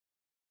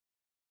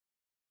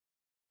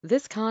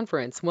This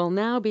conference will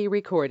now be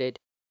recorded.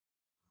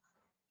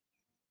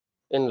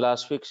 In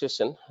last week's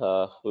session,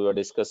 we were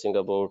discussing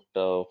about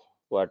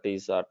what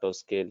is auto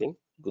scaling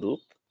group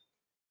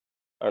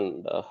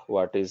and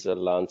what is a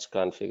launch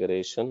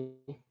configuration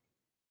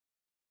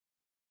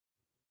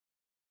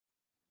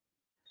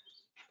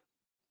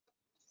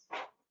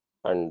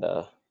and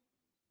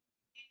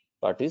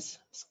what is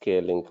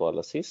scaling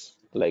policies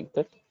like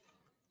that.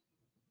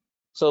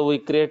 So we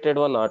created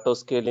one auto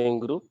scaling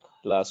group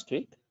last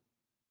week.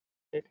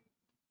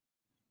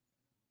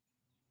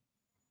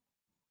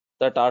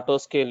 That auto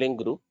scaling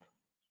group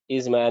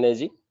is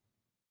managing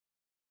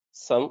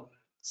some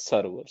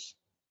servers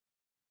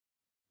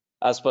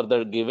as per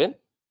the given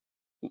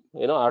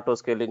auto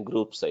scaling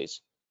group size.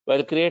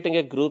 While creating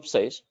a group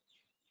size,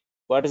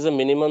 what is the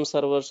minimum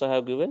servers I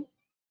have given?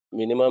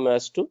 Minimum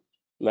as 2,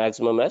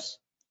 maximum as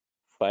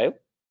 5,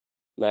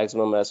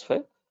 maximum as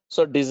 5.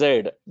 So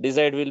desired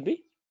will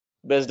be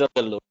based on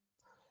the load.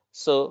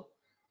 So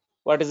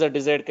what is the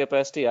desired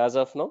capacity as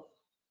of now?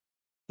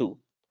 2.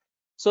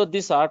 So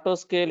this auto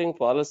scaling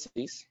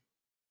policies,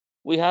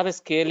 we have a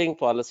scaling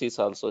policies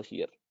also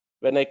here.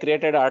 When I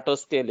created auto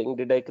scaling,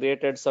 did I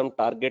created some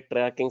target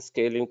tracking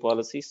scaling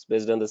policies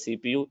based on the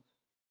CPU?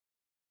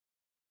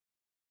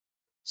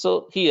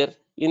 So here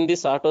in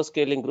this auto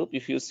scaling group,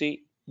 if you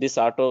see this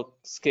auto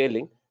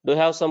scaling, do you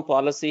have some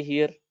policy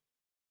here?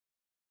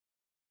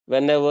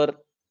 Whenever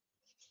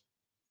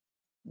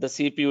the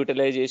CPU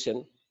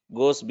utilization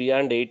goes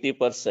beyond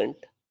 80%,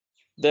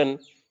 then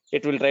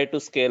it will try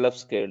to scale up,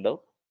 scale down.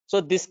 So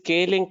this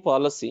scaling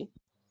policy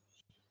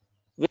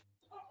will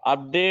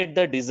update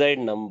the desired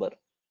number.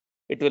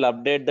 It will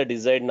update the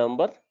desired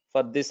number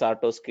for this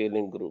auto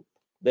scaling group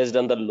based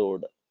on the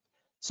load.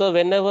 So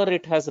whenever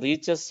it has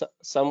reaches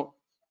some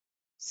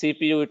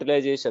CPU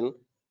utilization,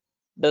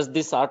 does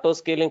this auto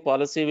scaling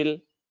policy will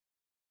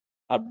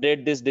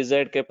update this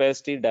desired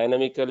capacity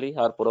dynamically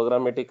or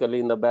programmatically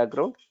in the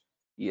background?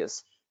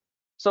 Yes.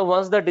 So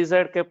once the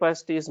desired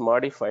capacity is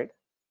modified,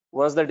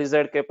 does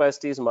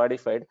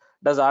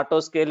auto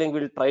scaling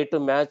will try to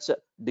match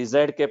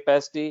desired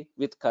capacity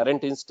with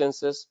current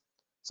instances?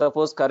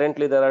 Suppose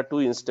currently there are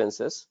 2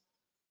 instances.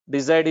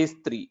 Desired is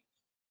 3.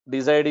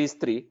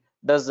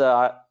 Does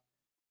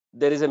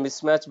there is a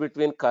mismatch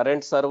between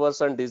current servers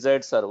and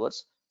desired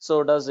servers?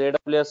 So does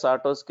AWS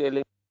auto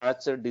scaling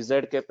match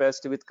desired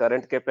capacity with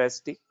current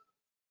capacity?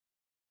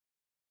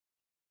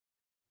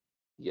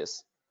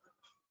 Yes.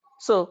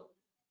 So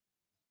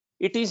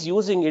it is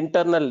using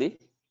internally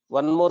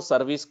one more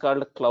service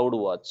called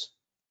CloudWatch.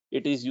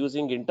 It is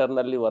using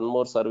internally one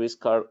more service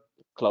called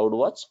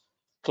CloudWatch.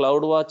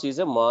 CloudWatch is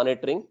a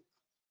monitoring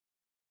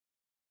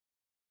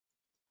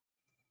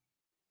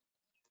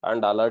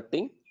and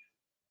alerting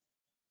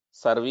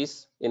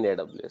service in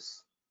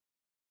AWS.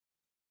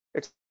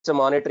 It's a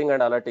monitoring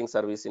and alerting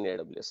service in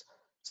AWS.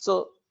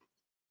 So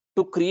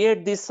to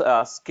create these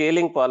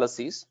scaling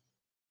policies,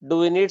 do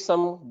we need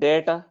some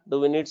data? Do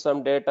we need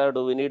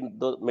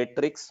the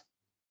metrics?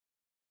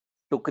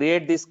 To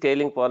create these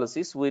scaling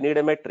policies, we need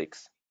a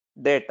metrics,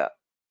 data,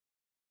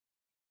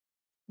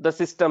 the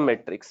system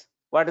metrics.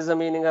 What is the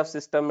meaning of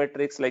system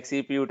metrics like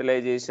CPU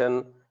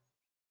utilization,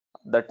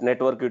 that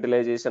network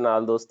utilization,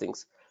 all those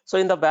things? So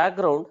in the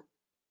background,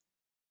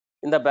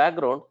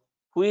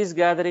 who is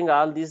gathering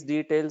all these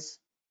details?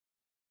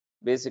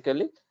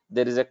 Basically,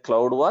 there is a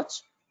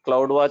CloudWatch.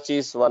 CloudWatch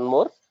is one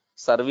more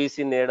service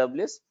in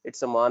AWS.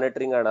 It's a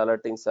monitoring and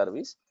alerting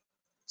service.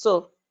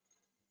 So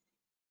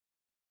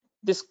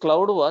this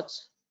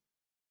CloudWatch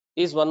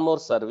is one more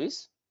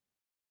service.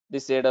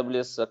 This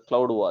AWS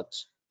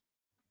CloudWatch.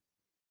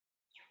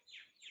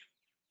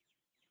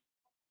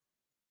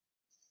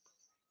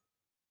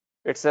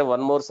 It's a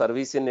one more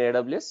service in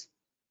AWS.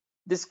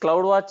 This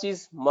CloudWatch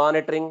is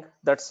monitoring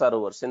that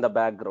servers in the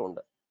background.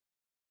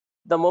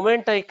 The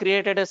moment I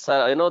created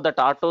that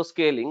auto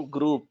scaling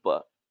group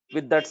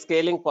with that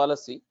scaling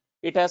policy,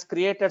 it has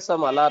created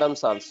some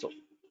alarms also.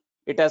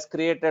 That the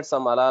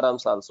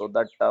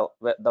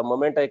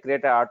moment I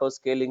create an auto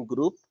scaling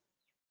group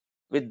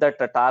with that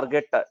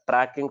target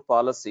tracking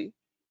policy,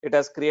 it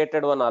has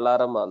created one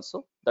alarm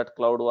also, that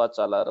CloudWatch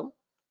alarm.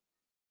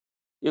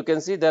 You can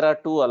see there are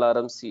 2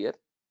 alarms here.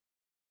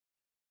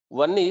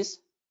 One is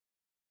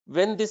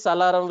when this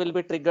alarm will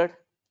be triggered,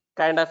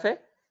 kind of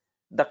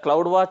the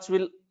CloudWatch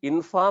will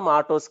inform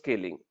auto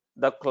scaling.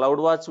 The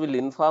CloudWatch will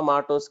inform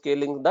auto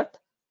scaling that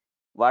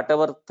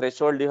whatever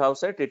threshold you have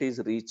set, it is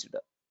reached.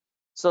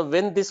 So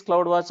when this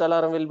CloudWatch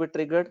alarm will be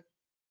triggered,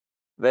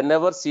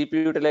 whenever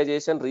CPU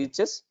utilization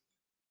reaches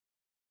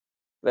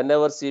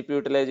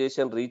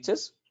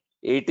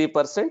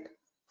 80%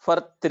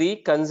 for 3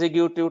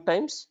 consecutive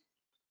times,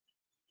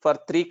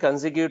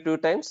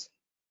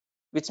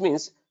 which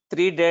means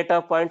 3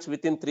 data points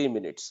within 3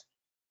 minutes.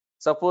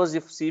 Suppose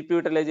if CPU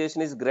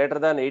utilization is greater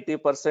than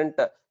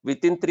 80%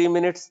 within 3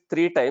 minutes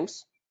 3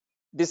 times,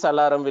 this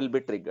alarm will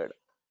be triggered.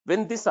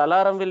 When this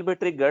alarm will be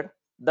triggered,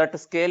 that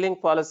scaling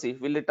policy,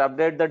 will it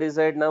update the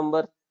desired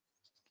number?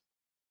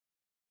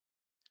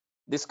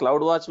 This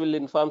CloudWatch will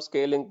inform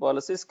scaling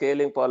policy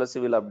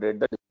will update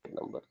the desired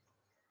number.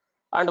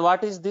 And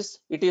what is this?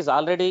 It is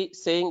already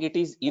saying it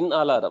is in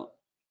alarm.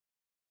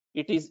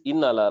 It is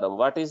in alarm.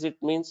 What is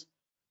it means?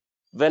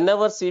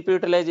 Whenever CPU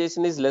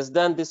utilization is less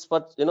than this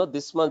much,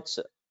 this much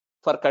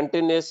for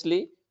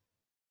continuously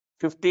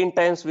 15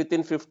 times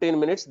within 15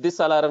 minutes, this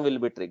alarm will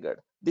be triggered.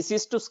 This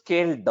is to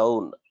scale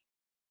down.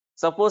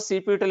 Suppose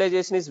CPU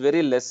utilization is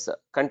very less,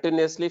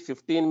 continuously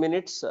 15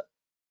 minutes,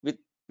 with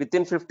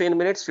within 15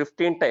 minutes,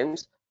 15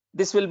 times,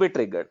 this will be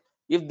triggered.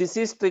 If this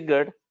is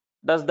triggered,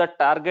 does the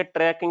target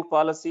tracking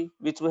policy,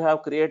 which we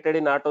have created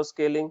in auto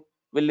scaling,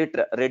 will it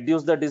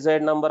reduce the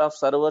desired number of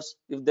servers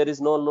if there is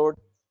no load?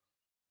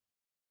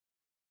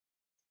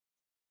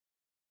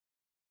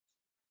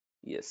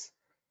 Yes.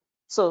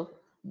 So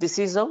this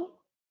is how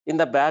in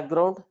the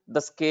background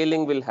the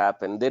scaling will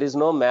happen. There is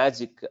no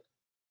magic.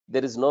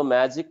 There is no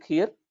magic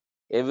here.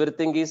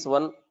 Everything is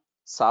one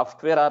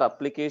software or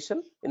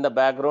application in the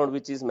background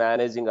which is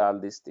managing all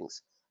these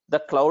things.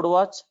 The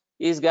CloudWatch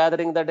is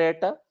gathering the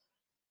data.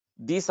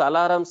 These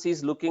alarms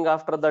is looking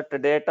after that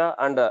data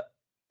and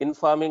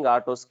informing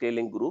auto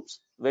scaling groups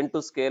when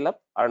to scale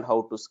up and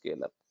how to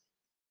scale up.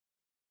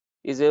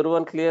 Is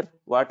everyone clear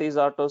what is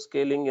auto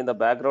scaling in the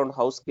background,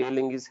 how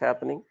scaling is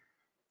happening?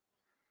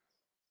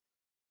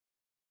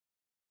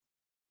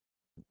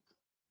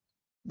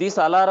 These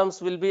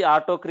alarms will be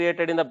auto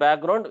created in the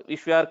background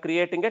if you are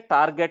creating a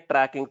target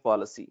tracking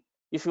policy.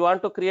 If you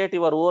want to create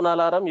your own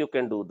alarm, you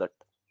can do that.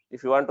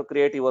 If you want to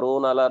create your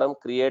own alarm,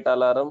 create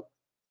alarm,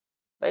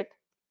 right?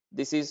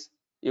 This is,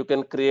 you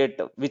can create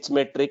which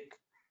metric,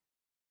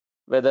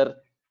 whether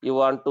you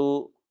want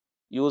to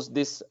use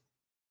this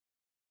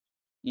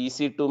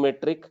EC2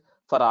 metric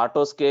for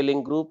auto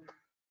scaling group,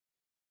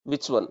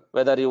 which one,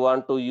 whether you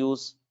want to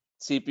use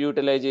CPU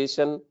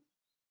utilization,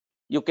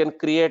 you can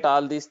create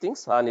all these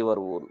things on your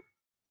own.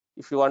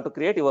 If you want to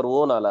create your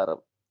own alarm.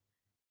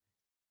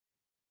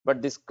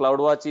 But this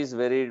CloudWatch is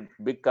very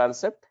big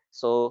concept,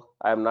 so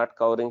I am not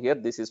covering here.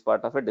 This is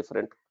part of a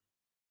different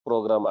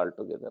program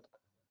altogether.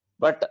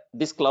 But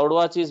this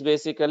CloudWatch is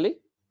basically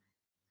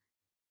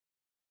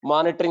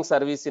monitoring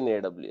service in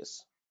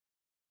AWS.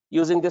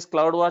 Using this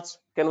CloudWatch,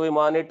 can we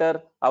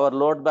monitor our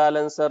load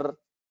balancer,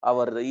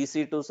 our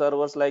EC2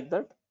 servers like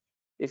that?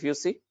 If you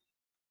see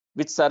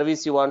which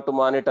service you want to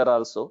monitor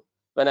also.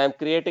 When I'm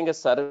creating a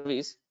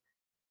service,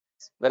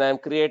 when I'm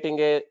creating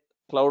a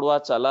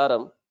CloudWatch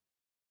alarm,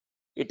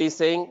 it is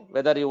saying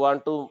whether you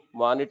want to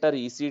monitor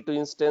EC2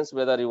 instance,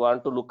 whether you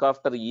want to look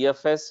after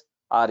EFS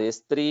or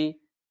S3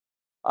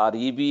 or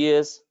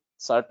EBS,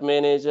 cert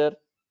manager,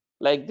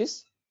 like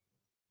this,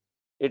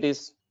 it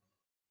is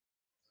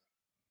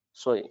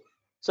showing.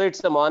 So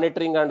it's a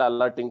monitoring and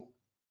alerting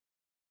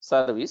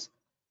service.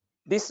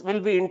 This will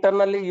be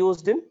internally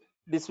used in,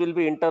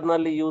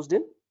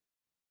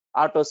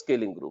 auto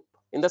scaling group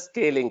in the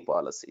scaling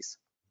policies.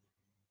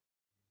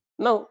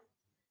 Now,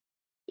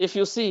 if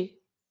you see,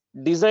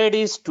 desired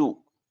is 2,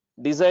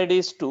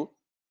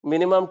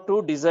 minimum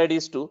 2, desired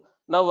is 2.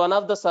 Now one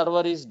of the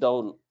server is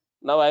down.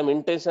 Now I am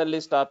intentionally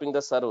stopping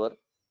the server.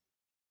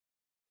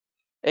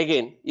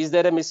 Again, is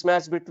there a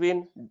mismatch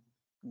between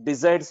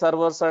desired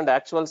servers and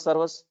actual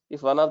servers?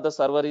 If one of the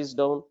server is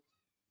down,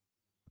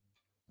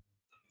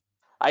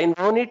 I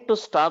no need to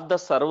stop the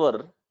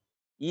server,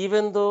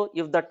 even though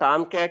if the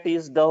Tomcat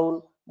is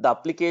down, the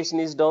application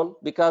is down,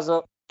 because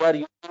of we are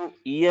using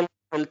EL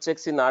health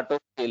checks in auto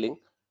scaling.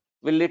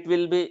 Will it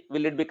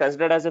be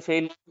considered as a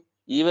failure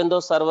even though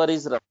server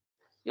is run?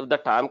 If the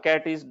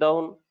Tomcat is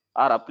down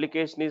or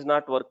application is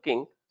not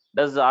working,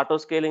 does the auto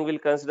scaling will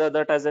consider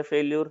that as a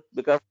failure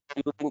because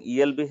using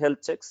ELB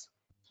health checks?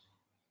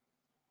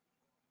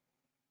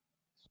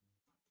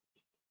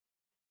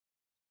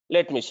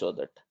 Let me show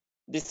that.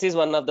 This is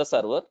one of the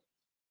server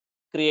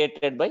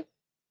created by,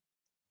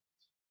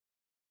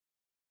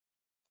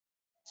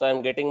 so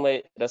I'm getting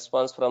my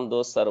response from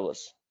those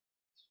servers.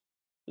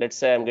 Let's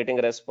say I'm getting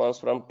a response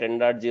from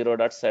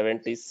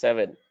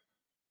 10.0.77.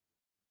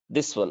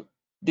 This one.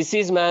 This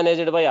is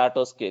managed by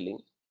auto scaling.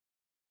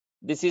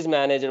 This is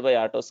managed by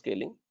auto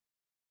scaling.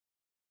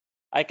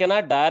 I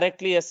cannot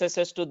directly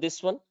SSH to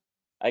this one.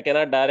 I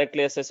cannot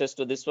directly SSH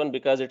to this one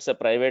because it's a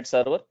private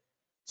server.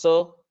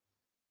 So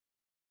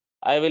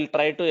I will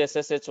try to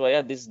SSH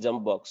via this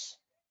jump box.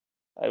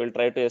 I will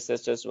try to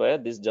SSH via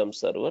this jump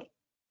server.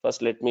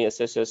 First, let me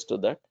SSH to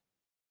that.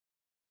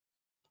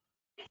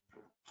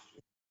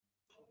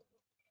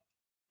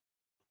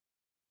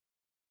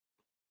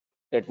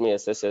 Let me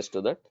SSH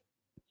to that.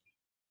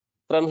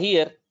 From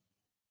here,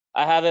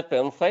 I have a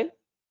PEM file,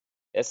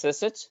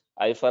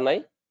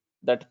 SSH-I,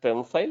 that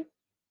PEM file,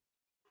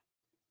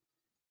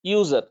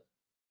 user.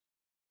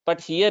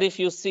 But here, if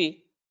you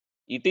see,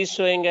 it is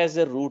showing as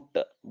a root,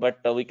 but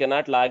we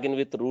cannot log in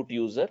with root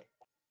user.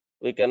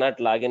 We cannot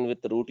log in with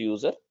root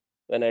user.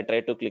 When I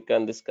try to click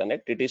on this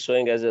connect, it is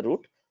showing as a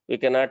root. We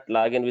cannot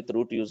log in with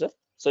root user.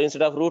 So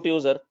instead of root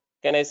user,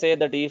 can I say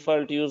the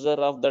default user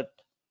of that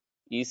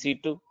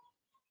EC2?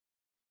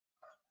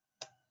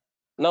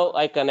 Now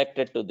I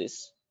connected to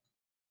this.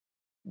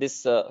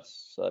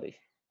 Sorry,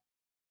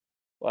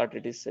 what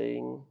it is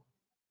saying.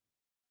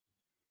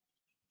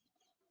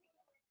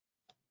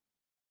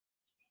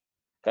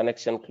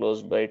 connection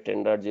closed by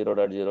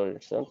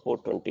 10.0.0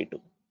 port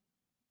 22.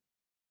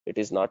 It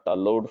is not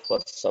allowed for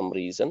some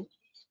reason.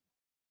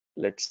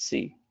 Let's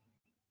see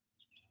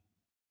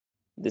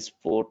this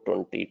port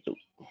 22.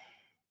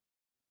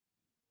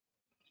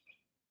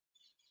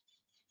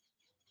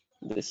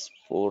 This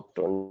port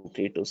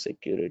 22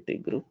 security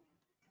group.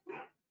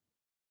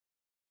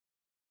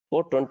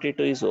 Port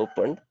 22 is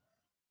opened.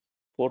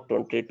 Port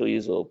 22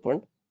 is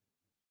opened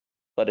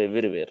for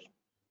everywhere.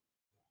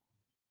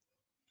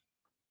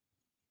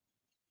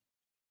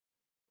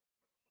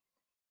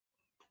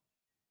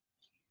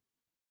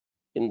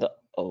 In the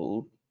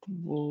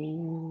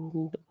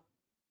outbound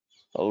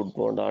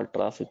all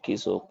traffic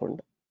is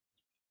opened.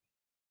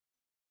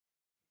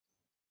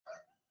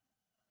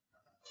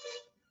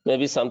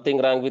 Maybe something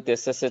wrong with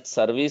SSH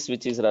service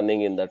which is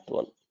running in that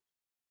one.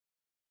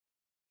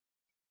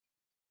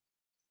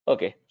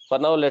 Okay, for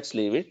now let's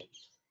leave it.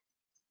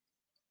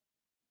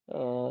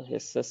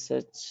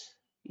 SSH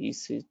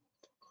EC.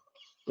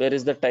 Where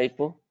is the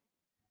typo?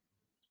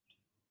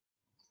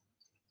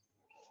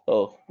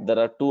 Oh, there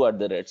are two at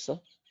the rates. Huh?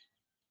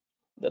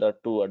 There are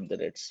two at the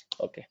rates.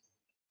 Okay.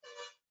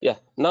 Yeah.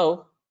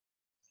 Now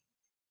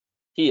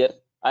here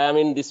I am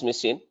in this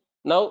machine.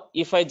 Now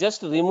if I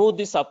just remove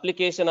this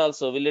application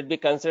also, will it be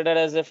considered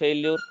as a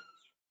failure?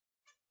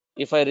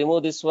 If I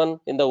remove this one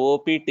in the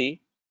OPT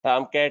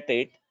Tomcat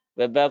 8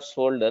 web apps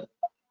folder,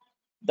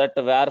 that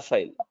var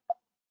file,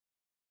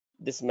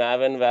 this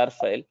maven var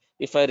file,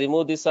 if I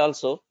remove this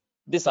also,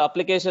 this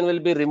application will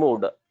be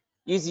removed.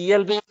 Is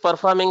ELB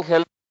performing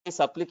help this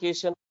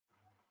application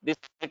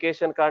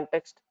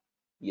context?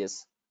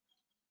 Yes.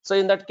 So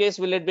in that case,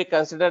 will it be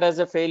considered as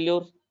a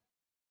failure?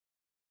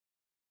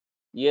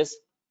 Yes.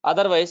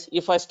 Otherwise,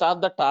 if I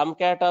stop the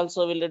Tomcat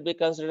also, will it be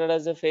considered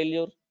as a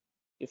failure?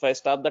 If I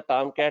stop the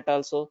Tomcat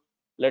also,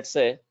 let's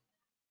say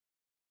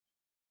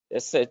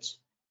sh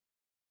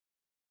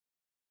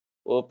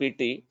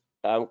opt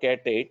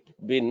tomcat 8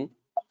 bin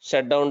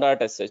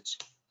shutdown.sh.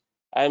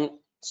 I am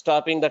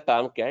stopping the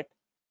Tomcat.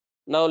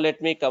 Now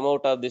let me come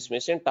out of this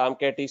machine.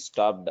 Tomcat is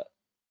stopped.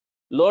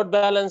 Load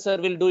balancer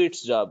will do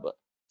its job.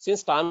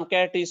 Since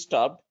Tomcat is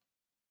stopped,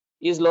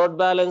 is load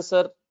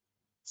balancer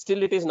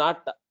still it is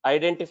not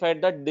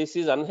identified that this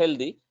is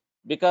unhealthy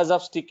because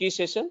of sticky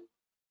session?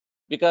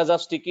 Because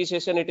of sticky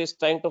session, it is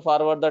trying to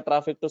forward the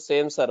traffic to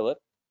same server.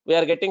 We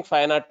are getting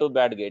 502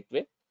 bad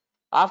gateway.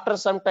 After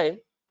some time,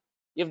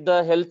 if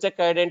the health check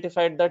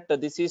identified that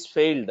this is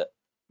failed,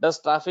 does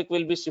traffic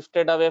will be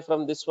shifted away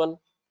from this one?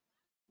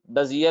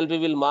 Does ELB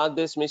will mark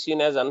this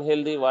machine as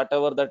unhealthy,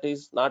 whatever that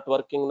is not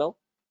working now?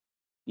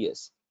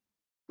 Yes.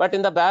 But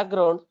in the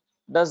background,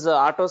 does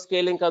auto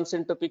scaling comes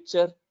into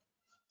picture?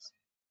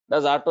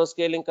 Does auto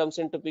scaling comes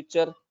into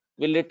picture?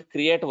 Will it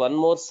create one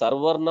more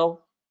server now?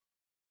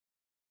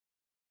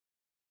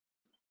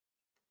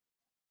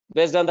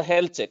 Based on the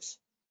health checks.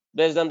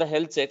 Based on the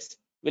health checks,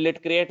 will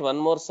it create one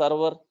more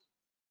server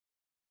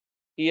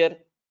here?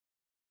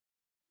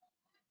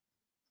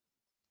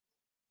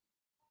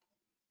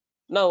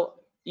 Now,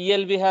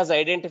 ELB has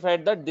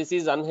identified that this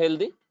is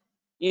unhealthy.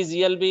 Is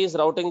ELB is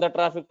routing the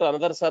traffic to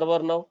another server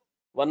now?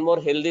 One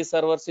more healthy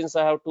server since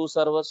I have two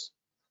servers.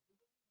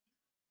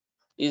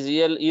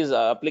 Is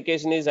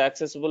application is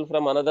accessible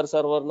from another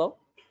server now?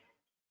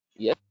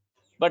 Yes.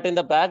 But in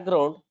the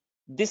background,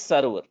 this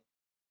server,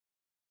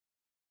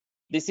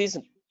 this is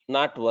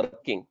not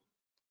working.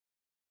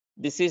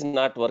 This is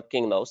not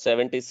working now,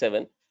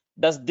 77.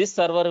 Does this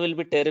server will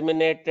be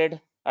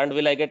terminated and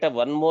will I get a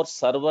one more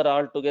server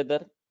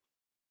altogether?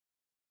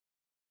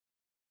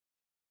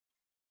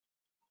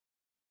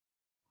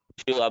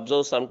 If you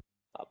observe some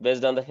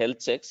based on the health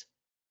checks,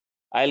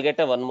 I'll get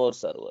a one more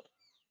server.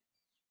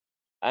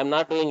 I'm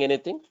not doing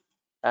anything.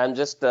 I'm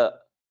just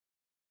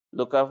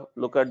look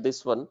at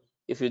this one.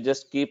 If you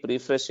just keep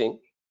refreshing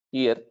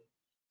here,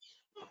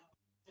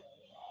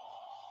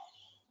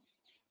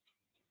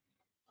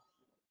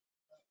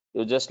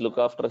 you just look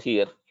after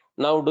here.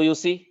 Now, do you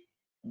see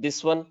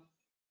this one?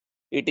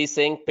 It is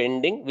saying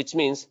pending, which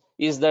means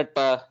is that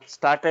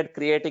started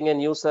creating a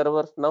new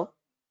server now.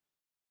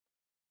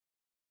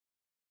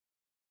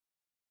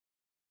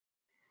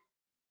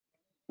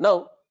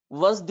 Now,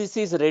 once this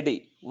is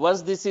ready,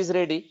 does this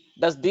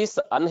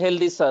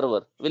unhealthy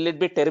server, will it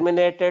be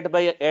terminated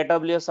by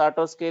AWS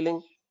auto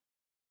scaling?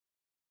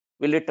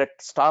 Will it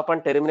stop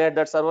and terminate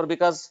that server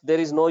because there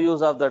is no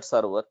use of that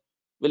server?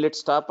 Will it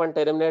stop and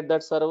terminate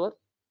that server?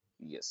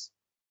 Yes.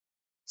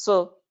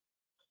 So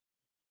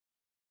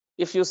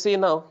if you see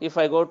now, if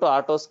I go to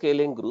auto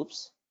scaling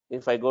groups,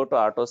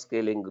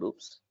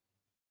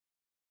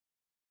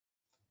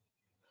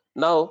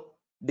 now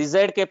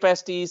desired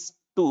capacity is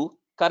 2,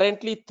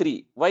 currently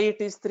 3. Why it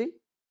is 3?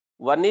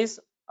 One is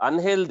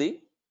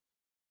unhealthy,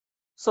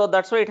 so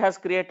that's why it has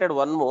created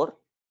one more.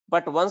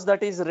 But once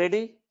that is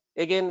ready,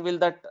 again will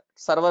that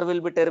server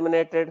will be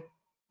terminated,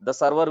 the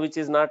server which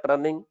is not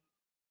running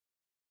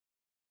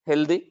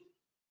healthy?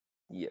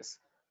 Yes.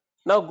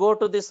 Now go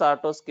to this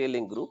auto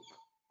scaling group,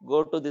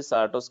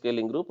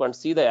 and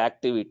see the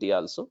activity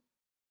also.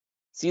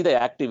 See the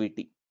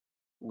activity.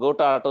 Go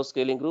to auto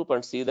scaling group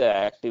and see the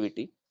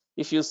activity.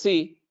 If you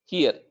see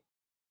here,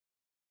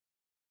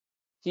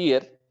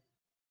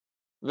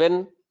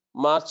 when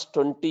March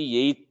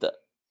 28th,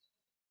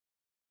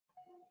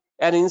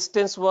 an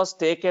instance was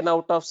taken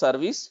out of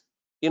service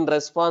in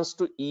response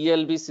to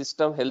ELB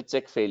system health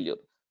check failure.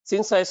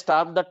 Since I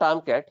stopped the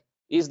Tomcat,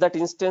 is that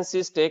instance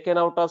is taken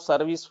out of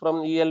service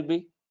from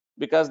ELB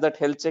because that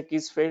health check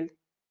is failed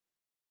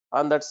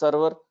on that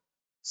server.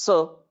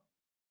 So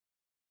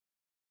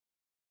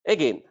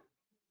again,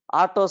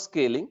 auto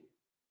scaling,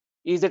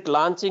 is it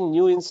launching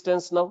new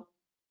instance now?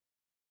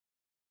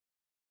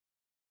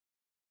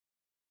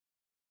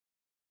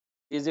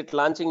 Is it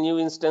launching new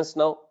instance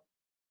now?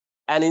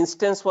 An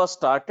instance was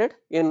started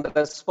in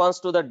response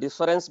to the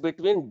difference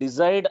between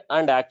desired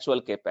and actual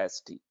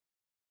capacity.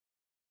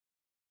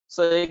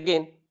 So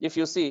again, if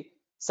you see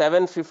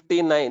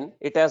 7:59,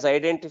 it has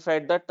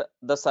identified that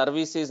the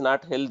service is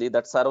not healthy,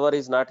 that server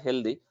is not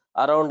healthy.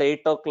 Around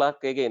 8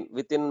 o'clock again,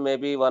 within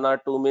maybe 1 or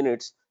 2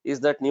 minutes, is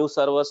that new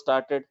server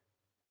started?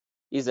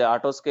 Is the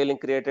auto scaling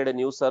created a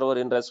new server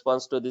in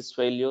response to this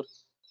failure?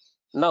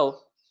 Now,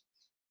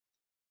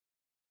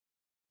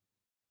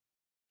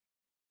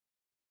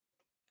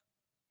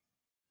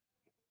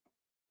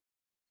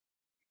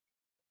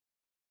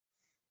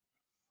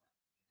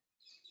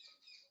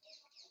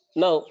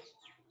 now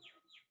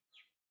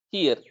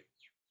here,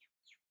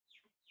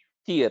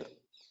 here,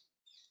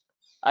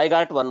 I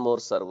got one more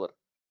server.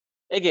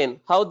 Again,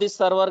 how this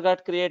server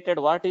got created?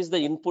 What is the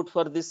input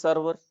for this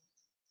server?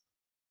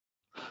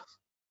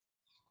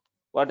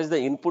 What is the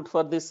input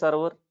for this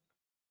server?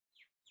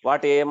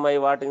 What AMI,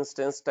 what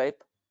instance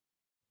type?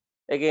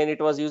 Again,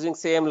 it was using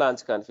same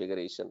launch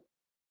configuration.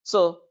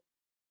 So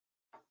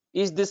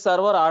is this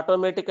server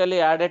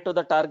automatically added to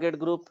the target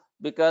group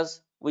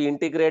because we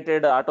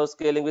integrated auto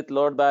scaling with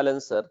load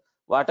balancer?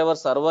 Whatever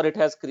server it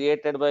has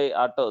created by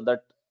auto,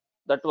 that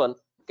one,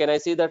 can I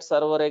see that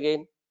server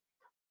again?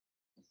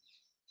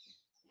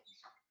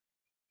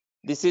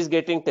 This is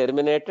getting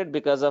terminated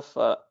because of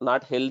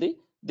not healthy.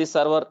 This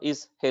server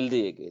is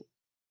healthy again.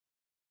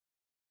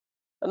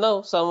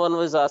 Now someone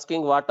was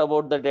asking, what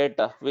about the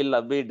data?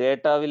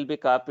 Data will be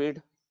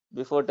copied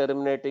before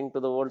terminating to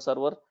the old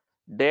server?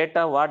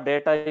 Data, what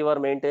data you are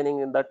maintaining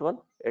in that one?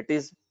 It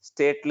is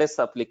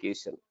stateless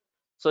application.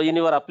 So in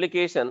your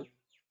application,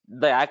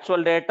 the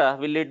actual data,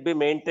 will it be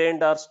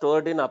maintained or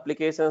stored in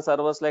application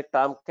servers like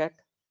Tomcat?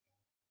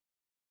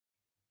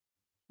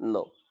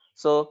 No.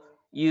 So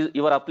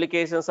your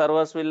application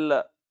servers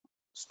will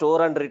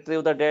store and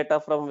retrieve the data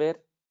from where?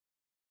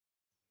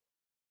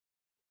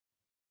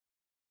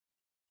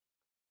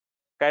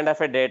 Kind of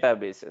a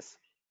databases.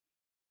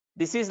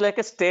 This is like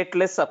a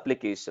stateless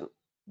application.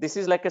 This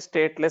is like a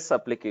stateless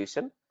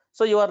application.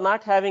 So you are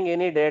not having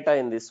any data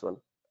in this one.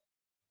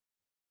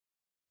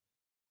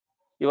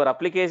 Your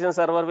application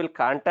server will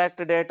contact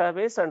a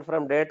database, and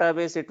from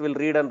database it will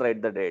read and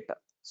write the data.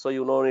 So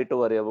you no need to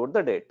worry about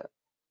the data.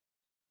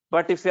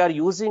 But if you are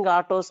using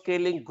auto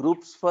scaling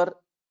groups for,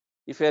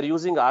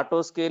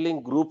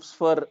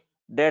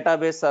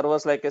 database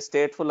servers like a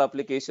stateful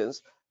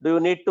applications, do you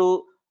need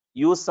to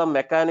use some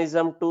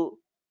mechanism to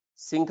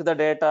sync the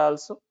data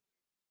also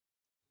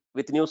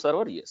with new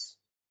server? Yes.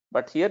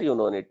 But here you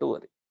no need to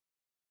worry.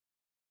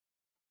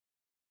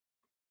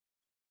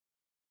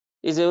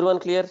 Is everyone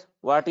clear?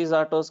 What is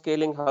auto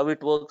scaling? How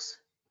it works?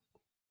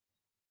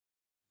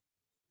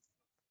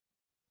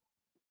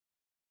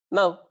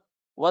 Now,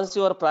 once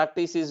your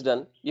practice is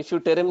done, if you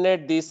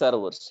terminate these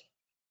servers,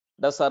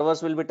 the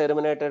servers will be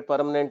terminated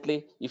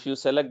permanently. If you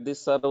select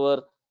this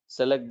server,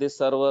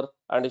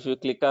 and if you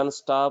click on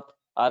stop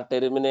or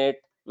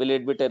terminate, will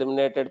it be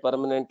terminated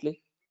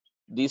permanently?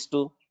 These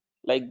two,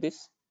 like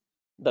this,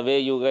 the way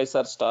you guys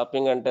are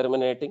stopping and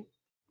terminating,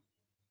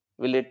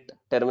 will it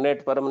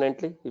terminate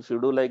permanently if you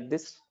do like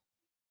this?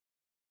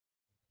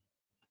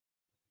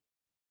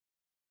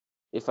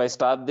 If I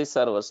stop these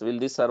servers, will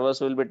these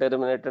servers will be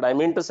terminated? I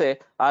mean to say,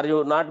 are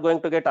you not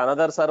going to get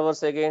another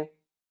servers again?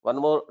 One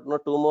more, no,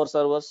 two more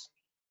servers.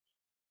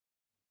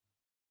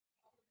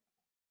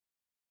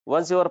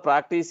 Once your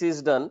practice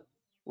is done,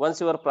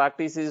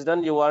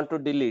 you want to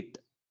delete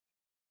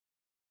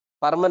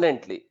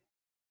permanently.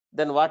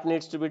 Then what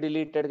needs to be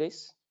deleted,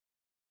 guys?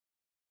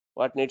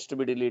 What needs to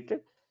be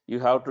deleted? You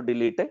have to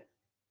delete a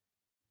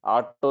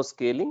auto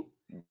scaling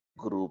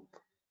group.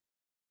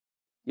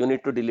 You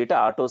need to delete a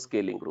auto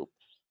scaling group.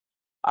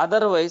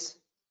 Otherwise,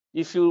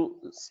 if you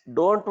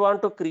don't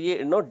want to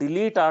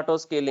delete auto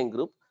scaling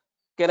group,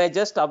 can I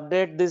just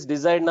update this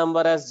desired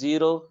number as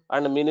 0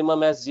 and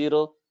minimum as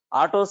 0?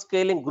 Auto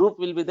scaling group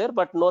will be there,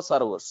 but no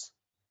servers.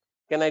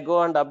 Can I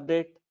go and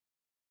update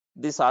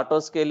this auto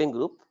scaling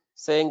group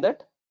saying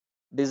that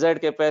desired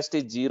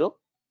capacity 0,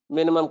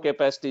 minimum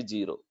capacity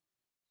 0?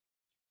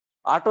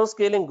 Auto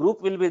scaling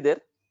group will be there,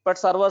 but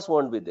servers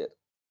won't be there.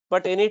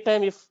 But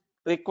anytime if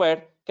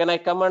required, can I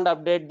come and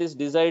update this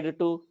desired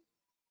to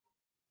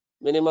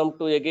minimum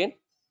 2 again?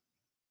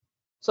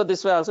 So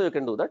this way also you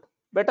can do that.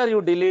 Better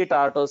you delete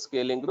auto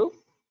scaling group.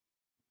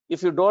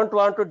 If you don't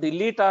want to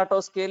delete auto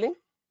scaling,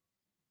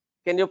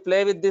 Can you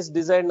play with these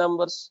desired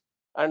numbers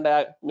and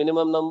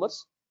minimum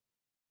numbers?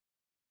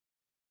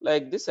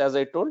 Like this, as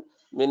I told,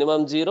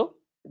 minimum 0,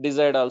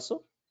 desired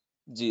also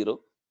 0.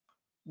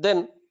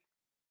 Then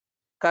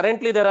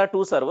currently there are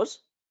two servers,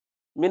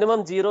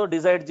 minimum 0,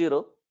 desired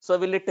 0. So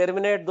will it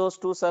terminate those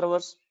two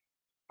servers?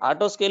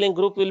 Auto scaling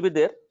group will be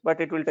there, but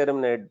it will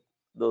terminate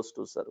those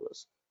two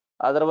servers.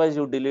 Otherwise,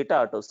 you delete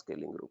auto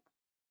scaling group.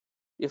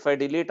 If I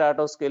delete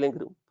auto scaling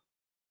group,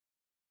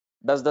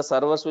 does the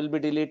servers will be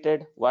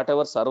deleted?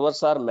 Whatever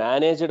servers are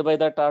managed by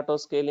that auto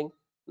scaling,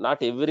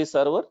 not every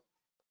server,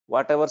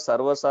 whatever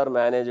servers are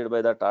managed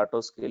by that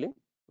auto scaling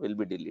will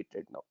be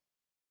deleted now.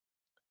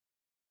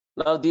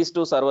 Now these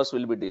two servers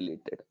will be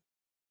deleted.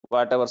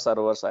 Whatever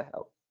servers I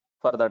have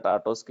for that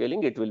auto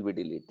scaling, it will be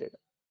deleted.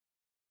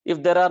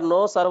 If there are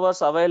no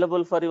servers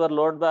available for your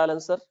load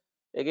balancer,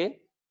 again,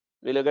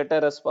 will you get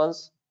a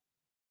response?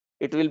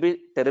 It will be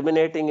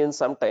terminating in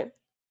some time.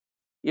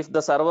 If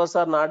the servers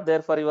are not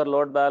there for your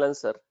load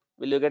balancer,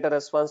 will you get a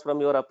response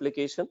from your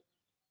application?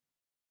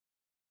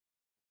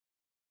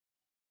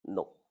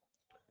 No.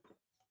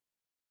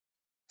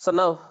 So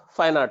now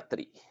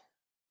 503.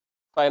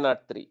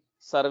 503.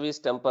 Service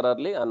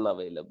temporarily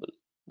unavailable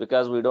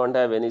because we don't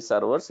have any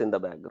servers in the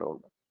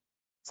background.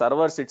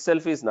 Servers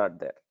itself is not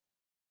there.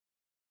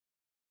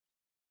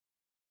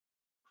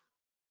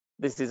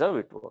 This is how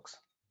it works.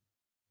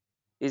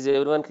 Is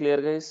everyone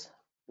clear, guys?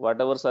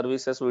 Whatever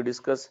services we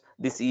discuss,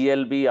 this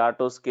ELB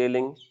auto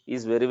scaling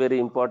is very, very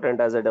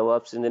important. As a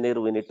DevOps engineer,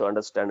 we need to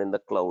understand in the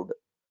cloud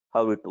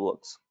how it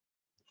works.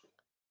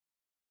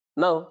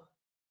 Now,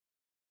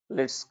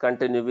 let's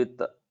continue with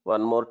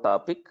one more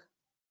topic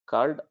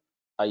called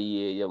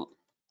IAM.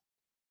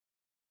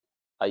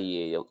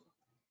 IAM.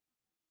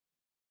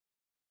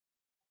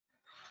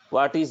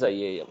 What is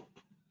IAM?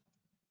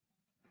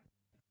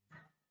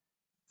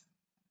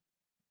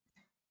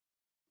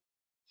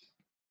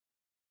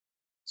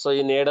 So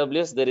in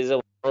AWS, there is a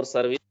one more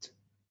service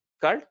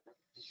called,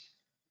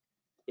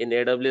 in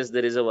AWS,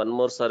 there is a one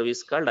more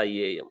service called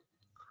IAM.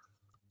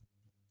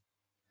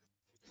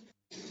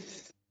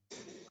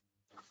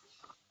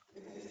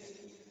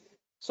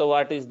 So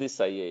what is this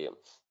IAM?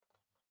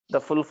 The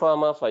full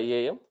form of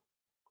IAM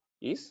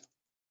is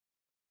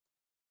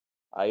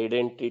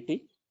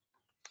Identity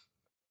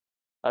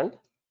and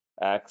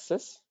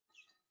Access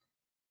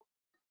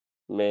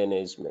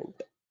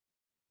Management.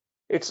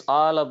 It's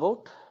all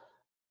about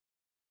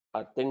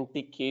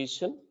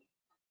authentication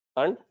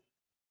and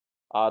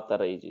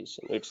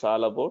authorization. It's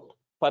all about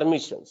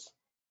permissions,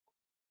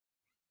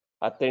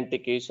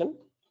 authentication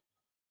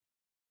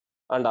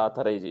and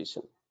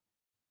authorization.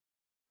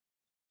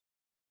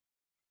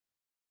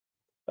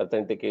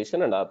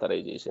 Authentication and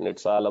authorization.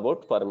 It's all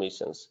about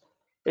permissions.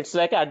 It's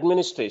like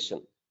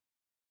administration.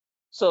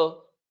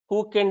 So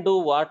who can do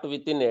what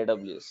within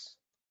AWS?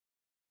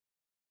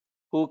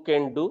 Who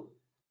can do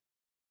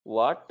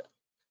what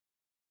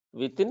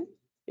within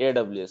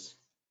AWS?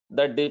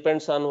 That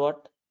depends on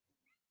what?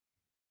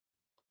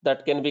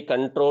 That can be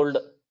controlled,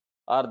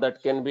 or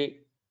that can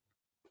be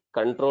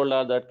controlled,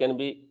 or that can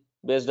be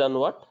based on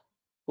what?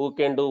 Who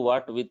can do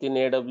what within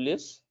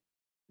AWS?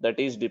 That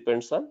is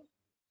depends on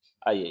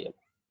IAM.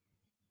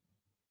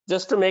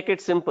 Just to make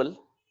it simple,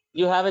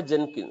 you have a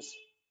Jenkins.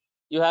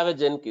 You have a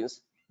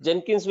Jenkins.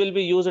 Jenkins will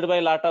be used by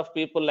a lot of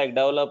people like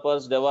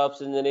developers,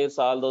 DevOps engineers,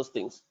 all those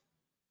things.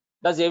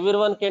 Does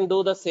everyone can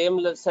do the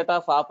same set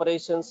of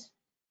operations?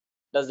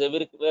 Does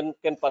everyone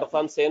can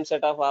perform same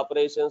set of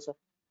operations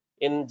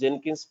in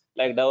Jenkins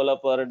like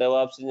developer,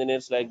 DevOps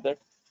engineers like that?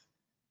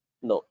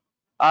 No.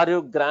 Are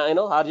you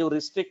are you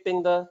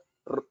restricting the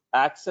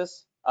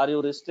access? Are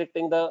you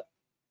restricting the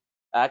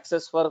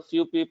access for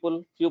few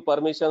people, few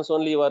permissions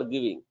only you are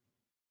giving?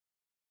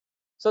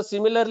 So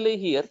similarly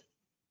here,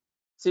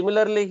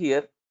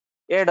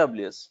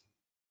 AWS.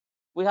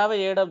 We have a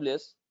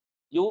AWS.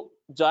 You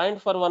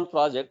joined for one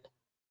project.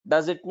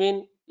 Does it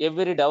mean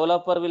every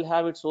developer will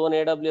have its own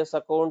AWS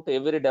account?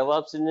 Every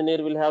DevOps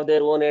engineer will have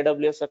their own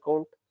AWS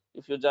account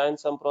if you join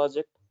some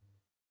project?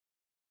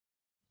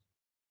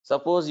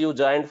 Suppose you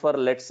joined for,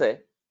 let's say,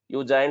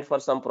 you joined for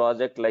some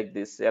project like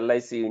this,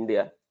 LIC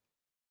India.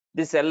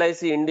 This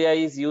LIC India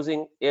is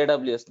using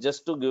AWS.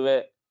 Just to give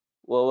a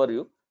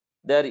overview,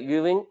 they are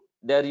using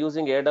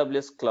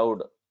AWS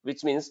cloud,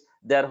 which means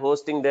they are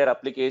hosting their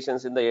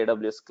applications in the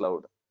AWS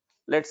cloud.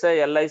 Let's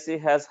say LIC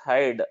has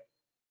hired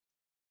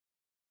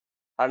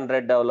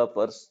 100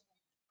 developers.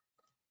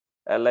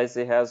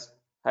 LIC has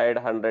hired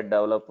 100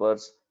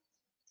 developers,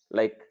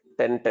 like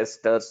 10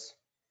 testers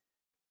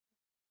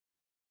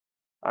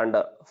and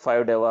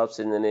 5 DevOps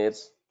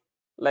engineers,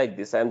 like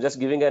this. I'm just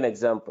giving an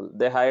example.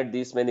 They hired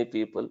these many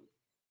people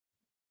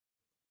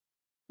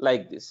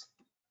like this,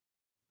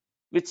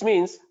 which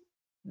means,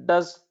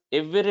 does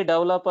every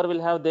developer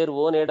will have their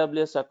own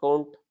AWS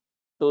account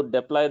to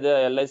deploy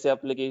the LIC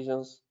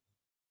applications?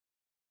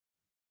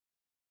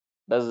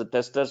 Does the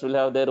testers will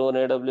have their own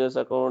AWS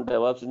account?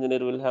 DevOps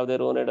engineer will have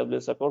their own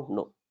AWS account?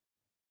 No.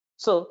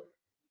 So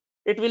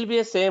it will be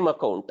a same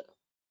account.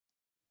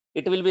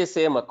 It will be a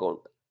same account.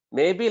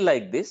 Maybe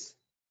like this.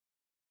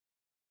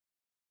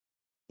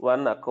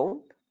 one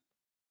account.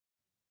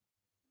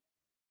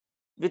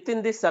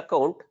 Within this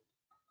account,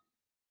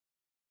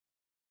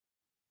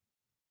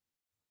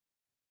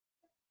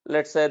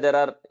 let's say there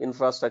are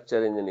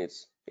infrastructure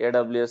engineers,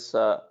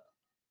 AWS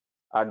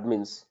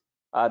admins,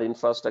 or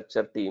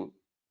infrastructure team.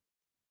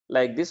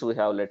 Like this we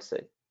have, let's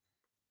say.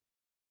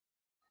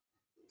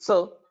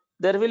 So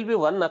there will be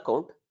one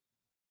account.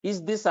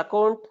 Is this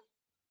account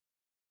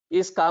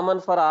is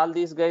common for all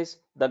these guys,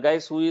 the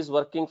guys who is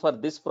working for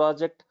this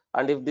project,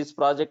 and if this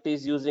project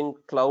is using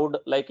cloud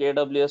like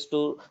AWS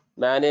to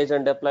manage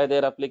and deploy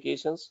their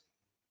applications,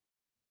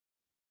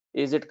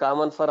 is it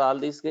common for all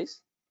these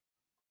guys?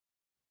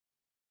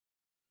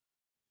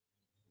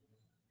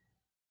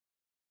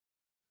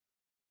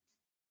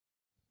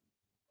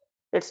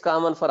 It's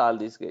common for all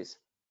these guys.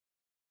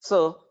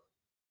 So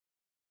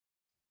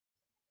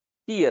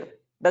here,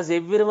 does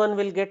everyone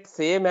will get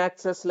same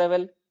access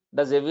level?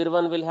 Does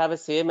everyone will have a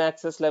same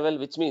access level,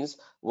 which means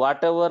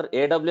whatever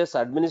AWS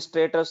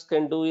administrators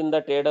can do in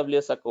that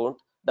AWS account,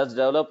 does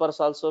developers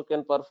also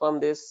can perform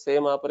these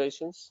same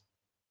operations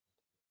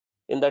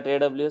in that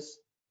AWS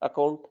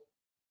account?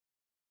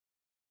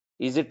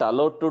 Is it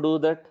allowed to do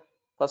that?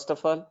 First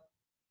of all,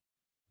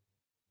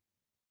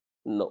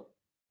 no.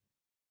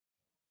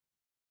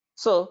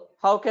 So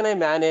how can I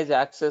manage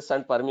access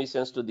and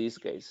permissions to these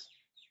guys?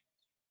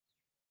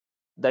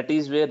 That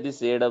is where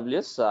this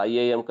AWS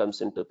IAM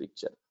comes into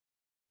picture.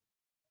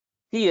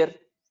 Here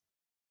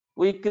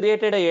we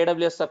created a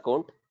AWS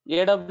account.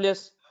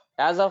 AWS,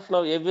 as of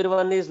now,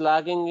 everyone is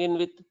logging in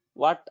with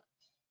what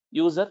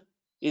user?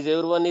 Is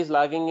everyone is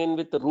logging in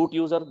with the root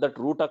user, that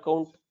root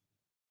account?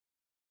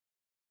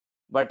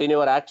 But in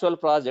your actual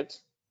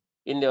projects,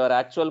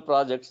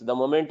 the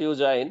moment you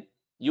join,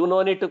 you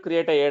no need to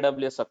create a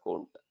AWS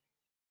account.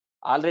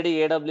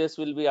 Already AWS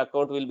will be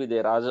account will be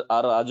there, or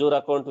Azure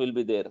account will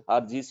be there,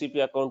 or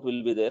GCP account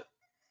will be there.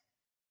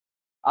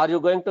 Are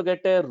you going to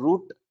get a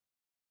root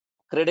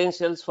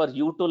credentials for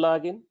you to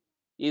log in?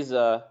 Is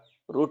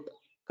root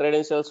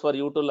credentials for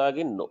you to log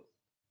in? No.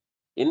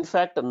 In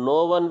fact,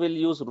 no one will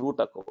use root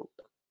account.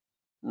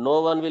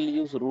 No one will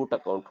use root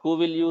account. Who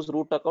will use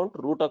root account?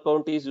 Root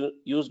account is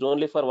used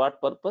only for what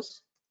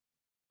purpose?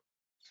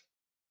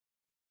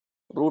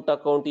 Root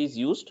account is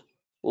used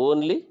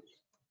only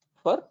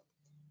for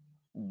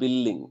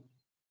billing,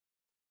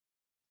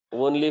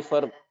 only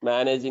for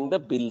managing the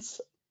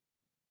bills.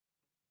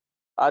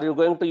 Are you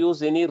going to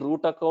use any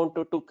root account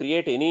to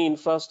create any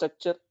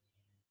infrastructure?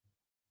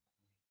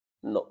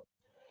 No.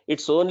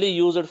 It's only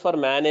used for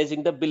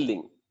managing the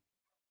billing.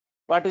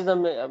 What is the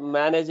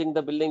managing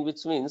the billing?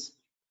 Which means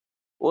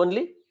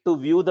only to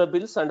view the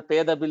bills and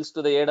pay the bills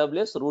to the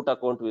AWS, root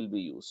account will be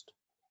used.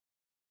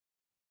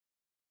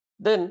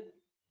 Then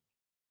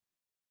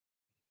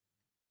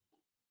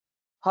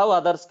how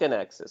others can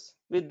access?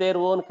 With their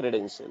own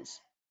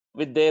credentials.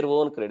 With their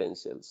own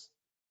credentials.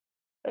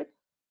 Right?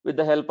 With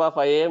the help of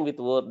IAM, with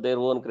their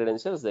own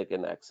credentials, they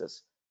can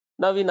access.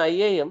 Now in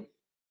IAM,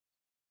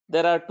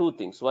 there are two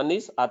things. One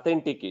is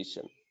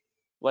authentication.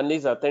 One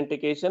is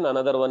authentication,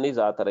 another one is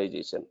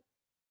authorization.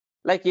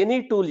 Like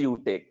any tool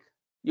you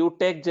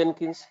take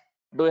Jenkins.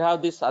 Do you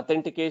have this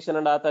authentication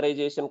and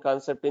authorization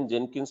concept in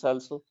Jenkins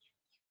also?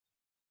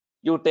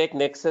 You take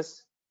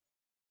Nexus.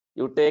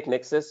 You take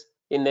Nexus.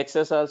 In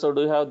Nexus also,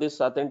 do you have this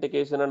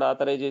authentication and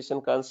authorization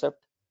concept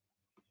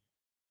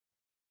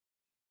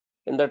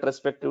in that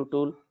respective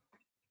tool?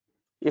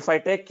 If I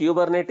take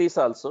Kubernetes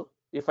also,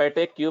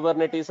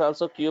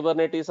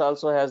 Kubernetes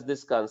also has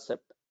this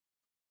concept.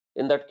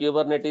 In that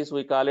Kubernetes,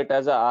 we call it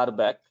as a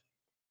RBAC.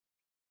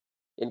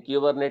 In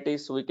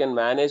Kubernetes, we can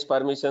manage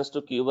permissions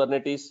to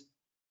Kubernetes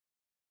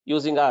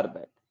using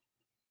RBAC.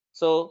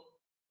 So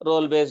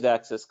role-based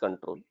access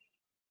control.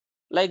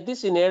 Like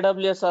this in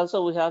AWS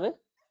also we have a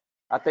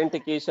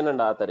authentication and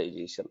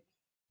authorization.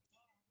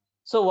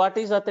 So what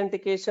is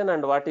authentication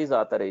and what is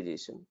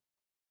authorization?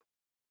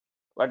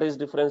 What is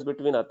difference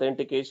between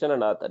authentication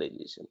and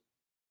authorization?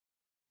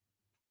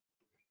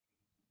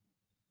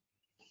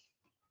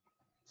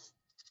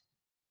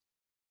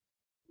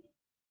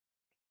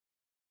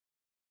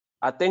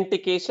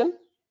 Authentication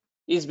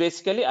is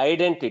basically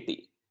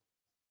identity.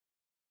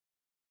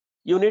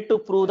 You need to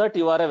prove that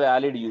you are a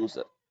valid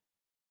user.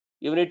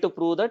 You need to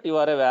prove that you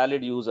are a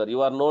valid user.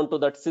 You are known to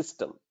that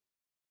system.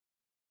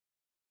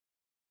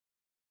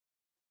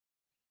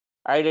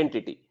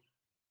 Identity.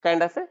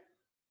 Kind of a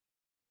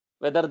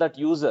whether that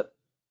user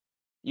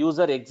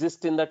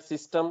exists in that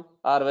system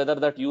or whether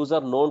that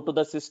user known to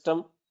the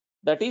system,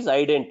 that is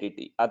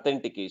identity,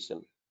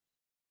 authentication.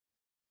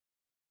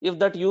 If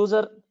that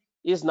user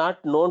is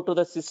not known to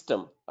the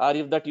system or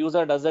if that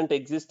user doesn't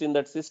exist in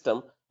that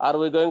system, are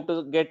we going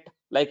to get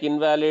like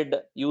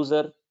invalid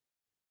user?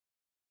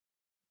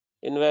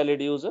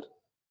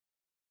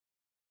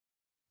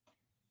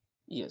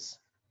 Yes.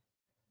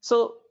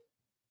 So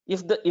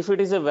if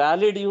it is a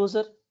valid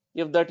user,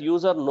 if that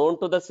user known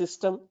to the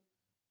system,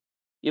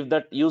 if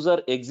that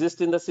user exists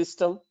in the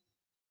system,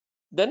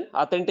 then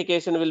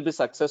authentication will be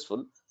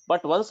successful.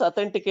 But once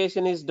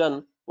authentication is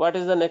done, what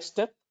is the next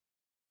step?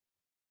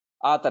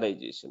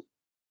 Authorization.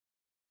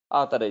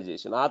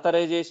 Authorization.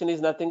 Authorization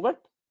is nothing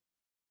but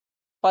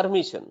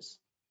permissions.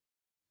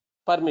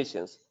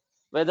 Permissions.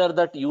 Whether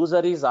that user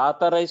is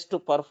authorized to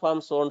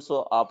perform so and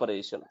so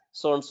operation,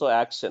 so and so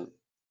action.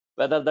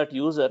 Whether that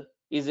user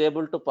is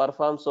able to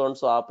perform so and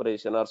so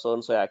operation or so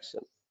and so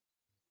action.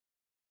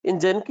 In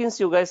Jenkins,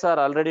 you guys are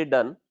already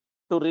done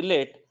to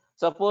relate.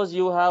 Suppose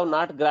you have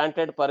not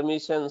granted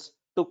permissions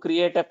to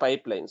create a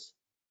pipelines.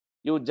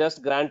 You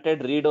just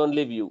granted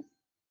read-only view,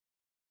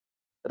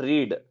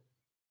 read,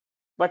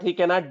 but he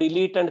cannot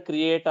delete and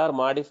create or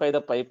modify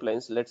the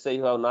pipelines. Let's say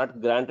you have not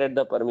granted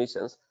the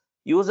permissions.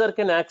 User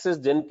can access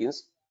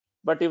Jenkins,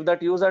 but if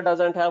that user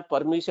doesn't have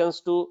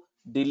permissions to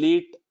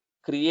delete,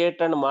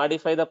 create and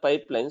modify the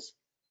pipelines,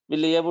 will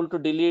he able to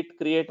delete,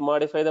 create,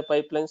 modify the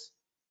pipelines?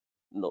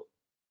 No.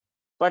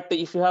 But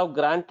if you have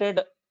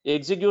granted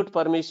execute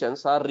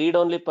permissions or read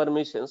only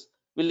permissions,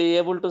 will he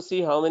able to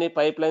see how many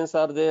pipelines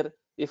are there?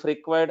 If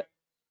required,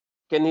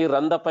 can he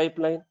run the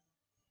pipeline?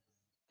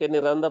 Can he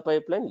run the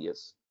pipeline?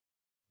 Yes.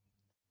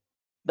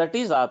 That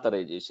is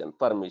authorization,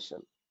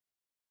 permission.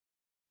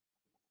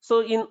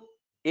 So in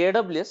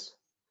AWS,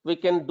 we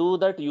can do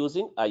that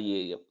using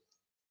IAM.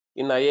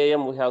 In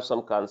IAM, we have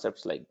some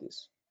concepts like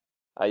this.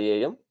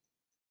 IAM,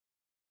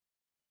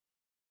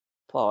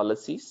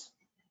 policies,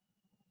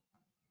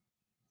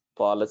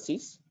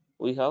 policies.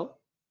 We have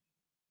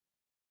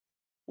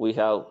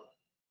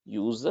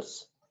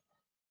users,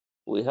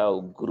 we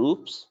have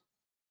groups,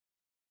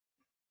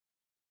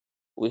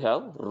 we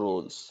have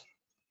roles.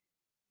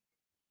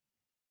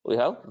 We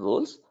have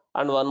roles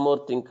and one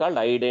more thing called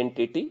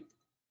identity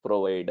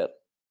provider.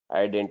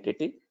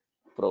 Identity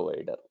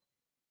provider.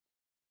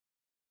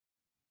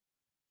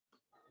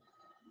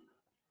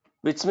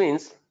 Which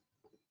means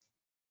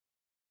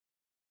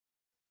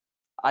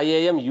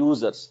IAM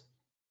users.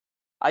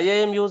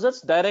 IAM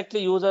users,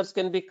 directly users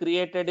can be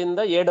created in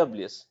the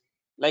AWS.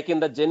 Like in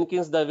the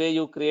Jenkins, the way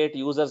you create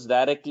users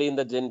directly in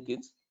the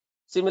Jenkins.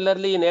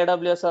 Similarly, in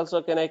AWS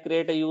also, can I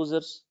create a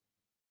users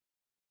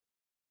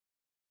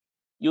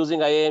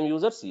using IAM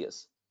users?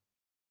 Yes.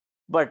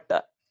 But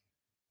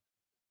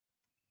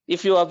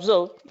if you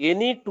observe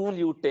any tool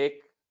you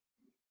take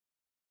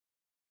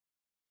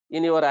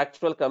in your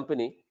actual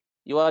company,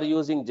 you are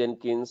using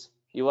Jenkins,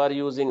 you are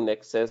using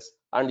Nexus,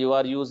 and you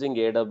are using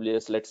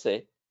AWS, let's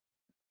say.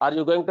 Are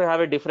you going to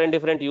have a different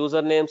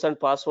usernames and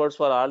passwords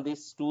for all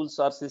these tools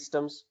or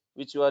systems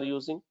which you are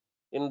using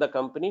in the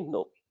company?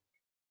 No,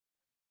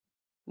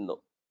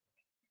 no.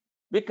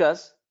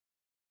 Because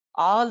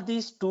all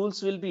these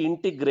tools will be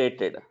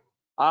integrated.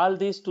 All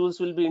these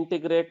tools will be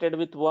integrated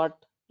with what?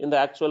 In the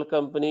actual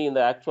company, in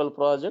the actual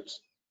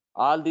projects,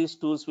 all these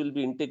tools will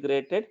be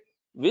integrated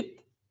with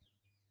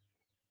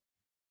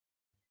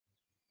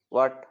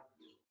what?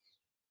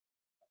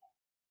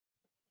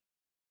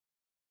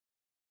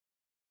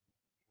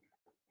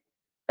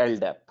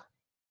 LDAP.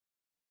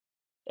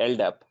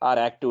 LDAP or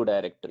Active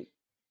Directory.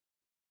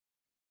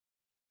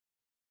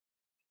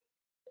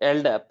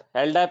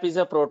 LDAP is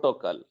a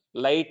protocol,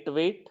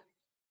 lightweight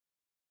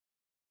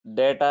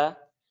data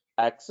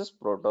access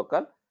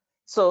protocol.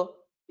 So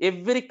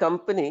every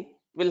company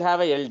will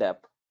have a LDAP.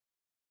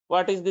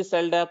 What is this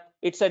LDAP?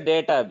 It's a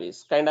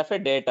database, kind of a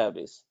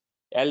database.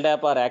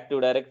 LDAP or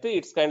Active Directory,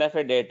 it's kind of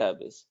a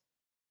database.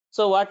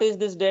 So what is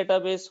this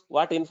database?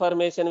 What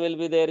information will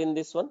be there in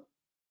this one?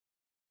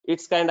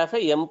 It's kind of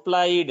a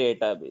employee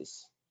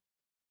database.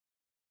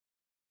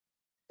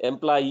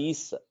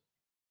 Employees,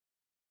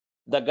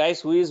 the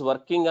guys who is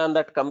working on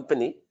that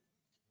company.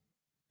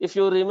 If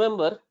you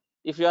remember,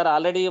 if you are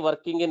already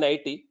working in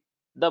IT,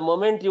 the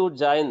moment you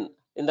join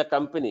in the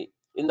company,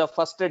 in the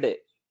first day,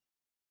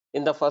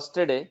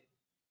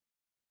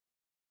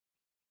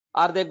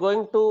 are they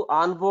going to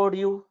onboard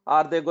you?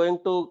 Are they going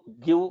to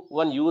give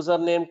one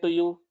username to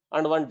you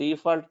and one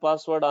default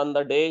password on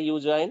the day you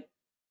join?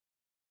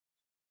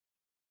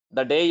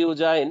 The day you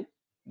join,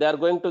 they are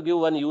going to give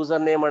one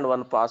username and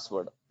one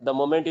password the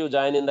moment you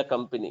join in the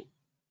company.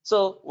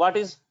 So what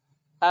is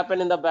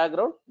happened in the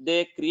background?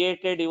 They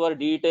created your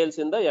details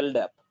in the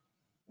LDAP.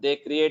 They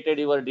created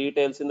your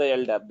details in the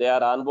LDAP. They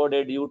are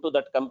onboarded you to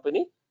that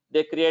company.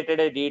 They created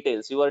a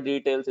details, your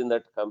details in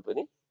that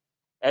company,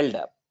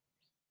 LDAP.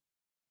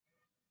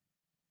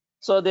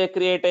 So they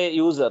create a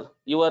user,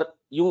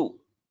 you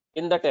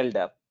in that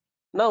LDAP.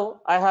 Now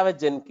I have a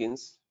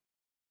Jenkins,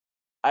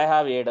 I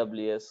have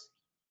AWS,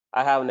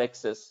 I have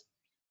Nexus.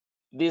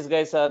 These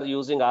guys are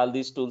using all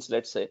these tools.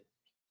 Let's say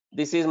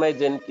this is my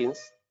Jenkins.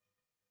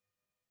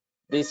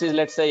 This is,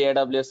 let's say,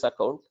 AWS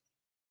account.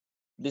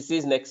 This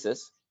is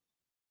Nexus.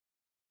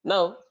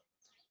 Now,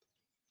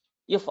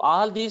 if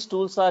all these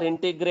tools are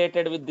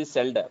integrated with this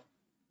LDAP,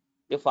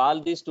 if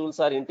all these tools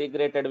are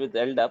integrated with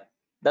LDAP,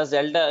 does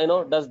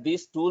LDAP, does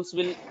these tools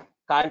will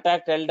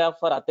contact LDAP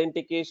for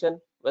authentication,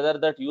 whether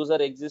that user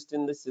exists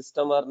in the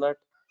system or not?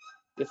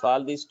 If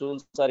all these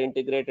tools are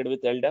integrated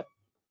with LDAP,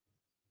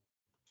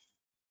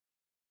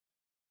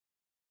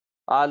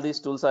 all these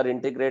tools are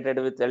integrated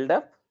with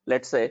LDAP,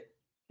 let's say,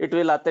 it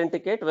will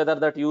authenticate whether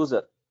that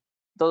user.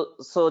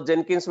 So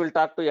Jenkins will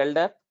talk to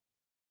LDAP.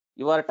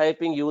 You are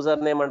typing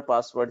username and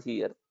password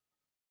here.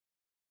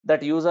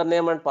 That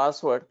username and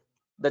password,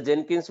 the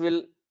Jenkins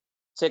will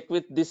check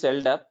with this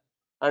LDAP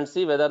and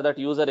see whether that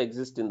user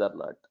exists in or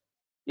not.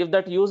 If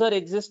that user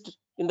exists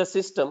in the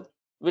system,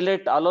 will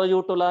it allow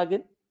you to log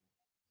in?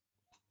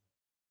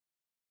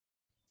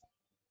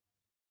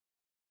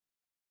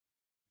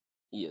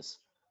 Yes.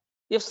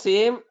 If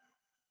same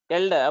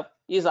LDAP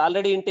is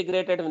already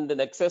integrated in the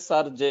Nexus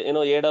or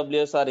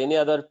AWS or any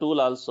other tool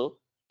also,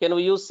 can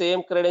we use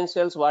same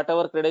credentials,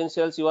 whatever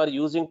credentials you are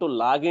using to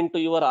log into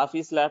your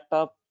Office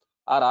laptop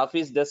or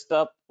Office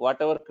desktop,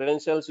 whatever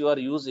credentials you are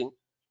using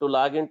to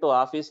log into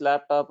Office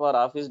laptop or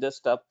Office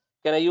desktop,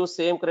 can I use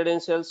same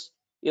credentials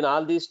in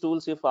all these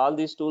tools if all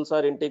these tools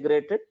are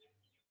integrated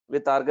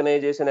with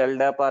organization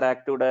LDAP or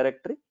Active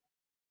Directory?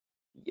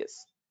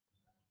 Yes.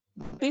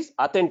 That is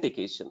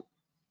authentication.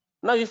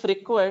 Now, if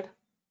required,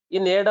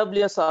 in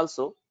AWS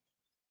also,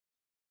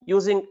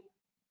 using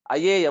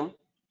IAM,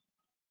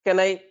 can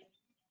I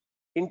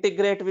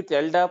integrate with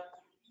LDAP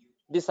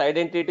this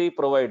identity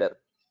provider?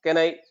 Can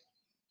I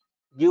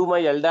give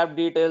my LDAP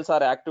details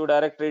or Active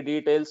Directory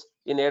details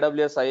in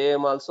AWS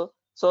IAM also?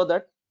 So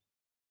that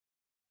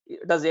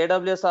does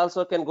AWS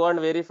also can go and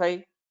verify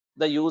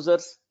the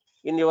users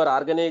in your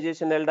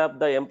organization LDAP,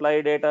 the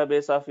employee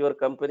database of your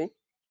company,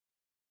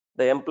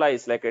 the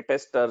employees like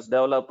testers,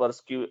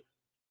 developers,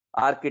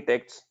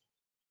 architects,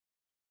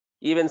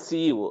 even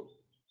CEO.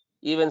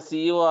 Even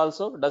CEO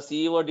also, the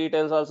CEO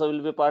details also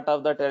will be part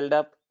of that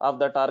LDAP of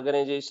that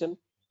organization.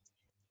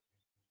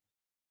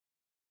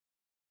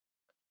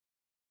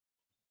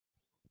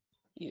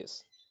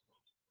 Yes.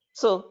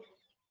 So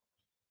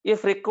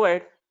if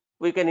required,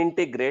 we can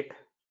integrate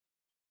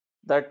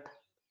that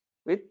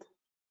with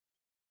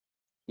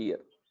here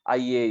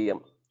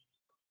IAM.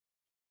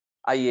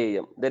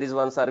 IAM. There is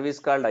one service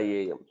called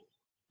IAM.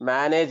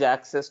 Manage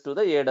access to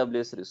the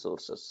AWS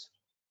resources.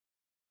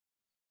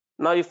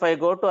 Now, if I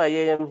go to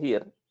IAM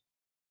here,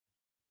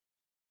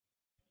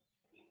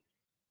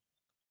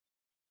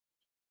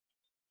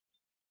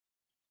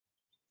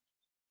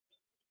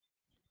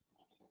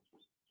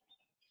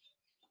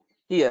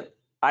 here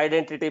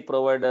identity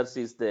providers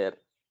is there,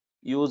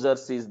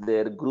 users is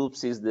there,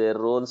 groups is there,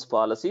 roles,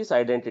 policies,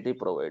 identity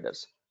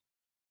providers.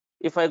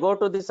 If I go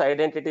to this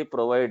identity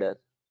provider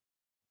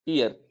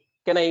here,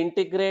 can I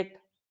integrate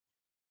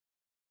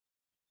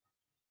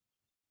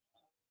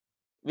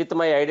with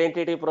my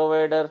identity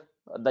provider,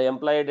 the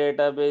employee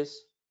database,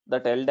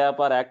 that LDAP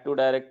or Active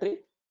Directory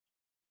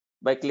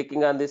by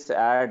clicking on this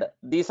add?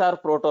 These are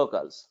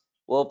protocols.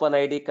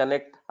 OpenID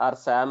Connect or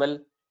SAML.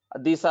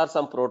 These are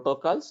some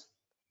protocols.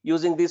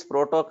 Using these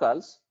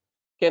protocols,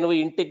 can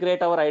we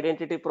integrate our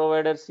identity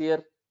providers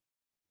here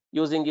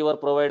using your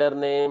provider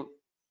name?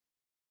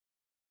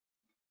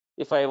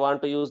 If I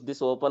want to use this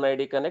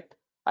OpenID Connect,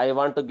 I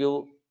want to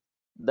give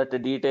that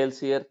details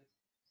here.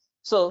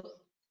 So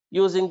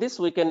using this,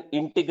 we can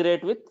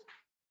integrate with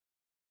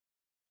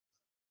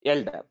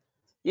LDAP.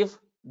 If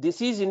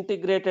this is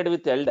integrated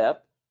with LDAP,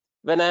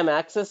 when I am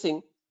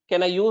accessing,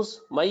 can I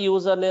use my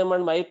username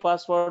and my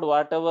password,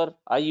 whatever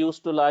I use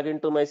to log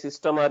into my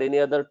system or any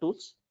other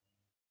tools?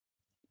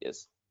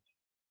 Yes.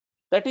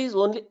 That is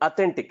only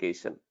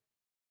authentication.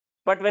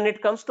 But when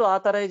it comes to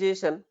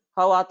authorization,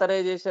 how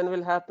authorization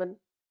will happen?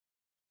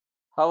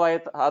 How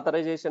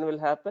authorization will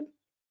happen?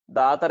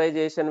 The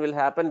authorization will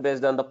happen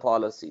based on the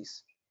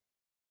policies.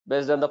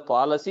 Based on the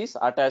policies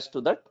attached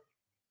to that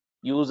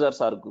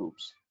users or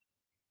groups.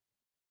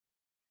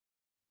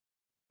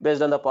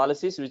 Based on the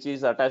policies which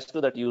is attached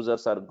to that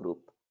users or group.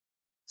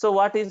 So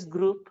what is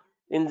group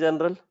in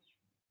general?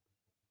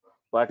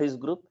 What is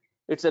group?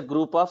 It's a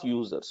group of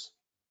users.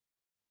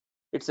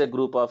 It's a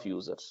group of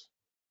users.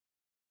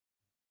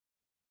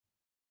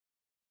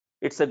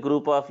 It's a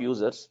group of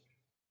users.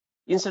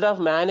 Instead of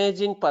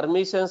managing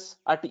permissions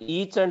at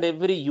each and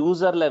every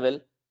user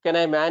level, can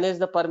I manage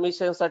the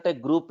permissions at a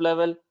group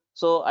level?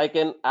 So I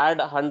can add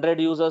 100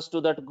 users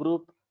to that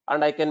group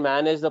and I can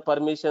manage the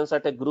permissions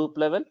at a group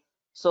level.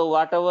 So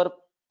whatever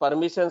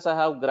permissions I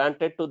have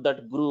granted to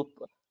that group,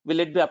 will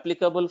it be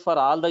applicable for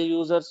all the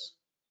users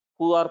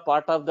who are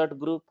part of that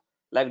group,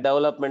 like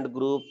development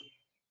group,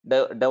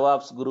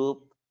 DevOps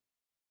group,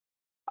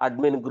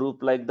 admin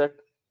group, like that?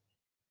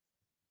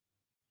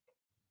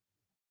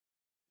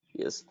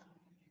 Yes.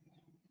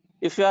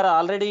 If you are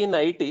already in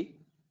IT,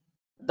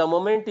 the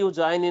moment you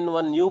join in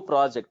one new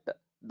project,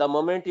 the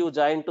moment you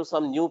join to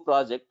some new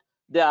project,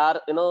 they are,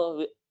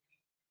 will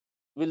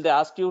they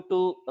ask you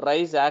to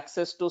raise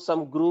access to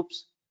some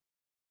groups?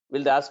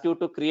 Will they ask you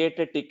to create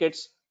a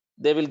tickets?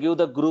 They will give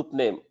the group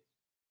name,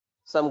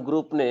 some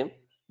group name.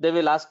 They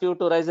will ask you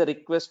to raise a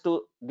request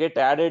to get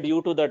added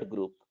you to that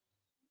group.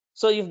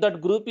 So if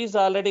that group is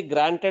already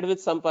granted with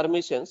some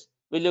permissions,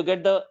 will you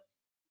get the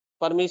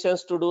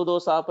permissions to do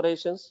those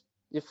operations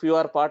if you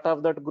are part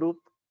of that group?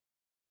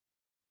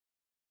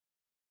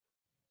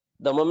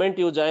 The moment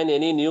you join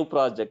any new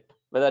project,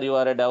 whether you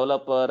are a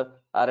developer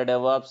or a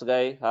DevOps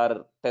guy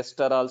or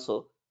tester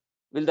also,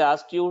 will they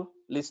ask you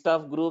list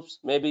of groups?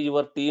 Maybe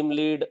your team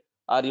lead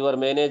or your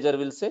manager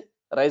will say,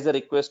 raise a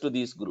request to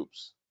these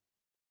groups.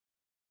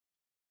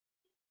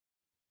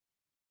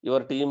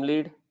 Your team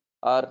lead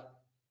or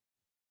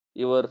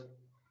your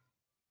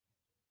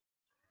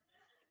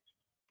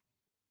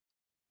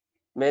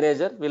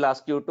manager will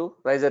ask you to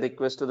raise a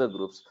request to the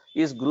groups.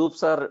 Is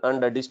groups are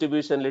under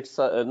distribution lists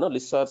are, no,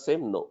 lists are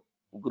same? No.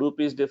 Group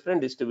is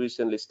different,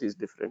 distribution list is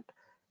different.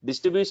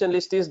 Distribution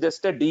list is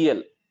just a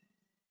DL.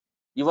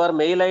 Your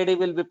mail ID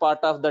will be part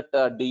of that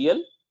DL.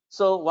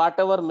 So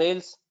whatever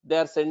mails they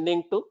are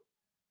sending to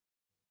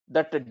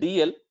that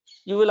DL,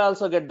 you will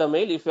also get the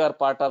mail if you are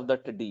part of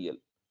that DL.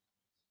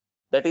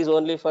 That is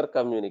only for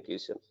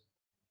communication.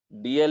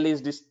 DL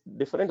is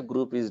different,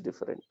 group is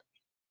different.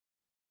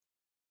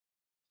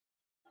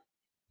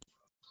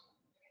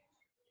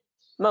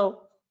 Now,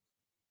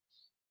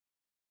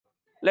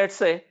 let's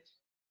say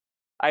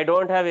I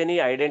don't have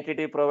any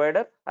identity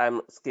provider.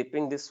 I'm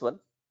skipping this one.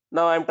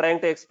 Now I'm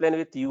trying to explain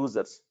with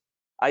users,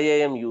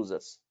 IAM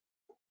users.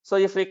 So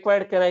if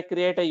required, can I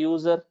create a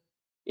user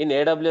in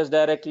AWS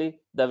directly?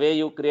 The way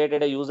you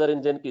created a user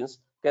in Jenkins,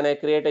 can I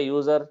create a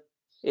user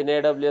in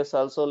AWS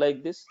also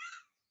like this?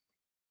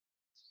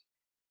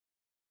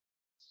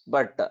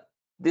 But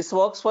this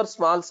works for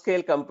small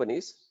scale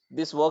companies.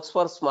 This works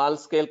for small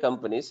scale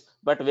companies,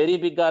 but very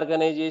big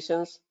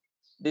organizations,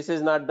 this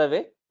is not the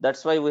way.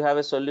 That's why we have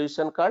a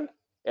solution called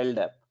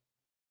LDAP,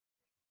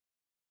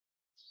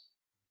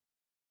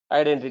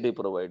 identity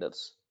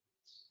providers,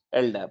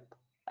 LDAP,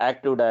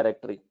 Active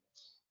Directory,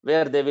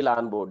 where they will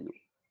onboard you.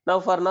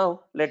 Now for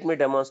now, let me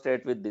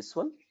demonstrate with this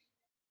one.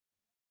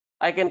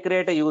 I can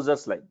create a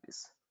users like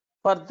this.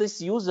 For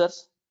this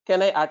users,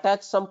 can I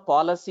attach some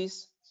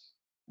policies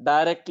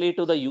directly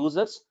to the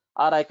users,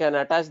 or I can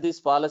attach these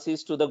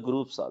policies to the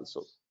groups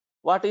also?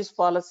 What is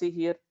policy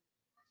here?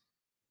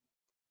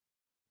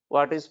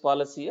 What is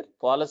policy here?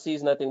 Policy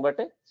is nothing but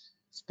a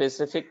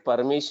specific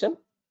permission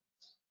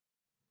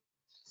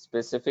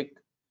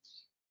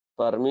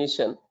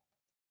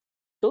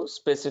to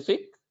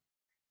specific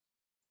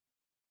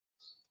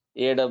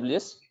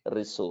AWS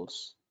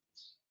resource.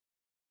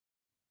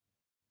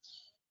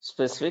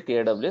 Specific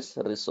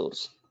AWS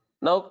resource.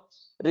 Now,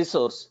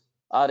 resource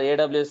or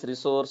AWS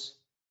resource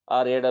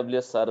or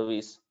AWS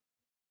service.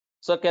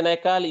 So can I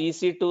call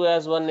EC2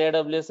 as one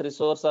AWS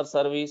resource or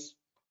service?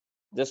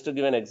 Just to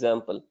give an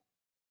example,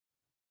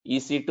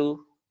 EC2,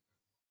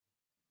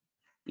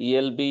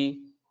 ELB,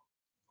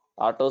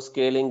 auto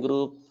scaling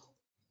group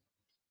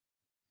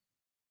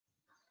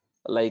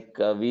like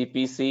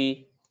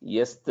VPC,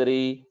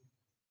 S3,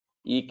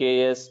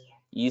 EKS,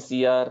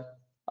 ECR,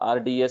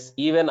 RDS,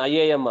 even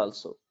IAM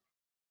also.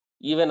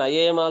 Even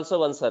IAM also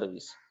one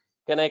service.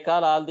 Can I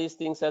call all these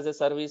things as a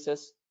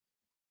services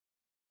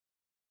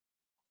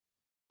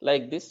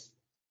like this?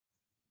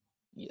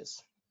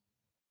 Yes.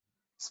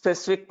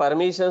 Specific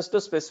permissions to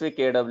specific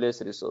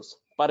AWS resource.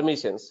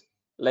 Permissions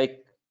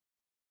like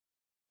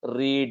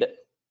read,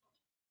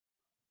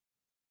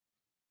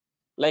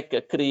 like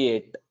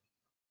create,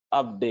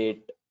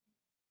 update,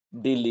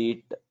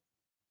 delete,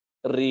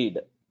 read.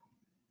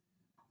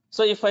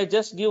 So if I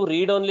just give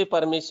read only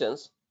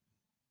permissions,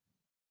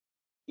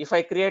 if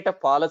I create a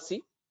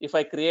policy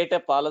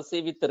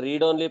with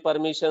read only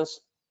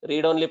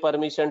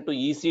permission to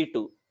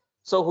EC2,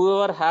 so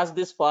whoever has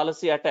this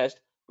policy attached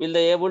will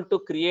they able to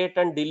create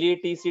and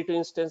delete EC2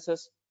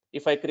 instances?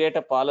 If I create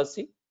a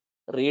policy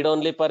read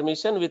only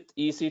permission with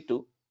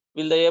EC2,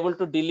 will they able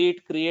to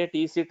delete, create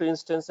EC2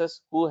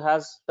 instances? Who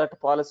has that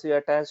policy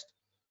attached?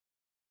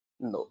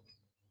 No.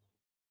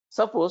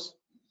 Suppose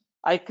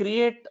I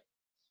create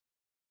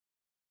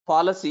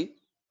policy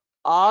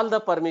all the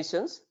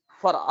permissions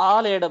for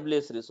all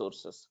AWS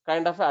resources,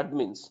 kind of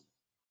admins,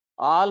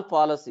 all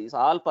policies,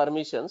 all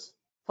permissions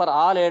for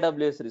all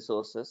AWS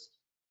resources.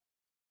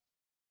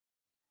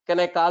 Can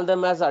I call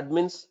them as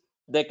admins?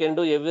 They can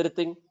do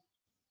everything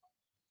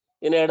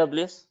in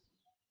AWS?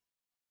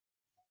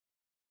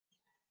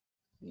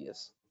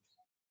 Yes.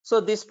 So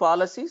these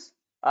policies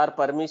or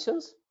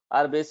permissions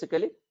are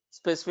basically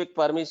specific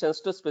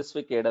permissions to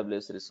specific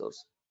AWS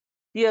resource.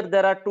 Here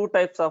there are two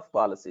types of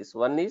policies.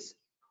 One is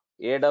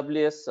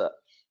AWS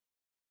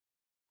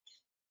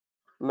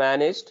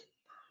managed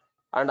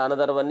and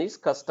another one is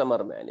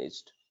customer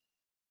managed.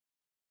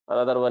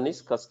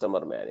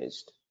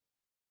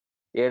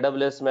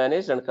 AWS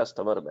managed and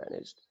customer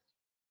managed.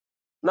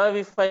 Now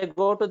if I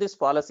go to this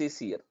policies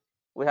here,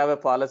 we have a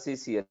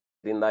policies here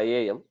in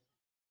IAM.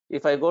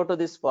 If I go to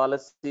this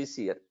policies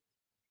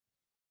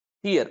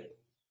here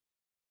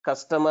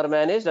customer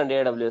managed and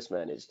AWS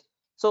managed.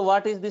 So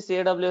what is this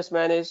AWS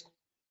managed?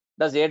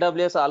 Does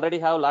AWS already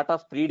have a lot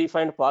of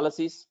predefined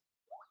policies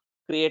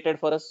created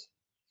for us?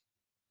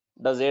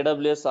 Does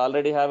AWS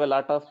already have a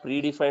lot of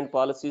predefined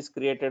policies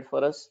created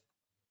for us?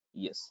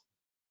 Yes.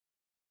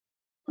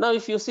 Now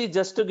if you see,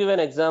 just to give an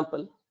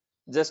example,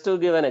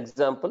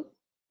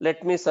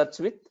 let me search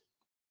with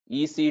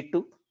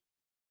EC2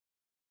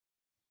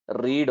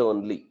 read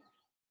only.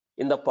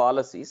 In the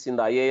policies, in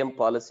the IAM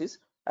policies,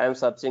 I am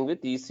searching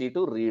with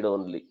EC2 read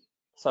only,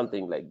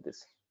 something like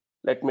this.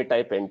 Let me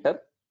type enter.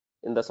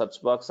 In the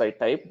search box I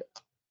typed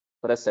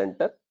press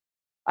enter.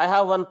 I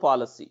have one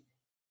policy,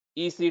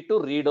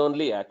 EC2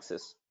 read-only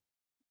access.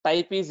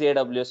 Type is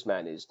AWS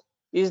managed.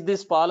 Is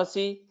this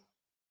policy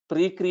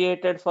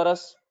pre-created for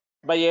us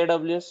by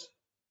AWS?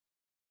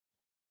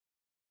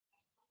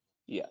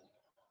 Yeah.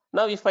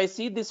 Now, if I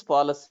see this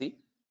policy,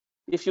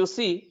 if you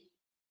see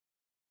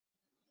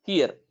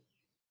here,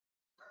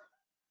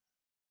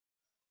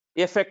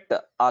 effect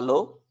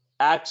allow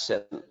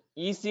action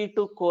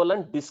EC2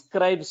 colon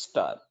describe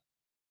star.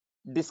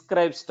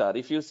 Describe star.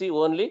 If you see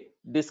only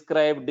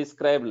describe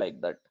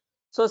like that.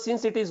 So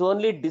since it is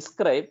only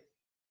describe,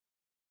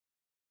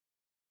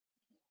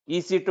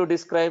 EC2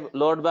 describe,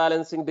 load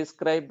balancing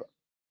describe,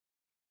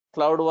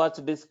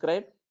 CloudWatch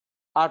describe,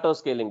 auto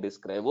scaling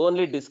describe,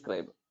 only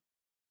describe,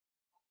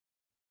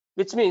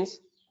 which means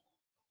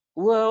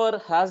whoever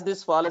has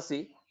this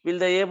policy, will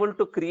they able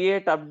to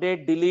create,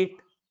 update, delete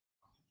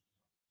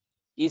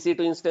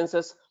EC2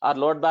 instances or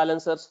load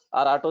balancers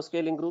or auto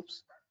scaling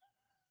groups?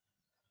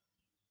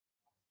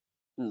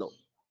 No.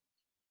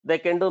 They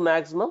can do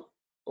maximum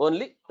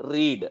only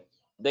read.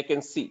 They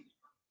can see.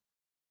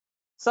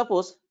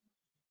 Suppose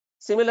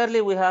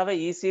similarly we have a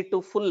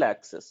EC2 full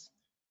access.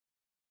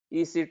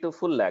 EC2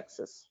 full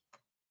access.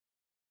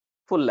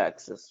 Full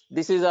access.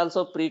 This is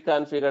also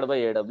pre-configured by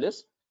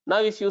AWS.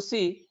 Now if you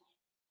see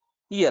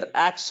here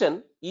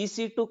action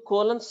EC2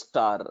 colon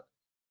star.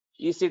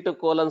 EC2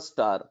 colon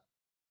star.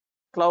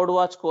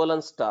 CloudWatch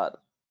colon star.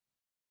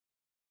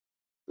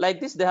 Like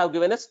this, they have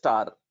given a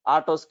star,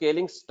 auto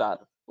scaling star.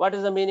 What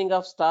is the meaning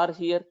of star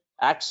here?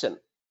 Action,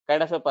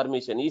 kind of a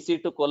permission,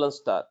 EC2 colon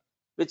star,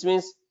 which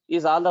means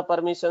is all the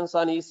permissions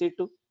on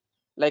EC2,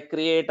 like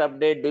create,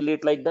 update,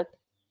 delete, like that.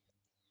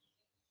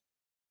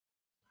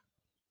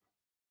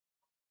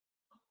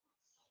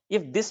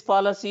 If this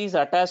policy is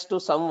attached to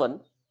someone,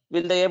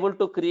 will they able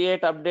to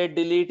create, update,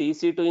 delete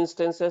EC2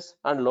 instances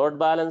and load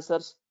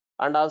balancers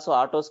and also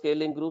auto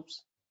scaling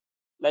groups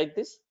like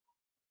this?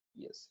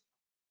 Yes.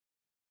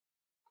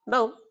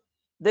 Now,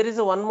 there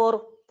is one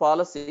more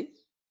policy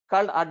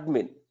called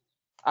admin.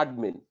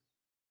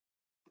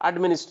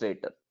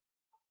 Administrator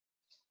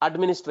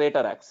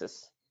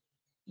access.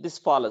 This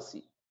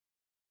policy,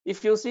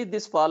 if you see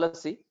this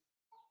policy,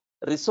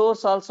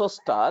 resource also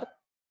star,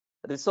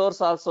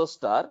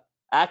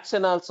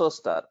 action also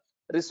star.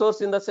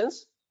 Resource in the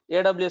sense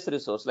AWS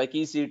resource like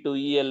EC2,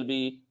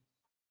 ELB,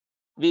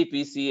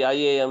 VPC,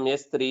 IAM,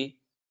 S3.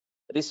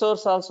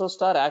 Resource also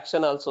star,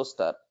 action also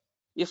star.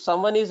 If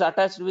someone is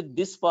attached with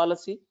this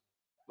policy,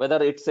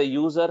 whether it's a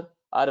user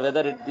or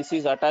whether this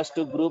is attached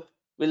to group,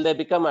 will they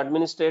become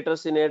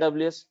administrators in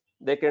AWS?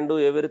 They can do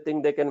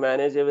everything, they can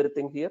manage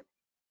everything here.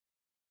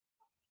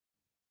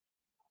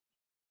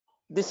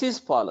 This is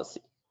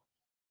policy.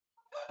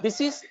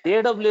 This is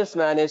AWS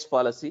managed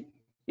policy.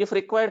 If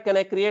required, can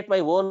I create my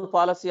own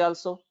policy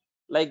also,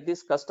 like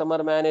this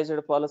customer managed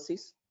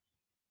policies?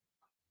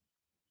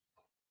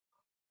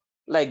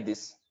 Like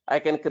this, I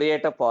can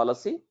create a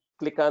policy,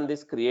 click on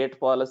this create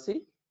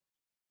policy,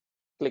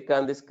 click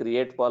on this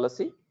create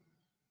policy.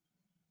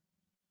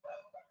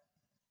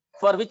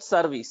 For which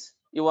service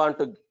you want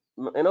to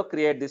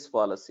create this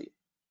policy?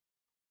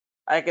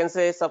 I can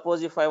say,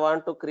 suppose if I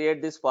want to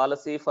create this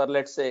policy for,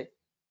 let's say,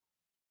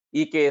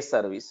 EKS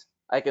service,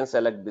 I can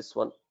select this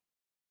one.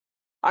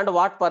 And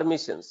what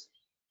permissions?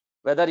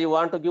 Whether you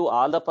want to give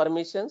all the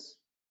permissions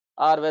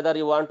or whether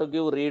you want to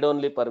give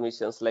read-only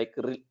permissions like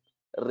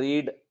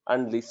read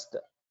and list.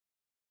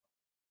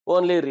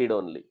 Only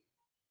read-only.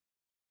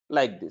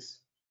 Like this.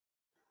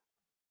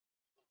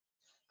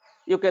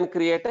 You can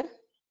create a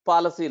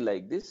policy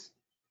like this.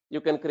 You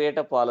can create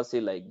a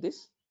policy like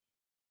this.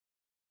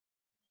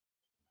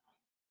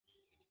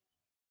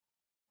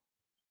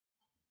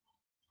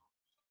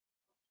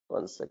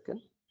 One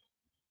second.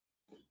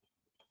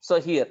 So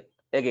here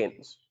again,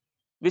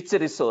 which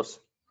resource?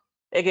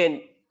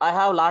 Again, I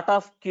have lot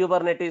of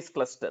Kubernetes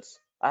clusters.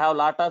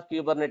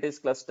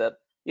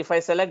 If I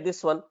select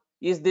this one,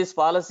 is this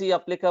policy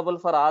applicable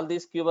for all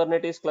these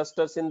Kubernetes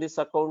clusters in this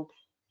account?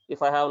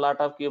 If I have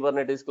lot of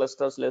Kubernetes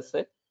clusters, let's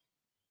say,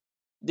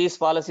 this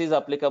policy is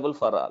applicable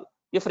for all.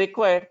 If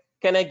required,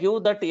 can I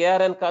give that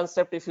ARN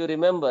concept? If you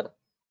remember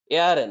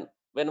ARN,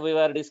 when we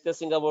were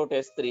discussing about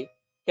S3,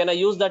 can I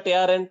use that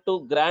ARN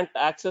to grant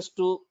access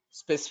to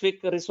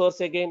specific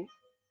resource again?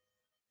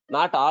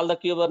 Not all the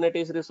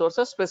Kubernetes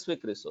resources,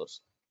 specific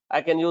resource.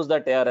 I can use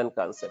that ARN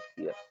concept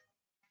here.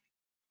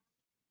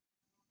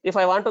 If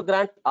I want to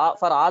grant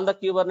for all the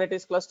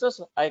Kubernetes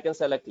clusters, I can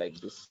select like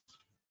this.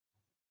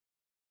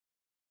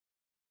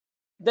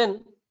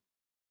 Then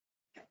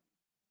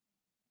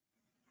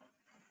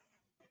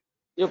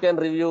you can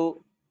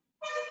review,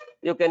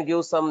 you can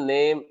give some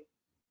name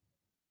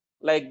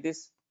like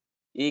this,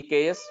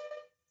 EKS,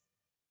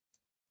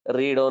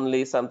 read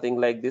only, something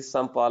like this,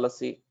 some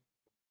policy,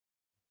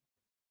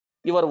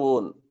 your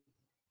own.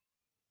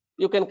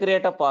 You can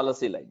create a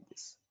policy like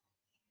this.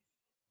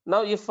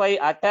 Now, if I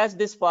attach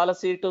this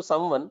policy to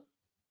someone,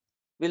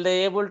 will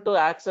they able to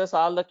access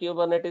all the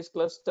Kubernetes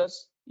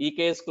clusters,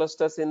 EKS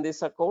clusters in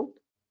this account?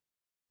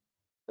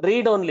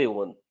 Read only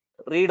one,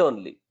 read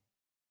only.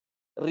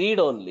 read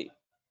only.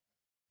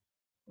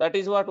 That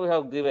is what we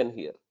have given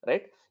here,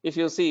 right? If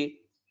you see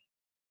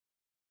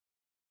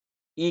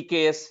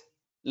EKS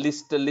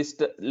list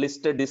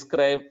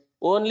describe,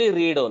 only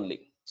read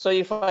only. So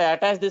if I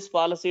attach this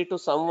policy to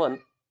someone,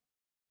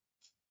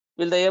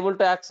 will they able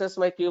to access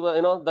my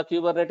the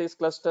Kubernetes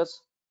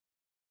clusters?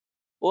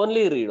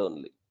 Only read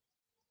only.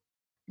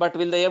 But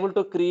will they able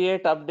to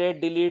create,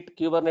 update, delete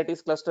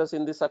Kubernetes clusters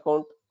in this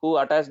account who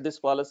attach this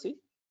policy?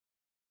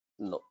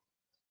 No.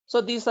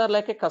 So these are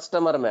like a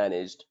customer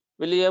managed.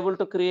 Will you able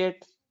to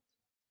create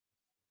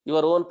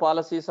your own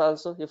policies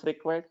also if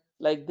required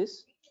like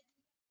this?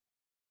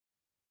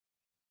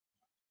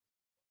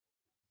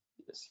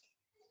 Yes.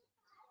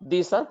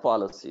 These are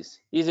policies.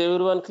 Is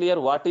everyone clear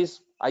what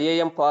is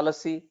IAM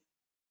policy?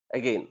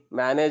 Again,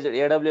 managed,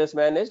 AWS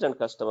managed and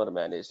customer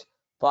managed.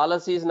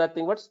 Policy is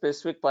nothing but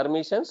specific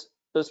permissions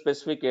to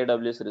specific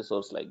AWS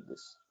resource like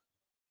this.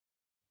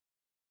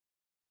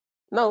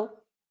 Now,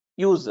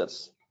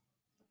 users.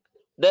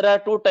 There are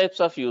two types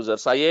of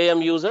users,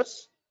 IAM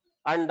users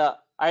and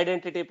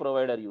identity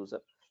provider user.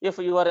 If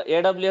your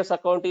AWS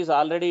account is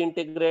already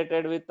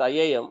integrated with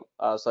IAM,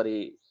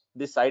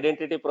 this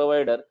identity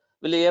provider,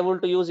 will you able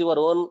to use your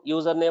own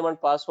username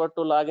and password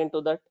to log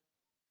into that?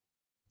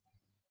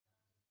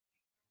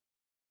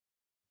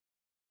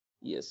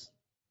 Yes.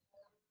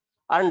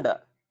 And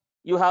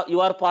you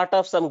are part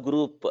of some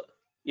group.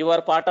 You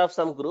are part of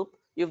some group.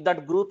 If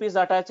that group is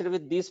attached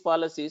with these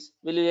policies,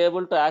 will you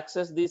able to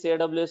access these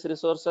AWS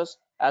resources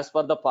as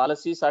per the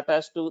policies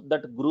attached to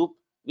that group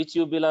which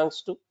you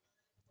belongs to?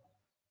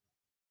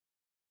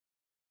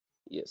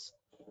 Yes.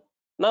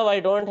 Now I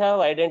don't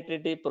have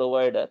identity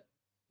provider.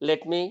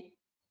 Let me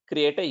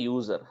create a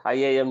user,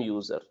 IAM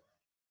user.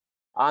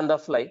 On the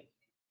fly,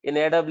 in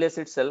AWS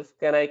itself,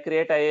 can I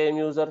create IAM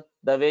user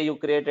the way you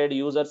created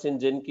users in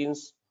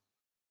Jenkins?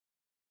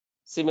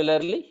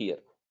 Similarly here.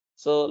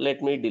 So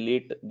let me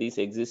delete these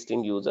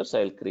existing users.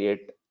 I'll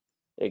create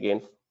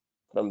again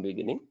from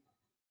beginning.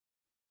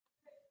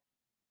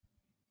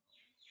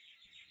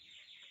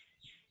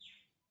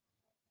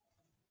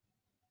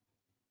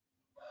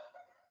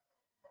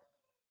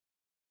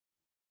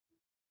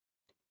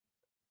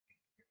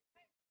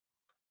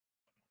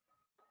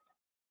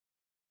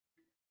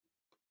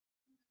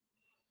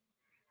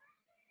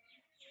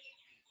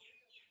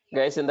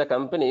 Guys, in the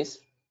companies,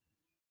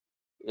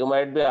 you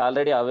might be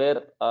already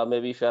aware,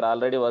 maybe if you're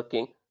already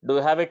working, do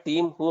you have a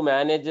team who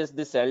manages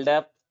this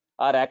LDAP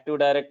or Active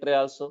Directory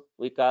also?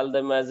 We call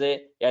them as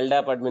a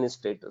LDAP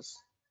administrators.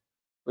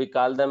 We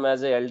call them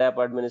as a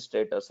LDAP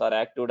administrators or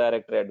Active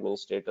Directory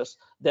administrators.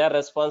 They are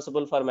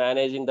responsible for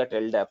managing that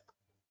LDAP.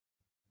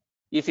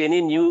 If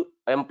any new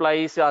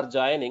employees are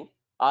joining,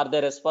 are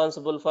they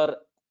responsible for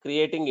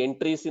creating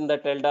entries in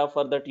that LDAP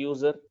for that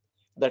user,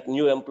 that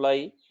new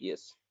employee?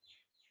 Yes.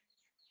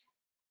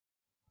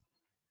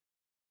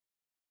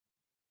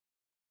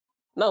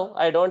 Now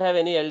I don't have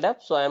any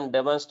LDAP, so I am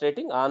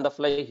demonstrating on the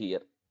fly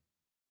here.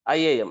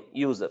 IAM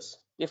users.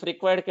 If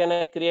required, can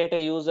I create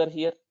a user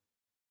here?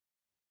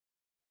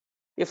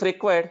 If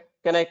required,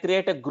 can I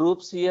create a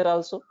groups here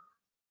also?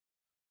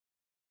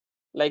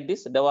 Like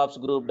this, DevOps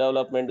group,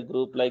 development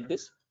group, like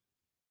this.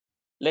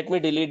 Let me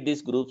delete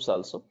these groups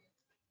also.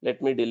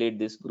 Let me delete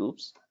these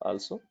groups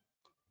also.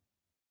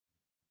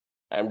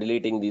 I am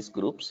deleting these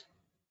groups.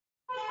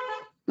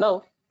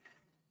 Now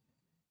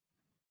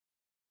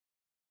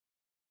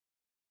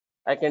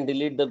I can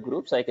delete the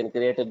groups. I can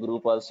create a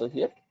group also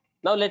here.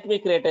 Now let me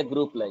create a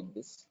group like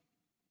this.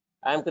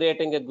 I am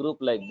creating a group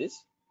like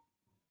this.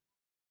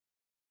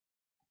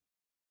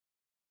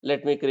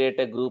 Let me create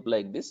a group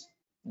like this,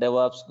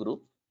 DevOps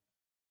group.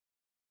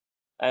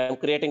 I am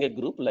creating a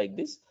group like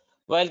this.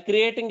 While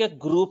creating a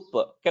group,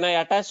 can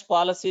I attach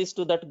policies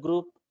to that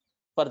group?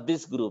 For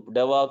this group,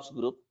 DevOps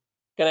group,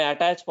 can I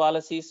attach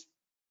policies?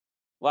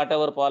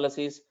 Whatever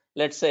policies,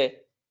 let's say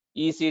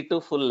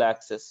EC2 full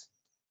access,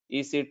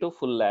 EC2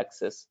 full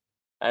access.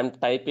 I'm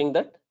typing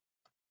that,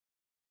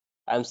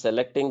 I'm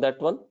selecting that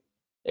one.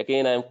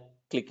 Again, I'm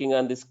clicking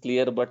on this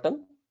clear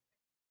button.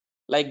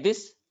 Like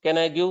this, can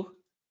I give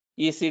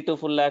EC2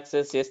 full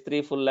access,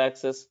 S3 full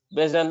access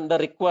based on the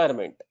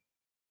requirement?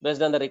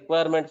 Based on the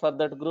requirement for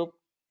that group,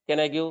 can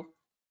I give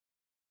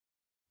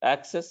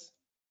access?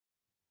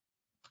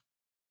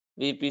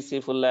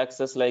 VPC full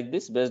access like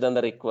this based on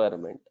the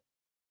requirement.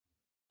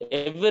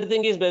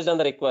 Everything is based on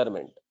the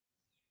requirement,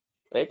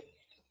 right?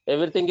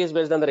 Everything is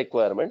based on the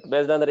requirement.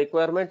 Based on the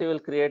requirement, you will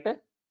create a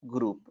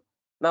group.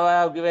 Now I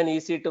have given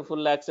EC2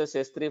 full access,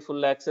 S3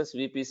 full access,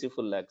 VPC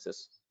full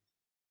access.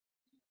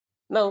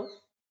 Now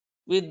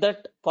with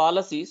that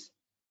policies,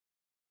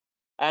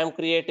 I am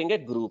creating a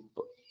group.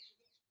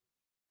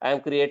 I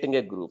am creating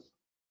a group.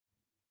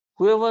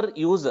 Whoever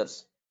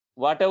users,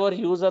 whatever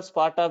users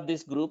part of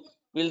this group,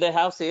 will they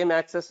have same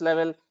access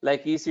level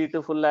like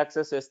EC2 full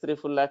access, S3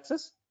 full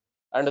access,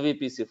 and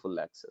VPC full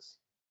access?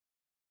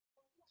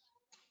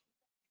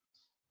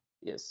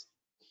 Yes.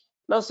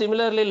 Now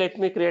similarly, let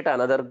me create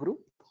another group.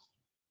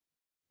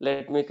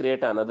 Let me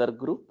create another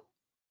group.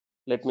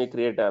 Let me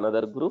create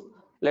another group.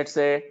 Let's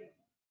say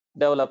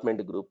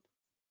development group.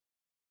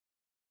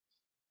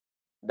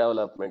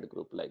 development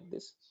group like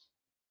this.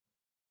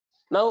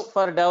 Now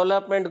for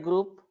development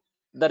group,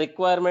 the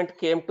requirement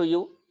came to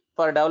you.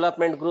 For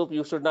development group,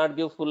 you should not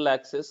give full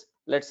access.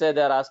 Let's say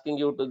they are asking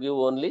you to give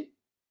only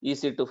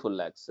EC2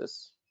 full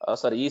access.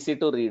 Sorry,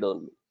 EC2 read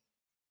only.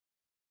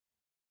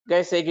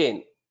 Guys,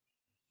 again,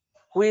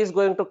 who is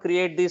going to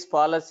create these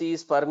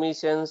policies,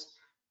 permissions?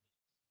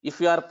 If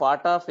you are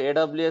part of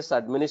AWS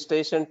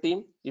administration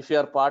team, if you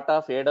are part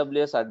of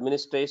AWS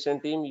administration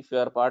team, if you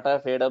are part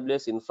of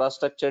AWS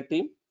infrastructure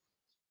team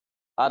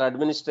or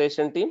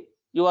administration team,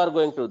 you are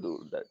going to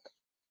do that.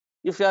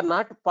 If you are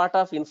not part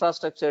of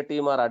infrastructure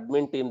team or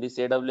admin team, this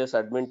AWS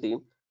admin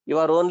team, you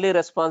are only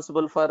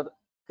responsible for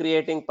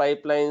creating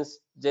pipelines,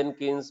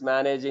 Jenkins,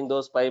 managing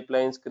those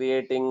pipelines,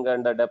 creating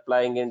and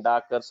deploying in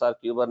Docker or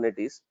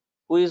Kubernetes.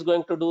 Who is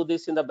going to do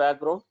this in the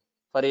background?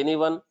 For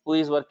anyone who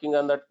is working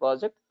on that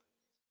project,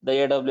 the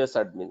AWS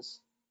admins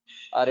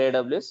or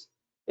AWS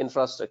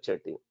infrastructure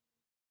team.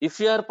 If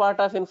you are part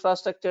of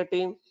infrastructure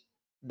team,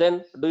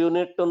 then do you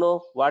need to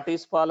know what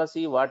is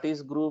policy, what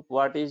is group,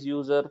 what is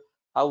user,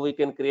 how we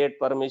can create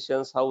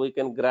permissions, how we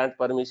can grant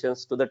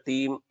permissions to the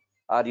team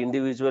or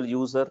individual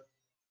user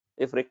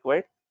if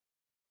required?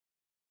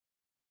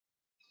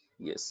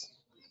 Yes.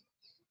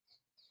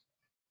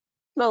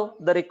 Now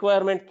the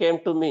requirement came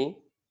to me.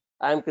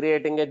 I am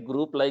creating a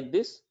group like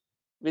this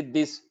with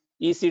this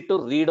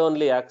EC2 read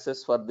only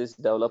access for these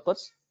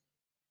developers,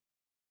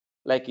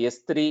 like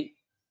S3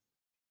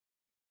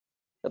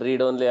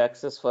 read only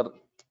access for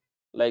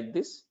like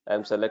this. I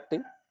am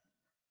selecting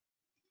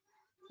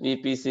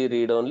VPC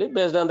read only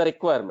based on the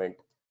requirement.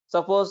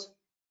 Suppose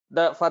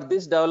for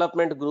this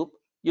development group,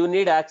 you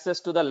need access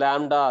to the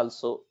Lambda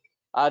also,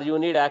 or you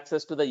need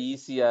access to the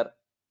ECR.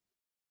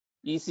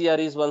 ECR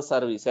is one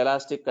service,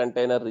 Elastic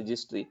Container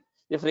Registry.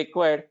 If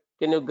required,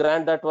 can you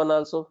grant that one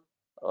also?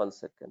 One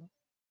second.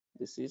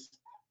 This is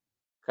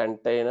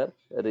container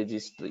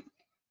registry.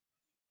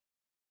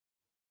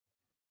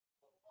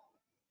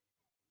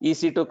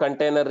 EC2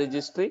 container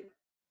registry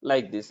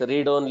like this,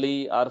 read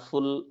only or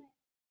full.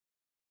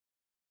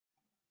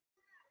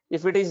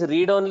 If it is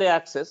read-only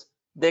access,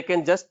 they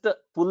can just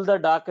pull the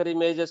Docker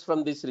images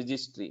from this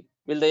registry.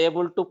 Will they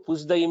able to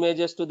push the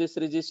images to this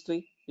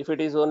registry if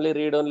it is only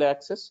read-only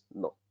access?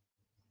 No.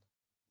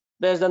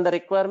 Based on the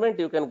requirement,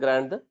 you can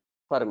grant the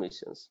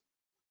permissions.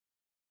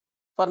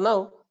 For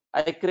now,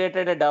 I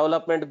created a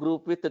development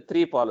group with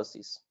 3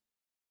 policies.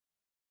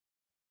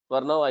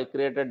 For now, I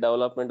created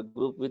development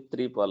group with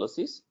 3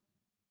 policies.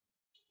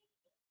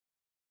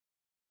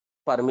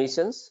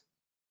 Permissions,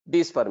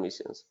 these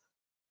permissions.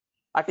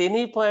 At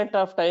any point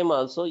of time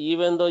also,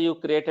 even though you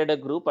created a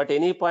group, at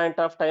any point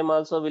of time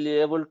also will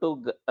you able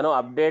to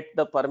update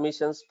the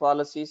permissions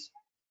policies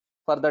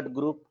for that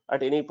group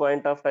at any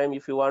point of time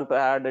if you want to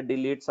add or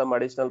delete some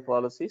additional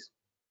policies?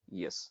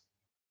 Yes.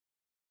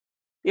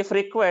 If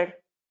required,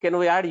 can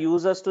we add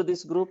users to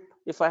this group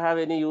if I have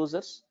any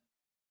users?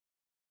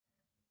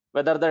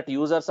 Whether that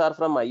users are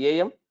from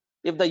IAM,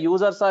 if the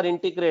users are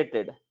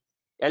integrated,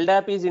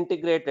 LDAP is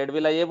integrated,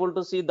 will I able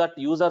to see that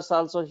users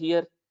also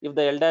here? If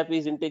the LDAP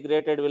is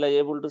integrated, will I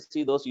able to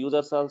see those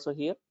users also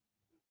here?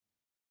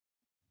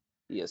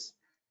 Yes.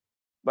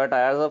 But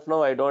as of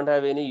now, I don't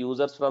have any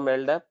users from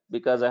LDAP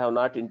because I have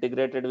not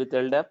integrated with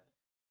LDAP.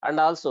 And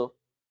also,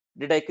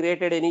 did I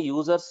created any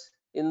users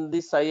in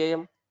this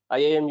IAM?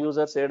 IAM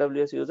users,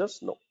 AWS users?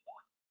 No.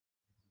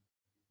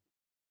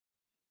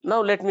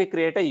 Now let me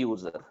create a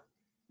user.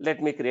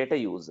 Let me create a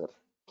user.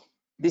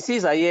 This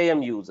is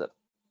IAM user.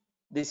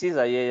 This is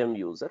IAM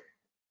user.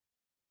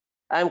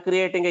 I am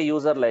creating a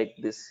user like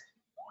this,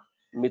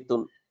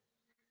 Mithun.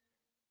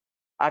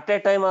 At a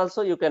time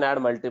also, you can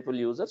add multiple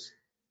users.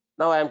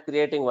 Now I am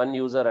creating one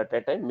user at a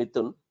time,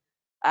 Mithun.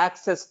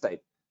 Access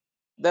type.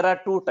 There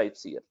are 2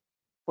 types here,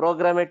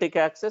 programmatic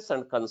access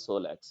and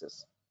console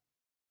access.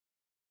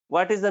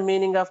 What is the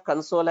meaning of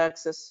console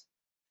access?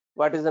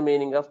 What is the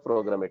meaning of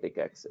programmatic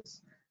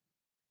access?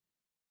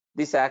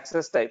 This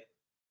access type,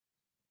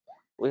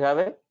 we have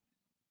a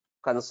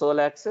console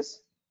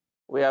access,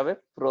 we have a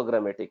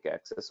programmatic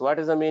access. What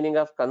is the meaning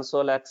of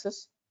console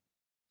access?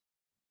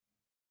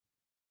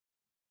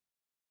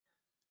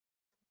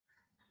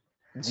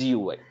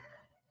 GUI.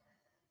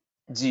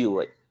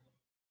 GUI.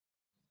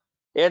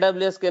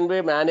 AWS can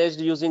be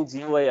managed using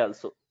GUI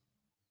also.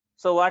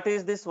 So what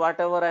is this,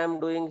 whatever I am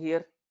doing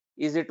here?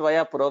 Is it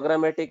via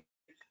programmatic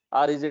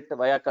or is it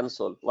via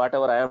console?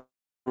 Whatever I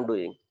am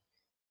doing.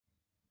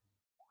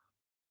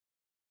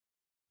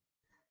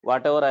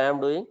 Whatever I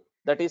am doing,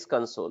 that is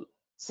console.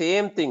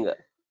 Same thing.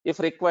 If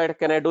required,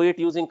 can I do it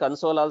using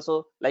console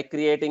also, like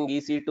creating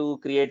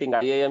EC2, creating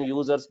IAM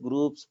users,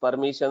 groups,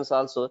 permissions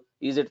also?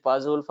 Is it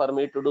possible for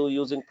me to do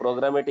using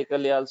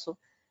programmatically also?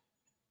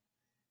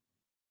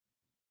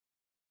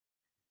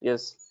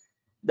 Yes,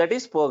 that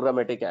is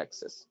programmatic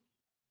access.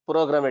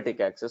 Programmatic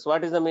access.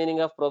 What is the meaning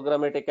of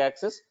programmatic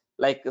access?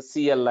 Like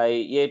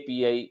CLI,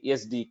 API,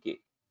 SDK.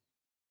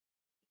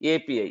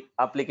 API,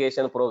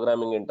 application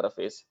programming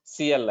interface,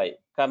 CLI,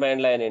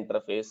 command line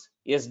interface,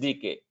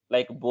 SDK,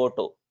 like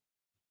Boto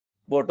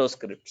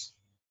scripts.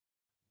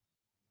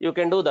 You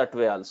can do that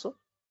way also.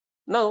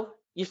 Now,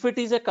 if it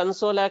is a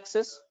console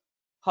access,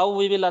 how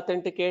we will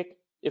authenticate?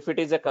 If it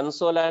is a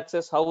console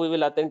access, how we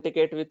will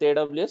authenticate with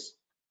AWS?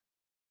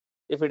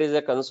 If it is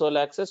a console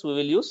access, we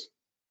will use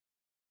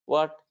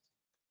what?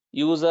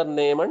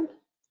 Username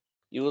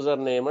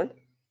and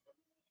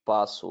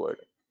password.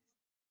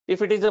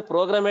 If it is a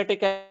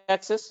programmatic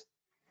access,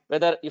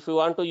 whether if you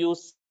want to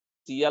use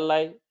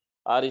CLI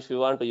or if you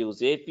want to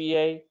use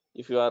API,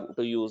 if you want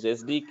to use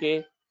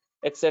SDK,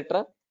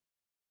 etc.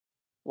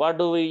 What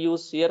do we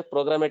use here?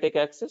 Programmatic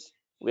access.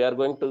 We are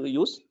going to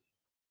use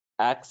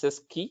access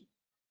key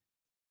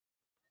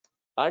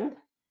and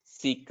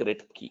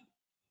secret key.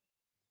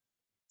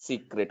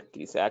 Secret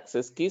keys,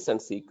 access keys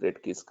and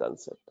secret keys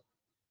concept.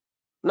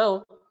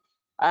 Now,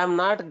 I am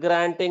not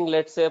granting,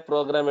 let's say,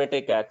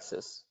 programmatic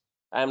access.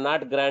 I am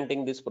not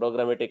granting this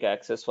programmatic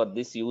access for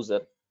this user.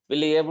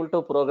 Will he able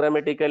to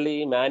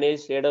programmatically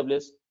manage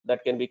AWS?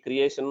 That can be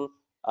creation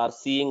or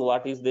seeing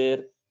what is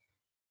there,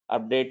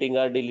 updating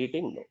or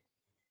deleting? No.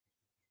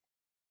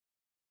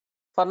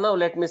 For now,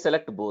 let me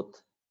select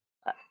both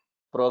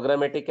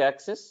programmatic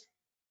access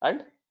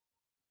and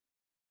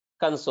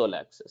console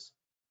access.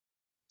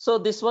 So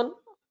this one,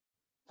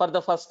 for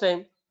the first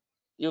time,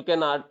 you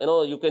can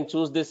you can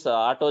choose this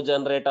auto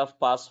generate of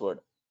password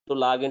to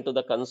log into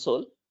the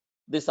console,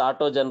 this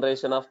auto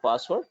generation of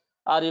password,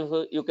 or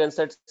if you can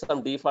set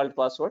some default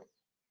password.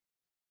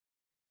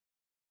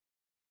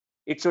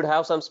 It should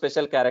have some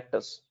special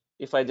characters.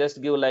 If I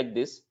just give like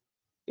this,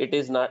 it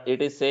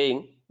is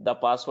saying the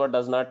password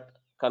does not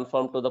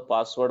conform to the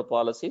password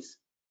policies.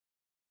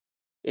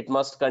 It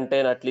must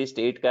contain at least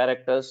 8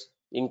 characters,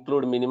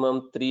 include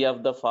minimum 3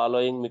 of the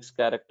following mixed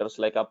characters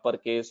like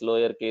uppercase,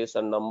 lowercase,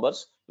 and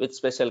numbers with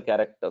special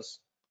characters.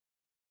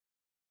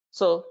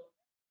 So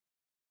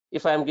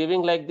if I am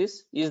giving like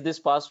this, is this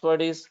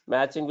password is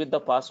matching with the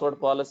password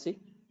policy?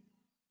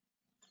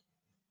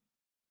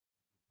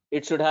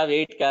 It should have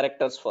 8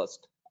 characters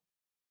first.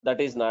 That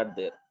is not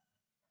there.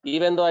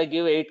 Even though I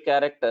give 8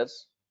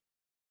 characters,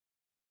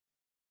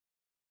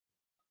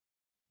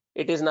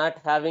 it is not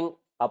having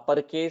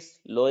uppercase,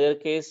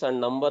 lowercase, and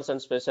numbers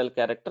and special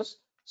characters.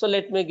 So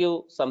let me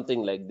give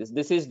something like this.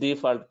 This is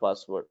default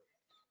password.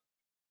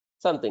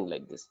 Something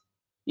like this.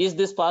 Is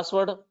this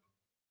password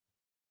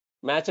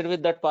matched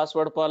with that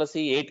password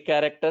policy? 8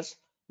 characters,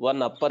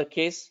 1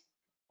 uppercase.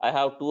 I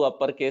have 2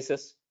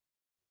 uppercases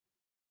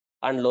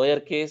and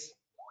lowercase,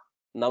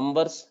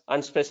 numbers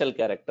and special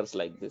characters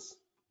like this.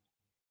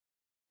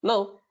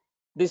 Now,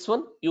 this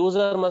one,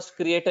 user must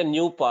create a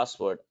new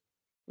password.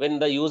 When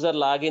the user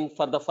log in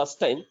for the first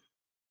time,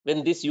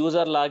 when this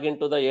user log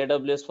into the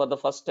AWS for the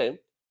first time,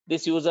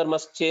 this user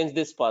must change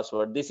this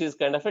password. This is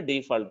kind of a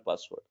default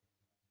password.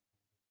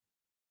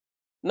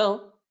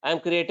 Now, I am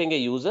creating a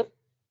user,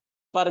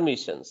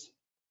 permissions.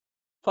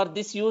 For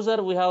this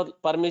user, we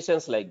have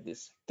permissions like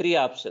this, 3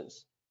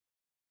 options.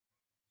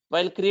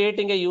 While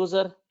creating a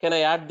user, can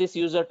I add this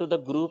user to the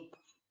group?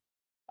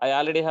 I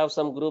already have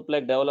some group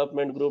like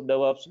development group,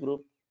 DevOps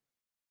group.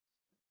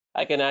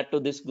 I can add to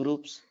these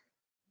groups.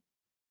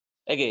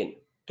 Again,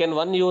 can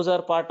one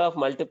user part of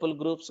multiple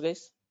groups,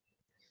 guys?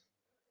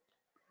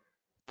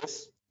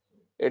 Yes,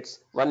 it's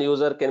one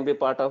user can be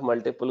part of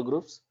multiple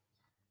groups.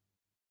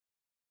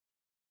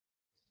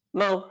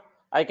 Now,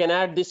 I can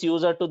add this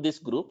user to this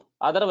group.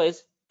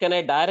 Otherwise, can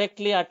I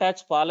directly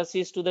attach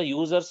policies to the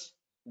users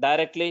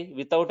directly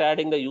without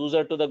adding the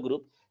user to the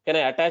group? Can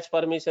I attach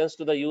permissions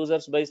to the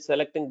users by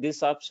selecting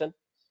this option?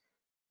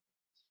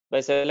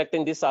 By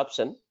selecting this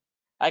option,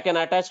 I can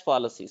attach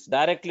policies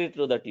directly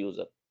to that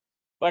user.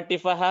 But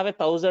if I have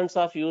thousands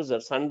of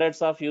users,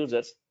 hundreds of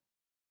users,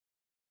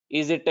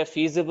 is it a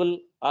feasible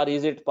or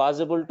is it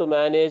possible to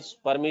manage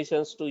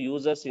permissions to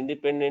users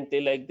independently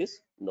like this?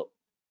 No.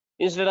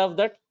 Instead of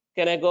that,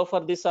 can I go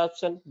for this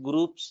option,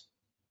 groups?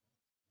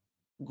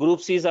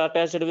 Groups is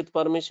attached with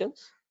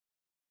permissions.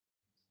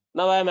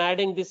 Now I am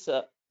adding this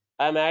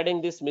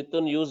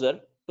Mithun user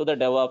to the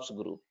DevOps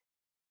group.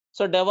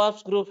 So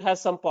DevOps group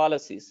has some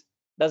policies.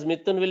 Does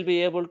Mithun will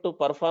be able to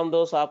perform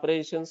those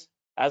operations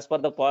as per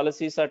the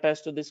policies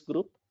attached to this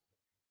group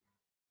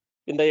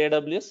in the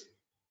AWS?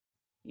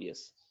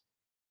 Yes.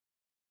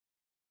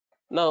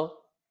 Now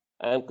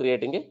I am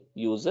creating a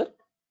user.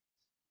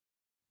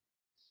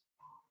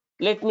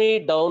 Let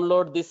me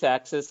download this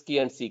access key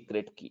and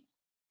secret key.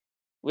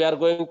 We are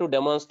going to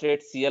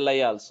demonstrate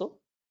CLI also.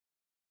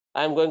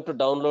 I am going to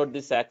download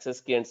this access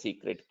key and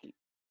secret key.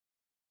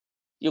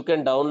 You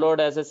can download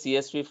as a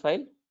CSV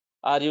file,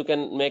 or you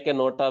can make a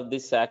note of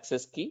this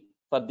access key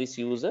for this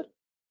user.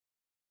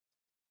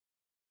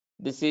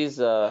 This is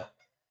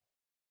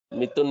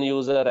Mithun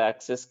user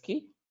access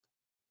key,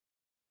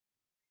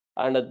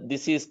 and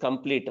this is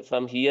complete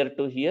from here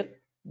to here.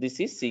 This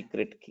is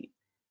secret key.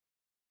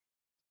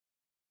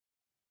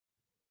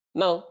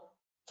 Now,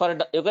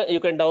 you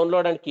can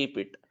download and keep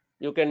it.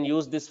 You can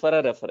use this for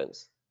a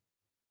reference.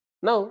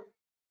 Now,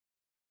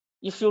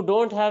 if you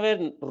don't have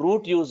a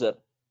root user,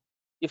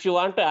 if you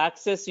want to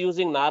access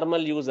using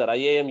normal user,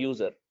 IAM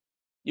user,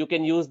 you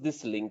can use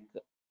this link.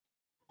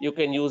 You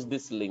can use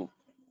this link.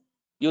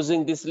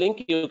 Using this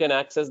link, you can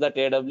access that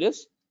AWS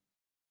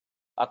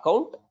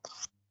account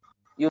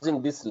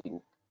using this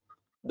link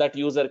that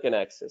user can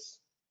access.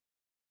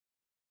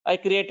 I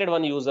created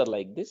one user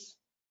like this.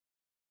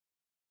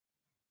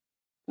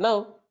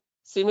 Now,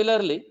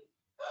 similarly,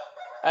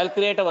 I'll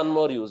create one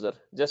more user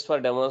just for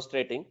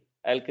demonstrating.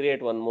 I'll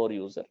create one more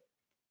user.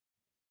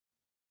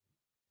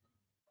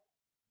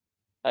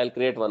 I'll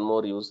create one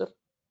more user.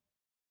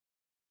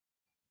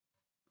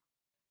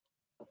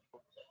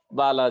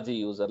 Balaji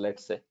user,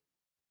 let's say.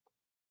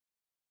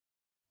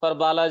 For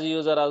Balaji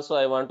user also,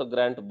 I want to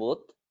grant both.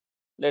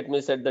 Let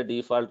me set the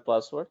default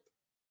password.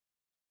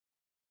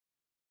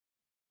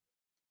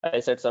 I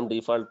set some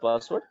default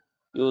password.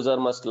 User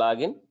must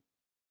log in.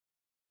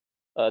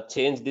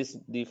 Change this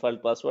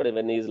default password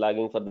when he is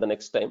logging for the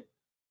next time.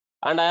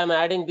 And I am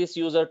adding this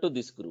user to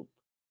this group.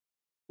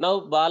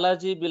 Now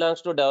Balaji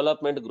belongs to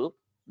development group.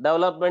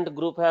 Development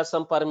group has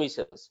some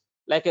permissions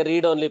like a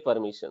read-only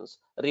permissions,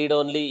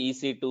 read-only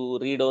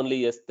EC2,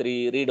 read-only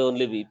S3,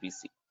 read-only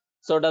VPC.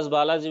 So does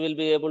Balaji will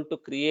be able to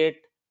create,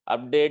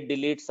 update,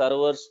 delete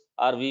servers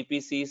or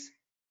VPCs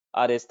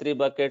or S3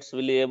 buckets?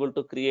 Will be able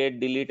to create,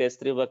 delete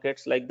S3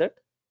 buckets like that?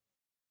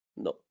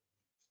 No.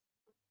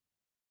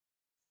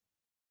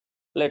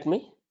 Let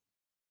me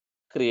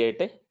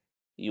create a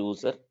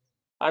user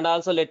and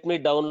also let me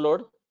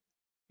download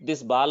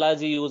this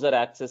Balaji user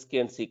access key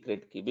and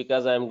secret key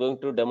because I am going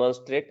to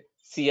demonstrate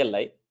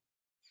CLI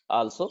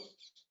also.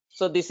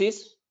 So this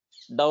is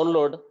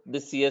download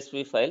this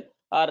CSV file,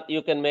 or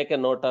you can make a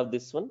note of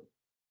this one.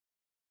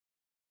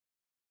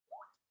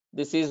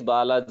 This is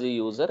Balaji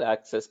user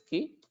access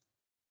key.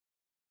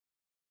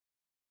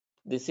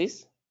 This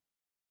is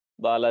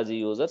Balaji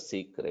user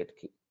secret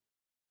key.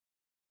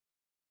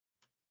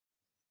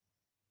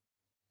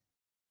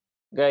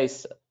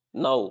 Guys,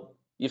 now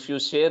if you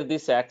share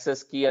this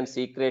access key and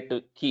secret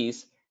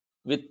keys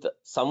with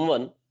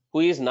someone who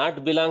is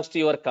not belongs to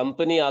your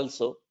company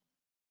also,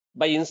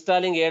 by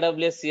installing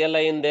AWS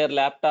CLI in their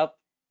laptop,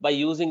 by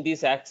using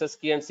these access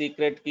key and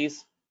secret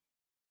keys,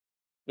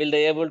 will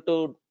they able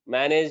to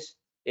manage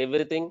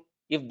everything?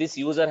 If this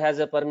user has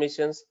a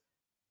permissions,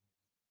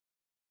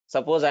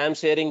 suppose I am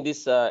sharing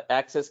this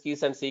access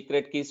keys and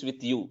secret keys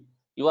with you.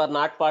 You are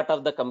not part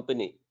of the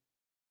company.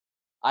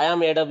 I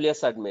am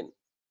AWS admin.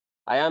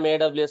 I am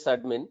AWS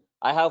admin.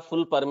 I have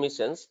full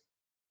permissions.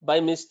 By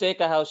mistake,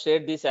 I have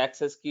shared these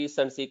access keys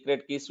and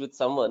secret keys with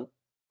someone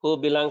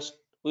who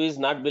is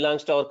not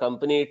belongs to our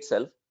company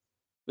itself.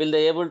 Will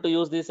they able to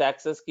use these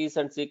access keys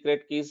and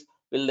secret keys?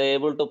 Will they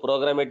able to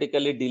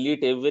programmatically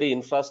delete every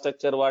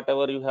infrastructure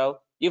whatever you have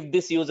if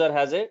this user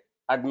has a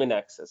admin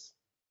access?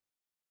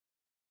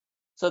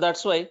 So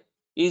that's why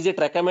is it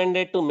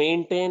recommended to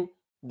maintain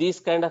these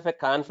kind of a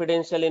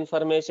confidential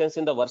informations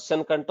in the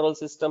version control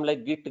system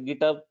like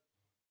GitHub?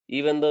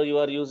 Even though you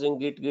are using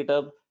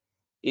GitHub,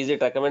 is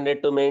it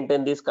recommended to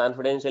maintain these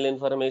confidential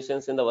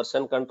informations in the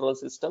version control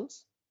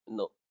systems?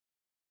 No.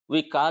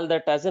 We call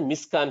that as a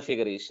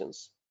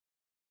misconfigurations.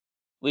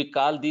 We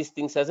call these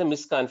things as a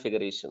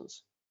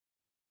misconfigurations.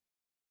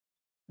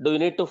 Do you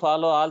need to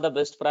follow all the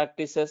best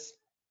practices?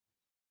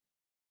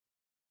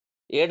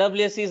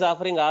 AWS is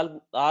offering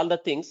all the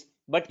things,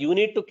 but you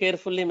need to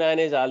carefully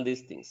manage all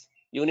these things.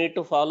 You need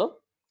to follow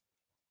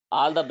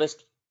all the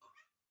best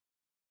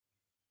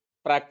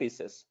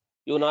practices.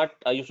 You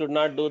should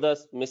not do the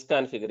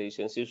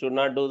misconfigurations. You should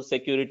not do the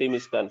security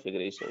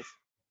misconfigurations.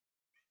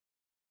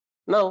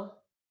 Now,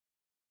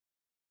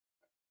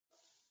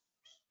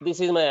 this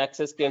is my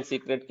access key and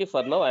secret key.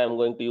 For now, I am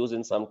going to use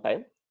in some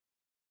time.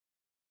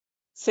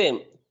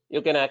 Same,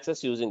 you can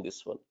access using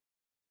this one.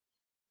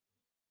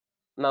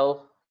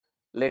 Now,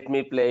 let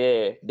me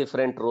play a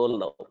different role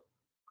now.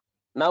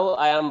 Now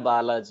I am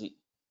Balaji.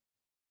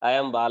 I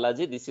am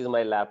Balaji. This is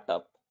my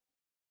laptop.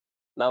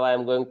 Now I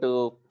am going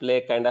to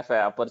play kind of a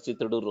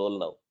Aperchitudu role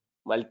now.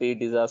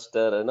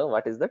 Multi-disaster,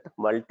 what is that?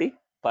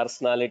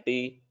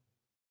 Multi-personality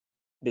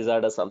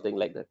disorder, something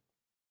like that.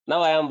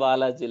 Now I am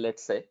Balaji,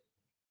 let's say.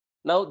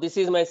 Now this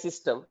is my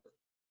system.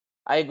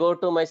 I go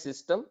to my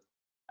system.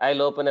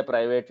 I'll open a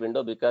private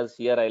window because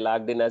here I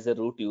logged in as a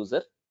root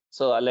user.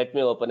 So let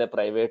me open a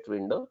private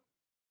window.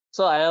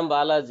 So I am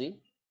Balaji.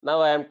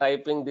 Now I am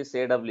typing this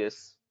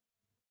AWS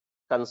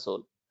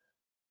console.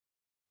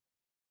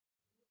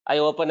 I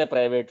open a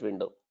private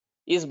window.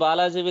 Is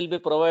Balaji will be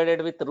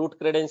provided with root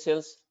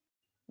credentials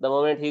the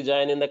moment he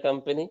join in the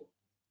company?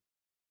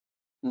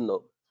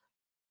 No.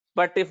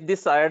 But if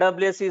this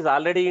AWS is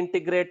already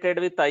integrated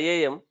with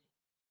IAM,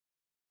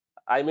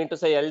 I mean to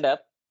say LDAP,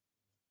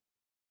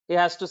 he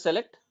has to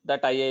select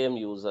that IAM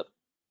user.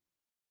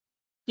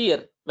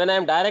 Here, when I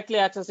am directly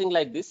accessing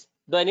like this,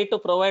 do I need to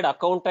provide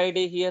account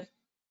ID here?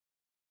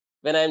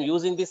 When I am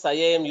using this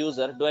IAM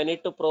user, do I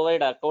need to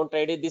provide account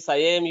ID? This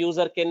IAM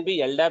user can be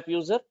LDAP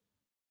user.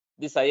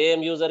 This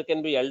IAM user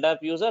can be LDAP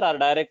user or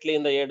directly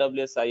in the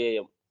AWS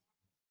IAM.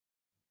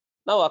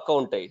 Now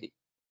account ID.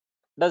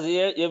 Does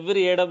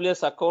every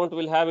AWS account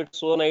will have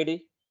its own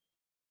ID?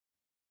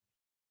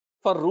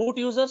 For root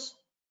users,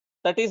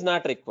 that is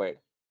not required.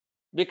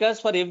 Because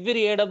for every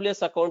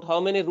AWS account, how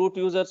many root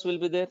users will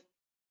be there?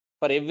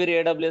 For every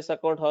AWS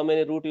account, how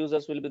many root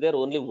users will be there?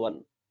 Only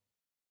one.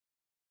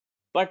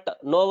 But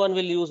no one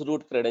will use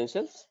root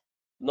credentials.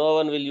 No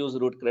one will use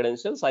root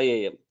credentials,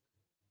 IAM.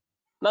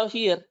 Now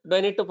here, do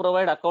I need to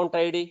provide account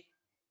ID?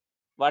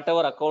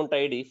 Whatever account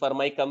ID for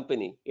my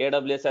company,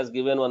 AWS has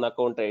given one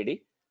account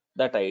ID,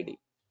 that ID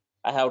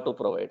I have to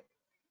provide.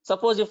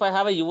 Suppose if I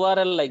have a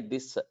URL like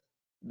this,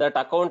 that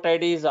account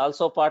ID is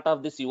also part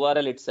of this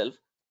URL itself.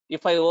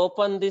 If I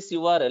open this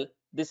URL,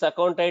 this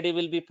account ID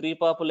will be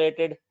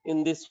pre-populated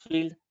in this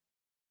field.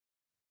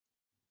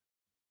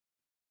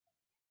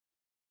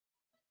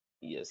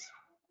 Yes.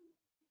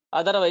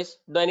 Otherwise,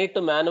 do I need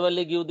to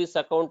manually give this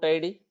account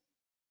ID?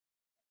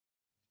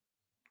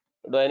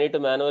 Do I need to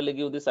manually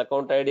give this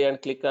account ID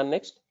and click on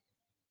next?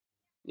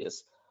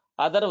 Yes.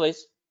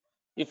 Otherwise,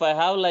 if I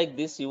have like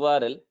this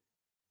URL,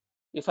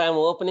 if I am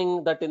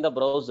opening that in the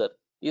browser,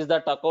 is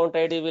that account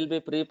ID will be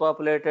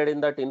pre-populated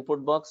in that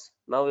input box?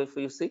 Now if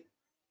you see,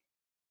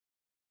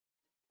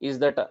 is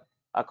that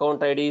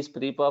account ID is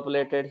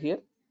pre-populated here?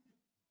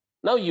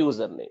 Now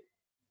username.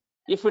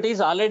 If it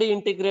is already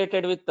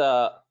integrated with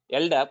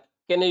LDAP,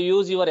 can you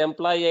use your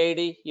employee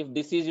ID? If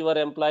this is your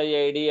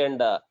employee ID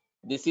and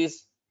this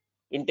is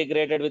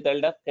integrated with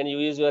LDAP, can you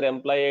use your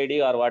employee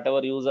ID or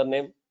whatever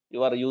username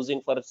you are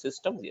using for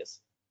systems? Yes.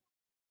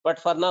 But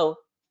for now,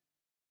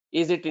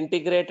 is it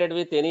integrated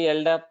with any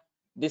LDAP,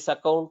 this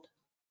account?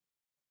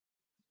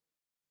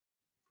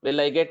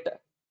 Will I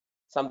get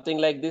something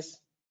like this?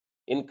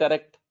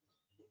 Incorrect.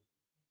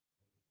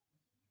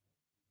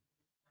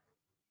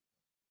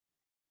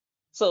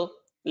 So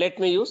let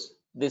me use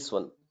this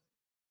one.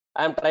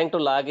 I am trying to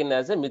log in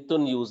as a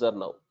Mithun user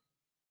now.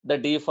 The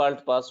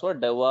default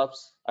password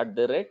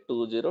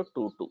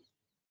DevOps@2022.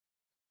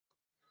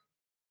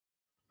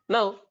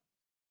 Now,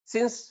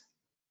 since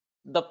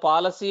the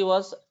policy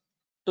was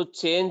to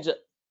change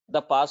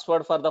the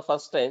password for the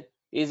first time,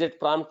 is it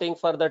prompting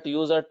for that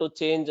user to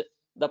change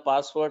the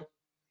password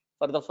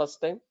for the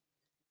first time?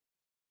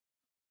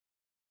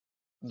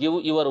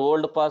 Give your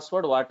old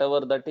password,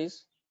 whatever that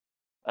is,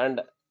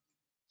 and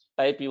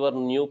type your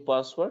new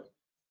password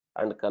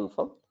and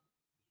confirm.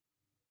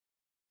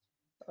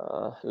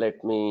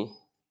 Let me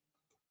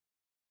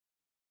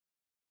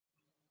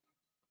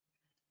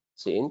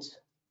change.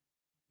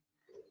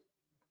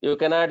 You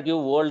cannot give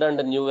old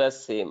and new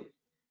as same.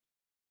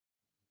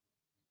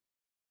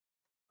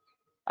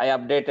 I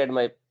updated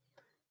my,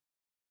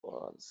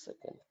 1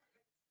 second.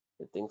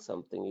 I think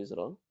something is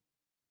wrong.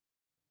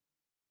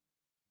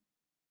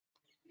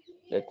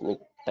 Let me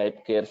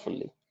type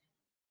carefully.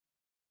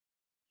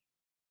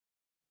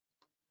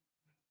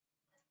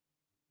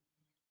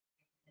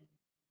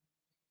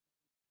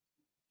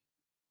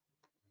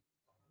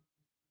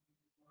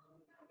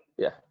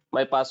 Yeah,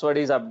 my password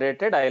is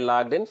updated. I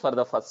logged in for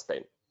the first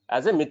time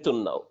as a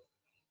Mithun now.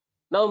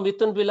 Now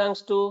Mithun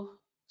belongs to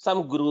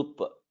some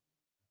group.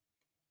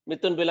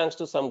 Mithun belongs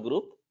to some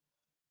group.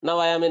 Now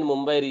I am in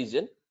Mumbai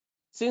region.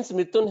 Since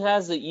Mithun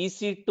has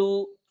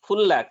EC2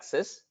 full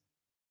access,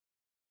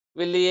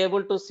 will be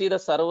able to see the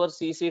servers,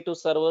 EC2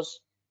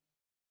 servers?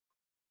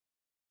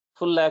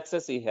 Full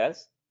access he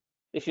has.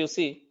 If you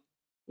see,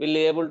 will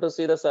be able to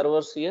see the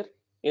servers here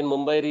in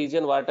Mumbai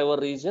region, whatever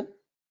region.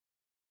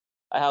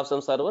 I have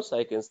some servers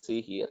I can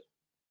see here.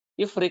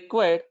 If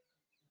required,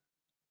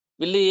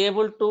 will be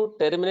able to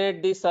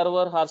terminate the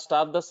server or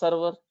stop the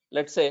server?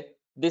 Let's say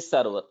this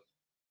server.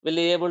 Will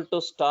be able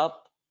to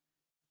stop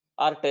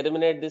or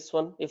terminate this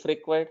one if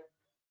required?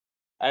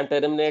 I am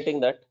terminating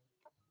that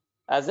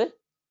as a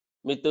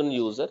Mithun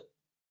user.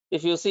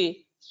 If you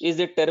see, is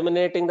it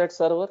terminating that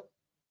server?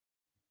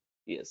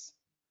 Yes,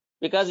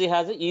 because he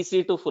has a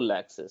EC2 full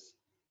access.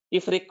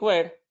 If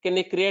required, can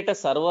he create a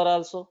server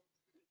also?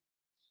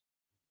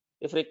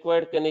 If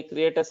required, can he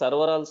create a server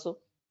also?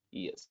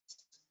 Yes.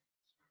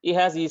 He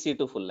has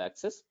EC2 full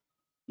access.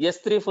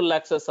 S3 full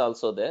access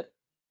also there.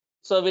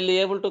 So will he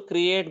able to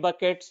create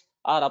buckets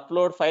or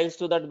upload files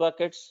to that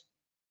buckets?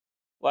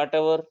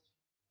 Whatever,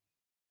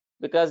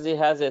 because he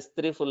has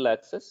S3 full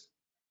access.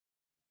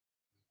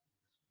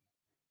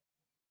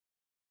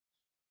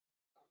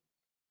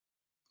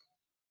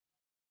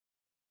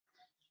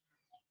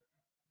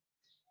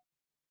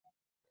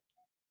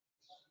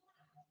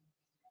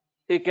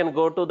 He can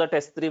go to that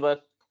S3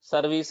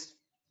 service.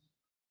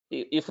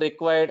 If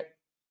required,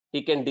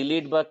 he can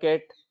delete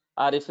bucket,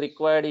 or if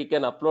required, he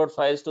can upload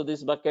files to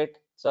this bucket.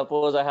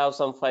 Suppose I have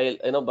some file,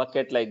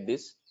 bucket like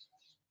this.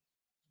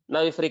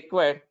 Now if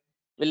required,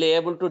 will be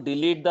able to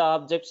delete the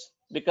objects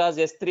because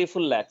S3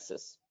 full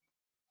access.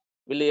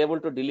 Will be able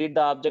to delete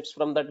the objects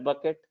from that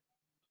bucket?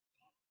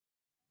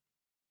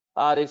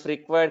 Or if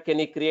required, can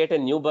he create a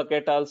new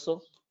bucket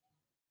also?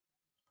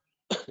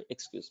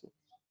 Excuse me.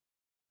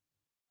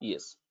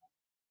 Yes.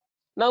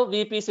 Now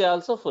VPC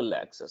also full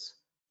access.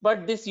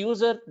 But this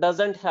user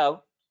doesn't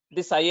have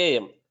this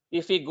IAM.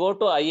 If we go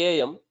to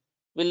IAM,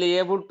 will be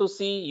able to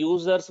see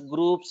users,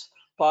 groups,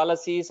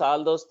 policies,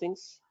 all those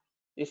things?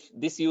 If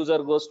this user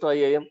goes to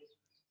IAM?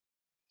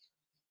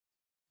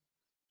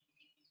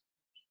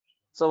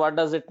 So what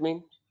does it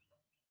mean?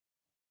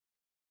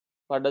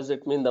 What does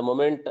it mean? The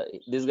moment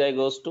this guy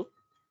goes to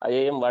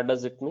IAM, what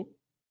does it mean?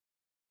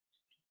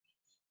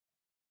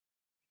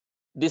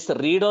 This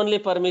read-only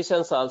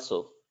permissions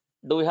also.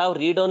 Do we have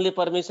read-only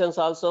permissions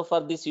also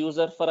for this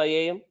user for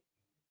IAM?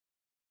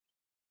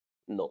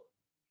 No.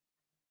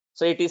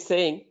 So it is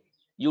saying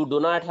you do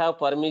not have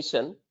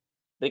permission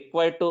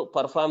required to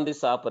perform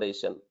this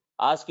operation.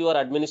 Ask your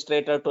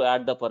administrator to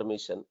add the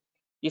permission.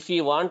 If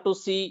you want to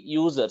see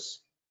users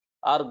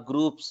or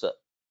groups,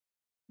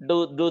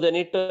 do they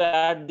need to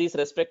add these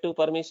respective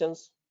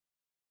permissions?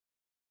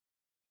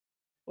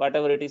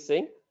 Whatever it is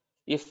saying,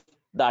 if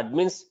the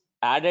admins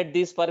added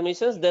these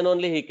permissions, then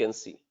only he can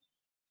see.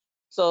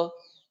 So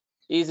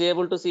he is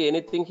able to see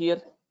anything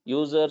here,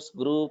 users,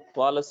 group,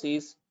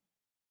 policies.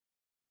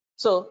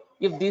 So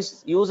if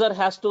this user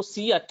has to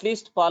see at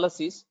least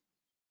policies,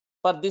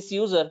 for this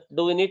user,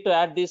 do we need to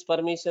add these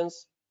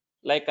permissions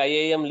like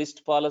IAM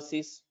list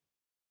policies?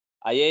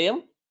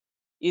 IAM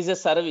is a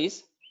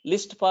service,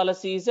 list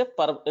policy is a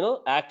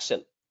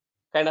action,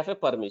 kind of a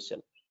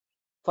permission.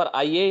 For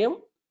IAM,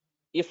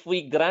 if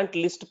we grant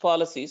list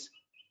policies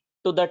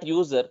to that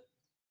user,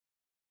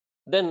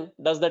 then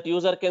does that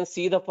user can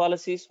see the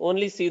policies?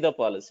 Only see the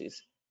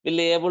policies. Will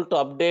they able to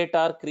update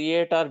or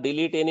create or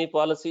delete any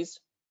policies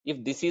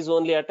if this is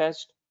only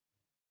attached?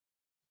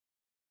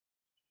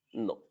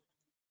 No.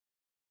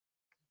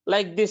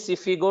 Like this,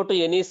 if we go to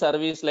any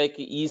service like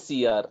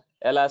ECR,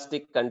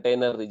 Elastic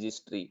Container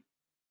Registry,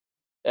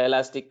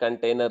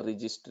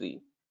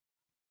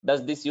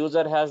 does this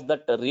user has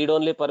that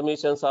read-only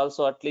permissions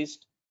also at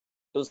least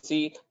to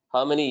see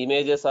how many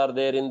images are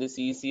there in this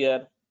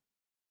ECR?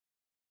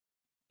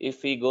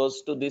 If he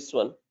goes to this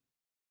one,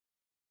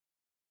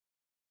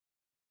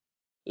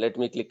 let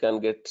me click on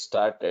get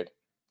started.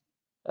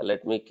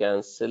 Let me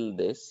cancel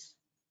this.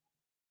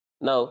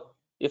 Now,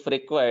 if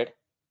required,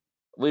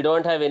 we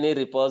don't have any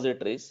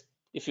repositories.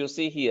 If you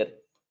see here,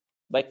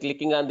 by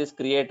clicking on this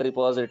create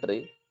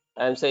repository,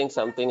 I am saying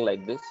something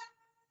like this.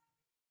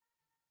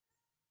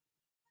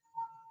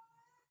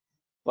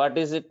 What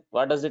is it?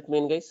 What does it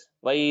mean, guys?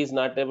 Why he is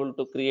not able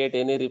to create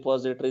any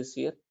repositories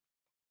here?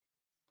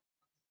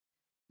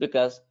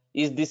 Because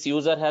is this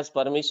user has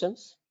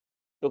permissions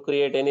to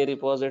create any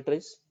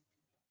repositories?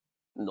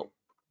 No.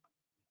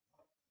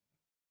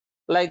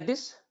 Like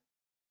this,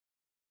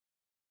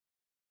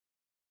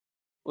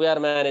 we are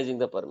managing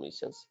the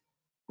permissions.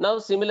 Now,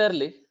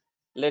 similarly,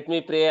 let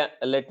me play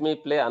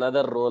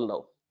another role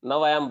now.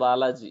 Now I am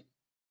Balaji.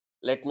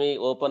 Let me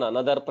open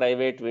another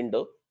private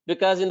window,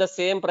 because in the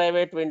same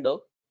private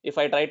window, if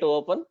I try to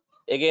open,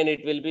 again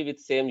it will be with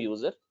same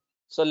user.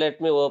 So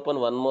let me open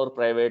one more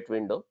private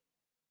window.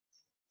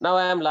 Now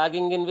I am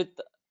logging in with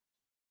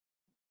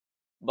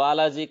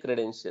Balaji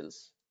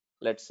credentials.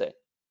 Let's say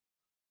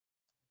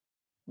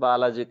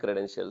Balaji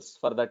credentials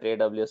for that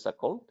AWS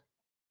account.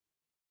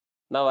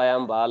 Now I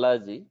am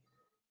Balaji.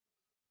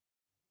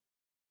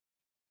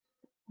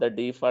 The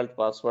default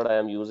password I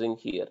am using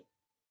here.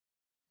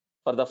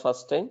 For the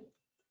first time,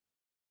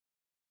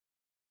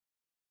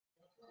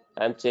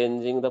 I am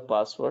changing the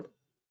password.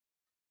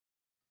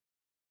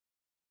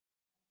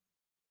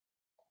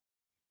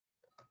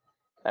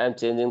 I am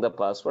changing the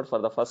password for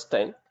the first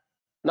time.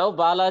 Now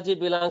Balaji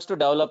belongs to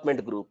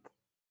development group.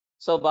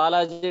 So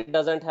Balaji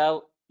doesn't have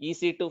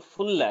EC2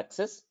 full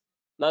access.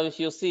 Now if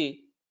you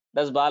see,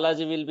 does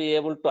Balaji will be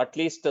able to at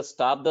least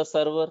stop the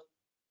server?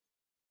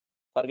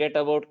 Forget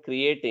about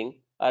creating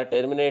or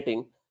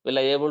terminating. Will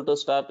I able to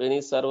stop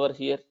any server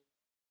here?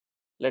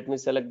 Let me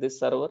select this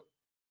server.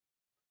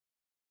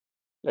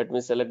 Let me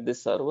select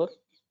this server.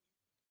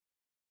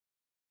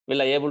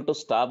 Will I able to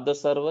stop the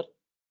server?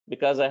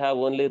 Because I have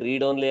only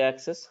read-only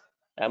access.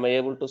 Am I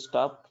able to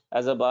stop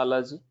as a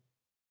Balaji?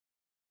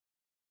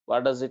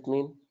 What does it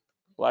mean?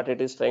 What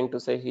it is trying to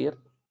say here?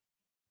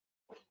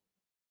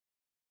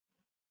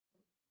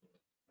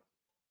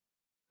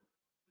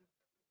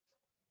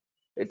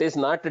 It is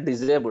not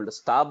disabled.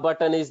 Stop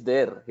button is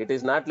there. It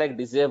is not like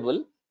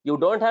disable. You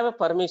don't have a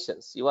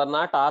permissions. You are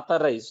not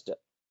authorized.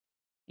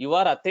 You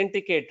are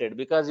authenticated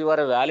because you are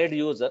a valid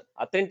user.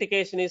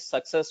 Authentication is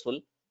successful,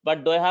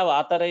 but do I have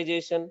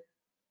authorization,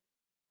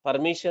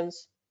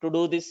 permissions to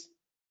do this?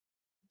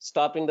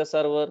 Stopping the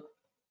server,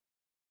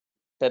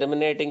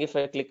 terminating. If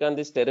I click on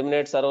this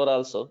terminate server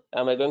also,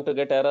 am I going to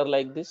get error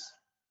like this?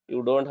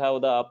 You don't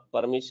have the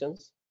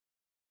permissions.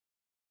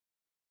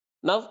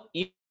 Now,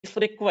 if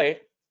required,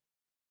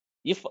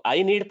 if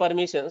I need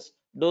permissions,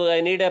 do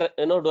I need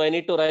do I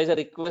need to raise a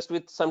request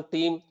with some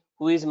team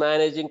who is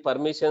managing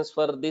permissions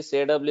for this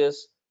AWS?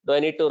 Do I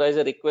need to raise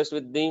a request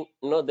with them,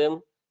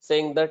 them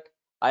saying that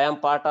I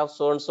am part of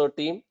so and so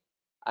team,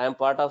 I am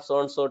part of so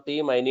and so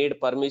team, I need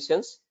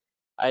permissions,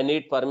 I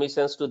need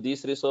permissions to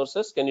these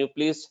resources, can you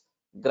please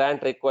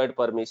grant required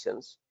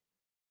permissions?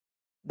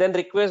 Then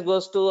request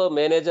goes to a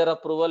manager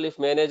approval. If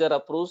manager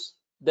approves,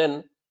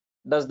 then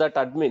does that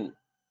admin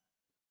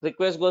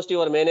request goes to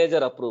your manager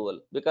approval,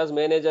 because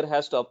manager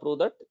has to approve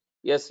that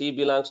yes, he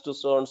belongs to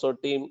so and so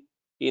team,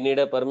 he need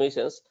a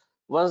permissions.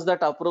 Once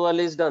that approval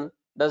is done,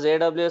 Does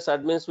AWS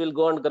admins will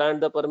go and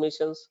grant the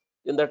permissions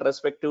in that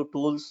respective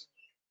tools?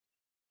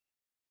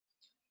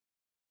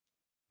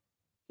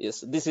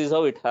 Yes, this is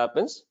how it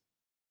happens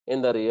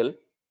in the real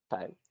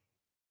time.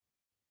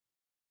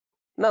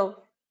 Now,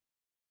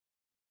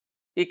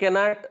 he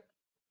cannot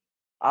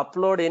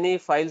upload any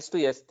files to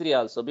S3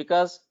 also,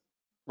 because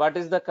what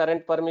is the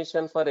current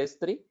permission for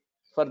S3?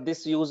 For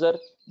this user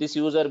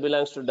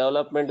belongs to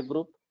development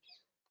group.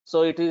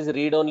 So it is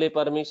read-only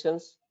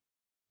permissions.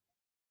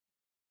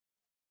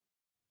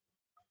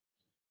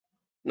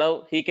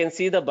 Now he can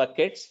see the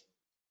buckets.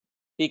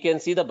 He can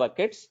see the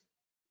buckets.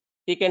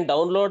 He can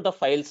download the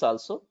files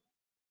also,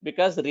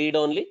 because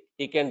read-only.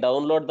 He can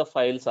download the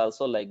files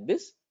also like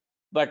this.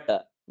 But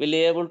will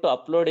he able to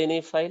upload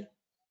any file?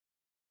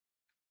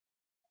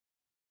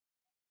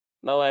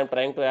 Now I am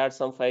trying to add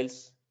some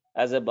files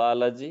as a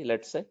biology,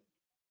 let's say.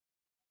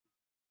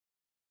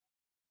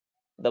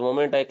 The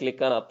moment I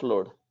click on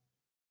upload,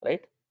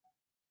 right?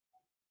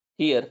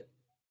 Here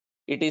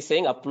it is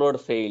saying upload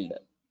failed.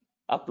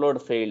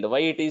 Upload failed. Why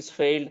it is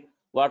failed?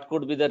 What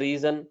could be the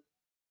reason?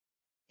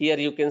 Here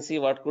you can see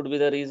what could be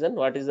the reason.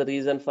 What is the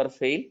reason for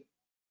fail?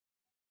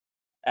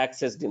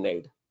 Access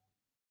denied.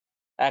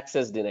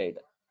 Access denied.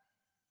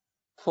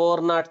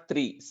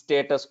 403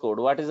 status code.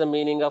 What is the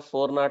meaning of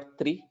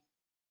 403?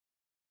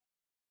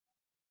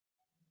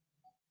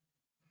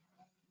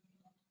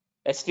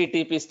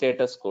 HTTP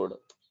status code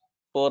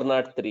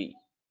 403.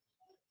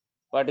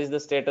 What is the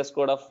status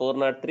code of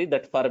 403?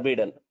 That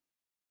forbidden.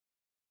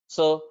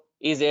 So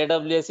is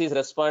AWS is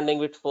responding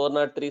with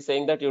 403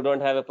 saying that you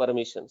don't have a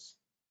permissions.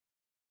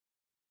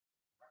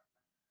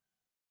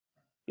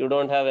 You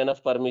don't have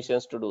enough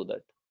permissions to do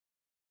that.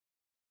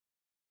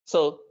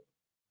 So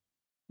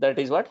that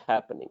is what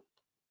happening.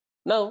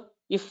 Now,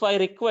 if I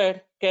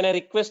require, can I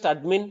request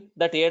admin,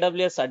 that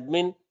AWS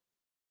admin?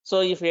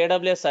 So if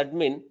AWS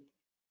admin,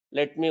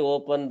 let me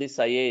open this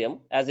IAM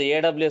as a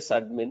AWS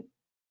admin.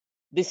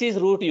 This is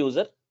root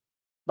user,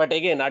 but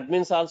again,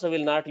 admins also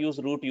will not use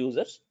root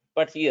users.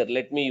 But here,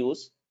 let me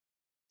use.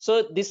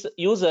 So this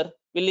user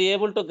will be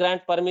able to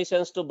grant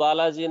permissions to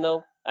Balaji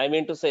now. I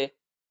mean to say,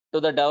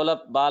 to the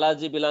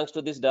Balaji belongs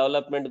to this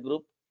development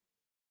group.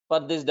 For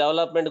this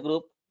development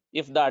group,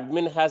 if the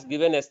admin has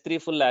given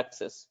S3 full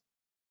access,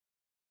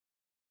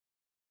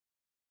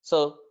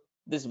 so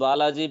this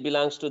Balaji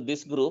belongs to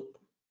this group,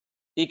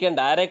 he can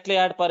directly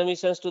add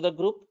permissions to the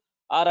group,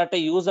 or at a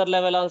user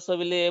level also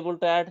will be able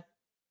to add,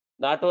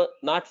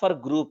 not for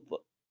group,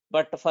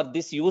 but for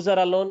this user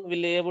alone will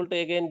be able to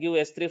again give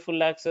S3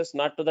 full access,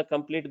 not to the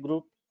complete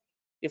group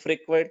if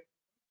required.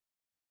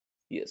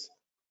 Yes.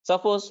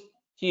 Suppose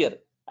here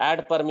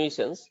add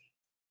permissions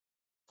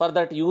for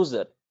that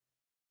user,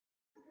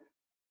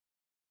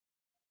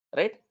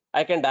 right?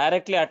 I can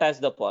directly attach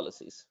the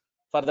policies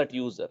for that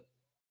user.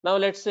 Now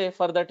let's say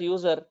for that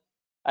user,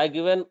 I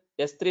given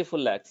S3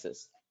 full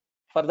access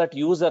for that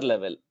user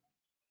level.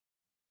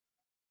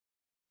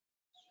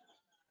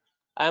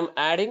 I am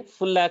adding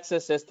full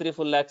access, S3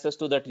 full access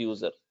to that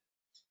user.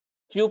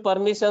 Few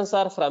permissions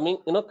are from,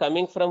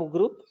 coming from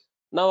group.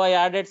 Now I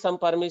added some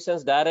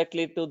permissions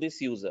directly to this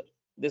user,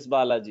 this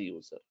Balaji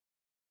user.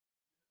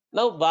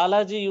 Now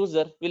Balaji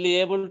user will be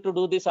able to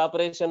do this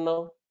operation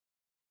now.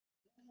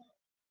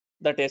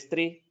 That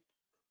S3,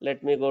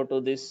 let me go to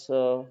this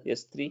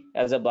S3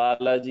 as a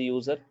Balaji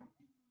user.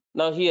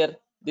 Now here,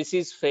 this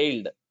is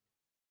failed.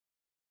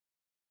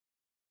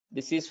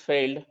 This is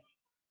failed.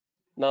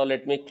 Now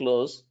let me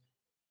close.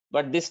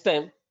 But this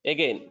time,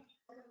 again,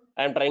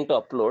 I am trying to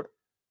upload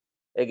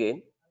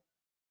again.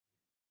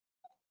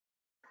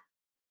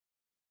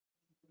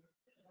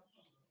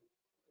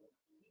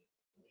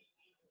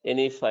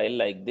 Any file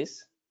like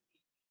this.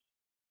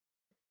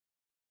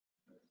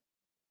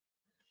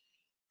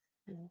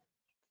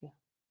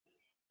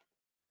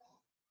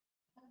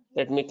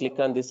 Let me click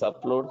on this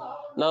upload.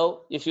 Now,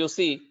 if you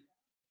see,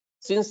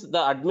 since the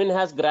admin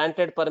has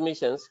granted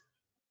permissions,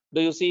 do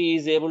you see he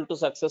is able to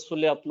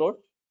successfully upload?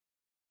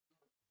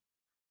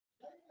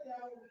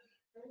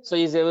 So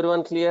is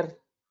everyone clear?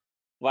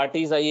 What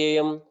is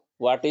IAM?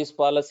 What is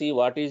policy?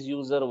 What is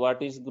user?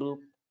 What is group?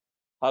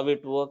 How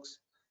it works,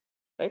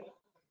 right?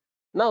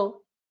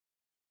 Now,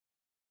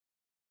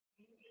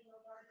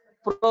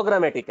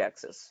 programmatic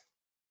access.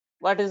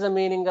 What is the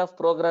meaning of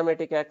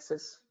programmatic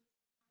access?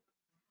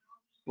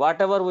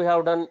 Whatever we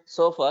have done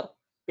so far,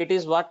 it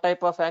is what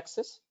type of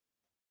access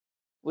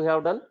we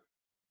have done?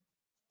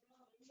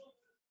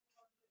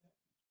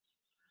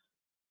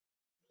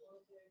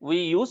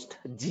 We used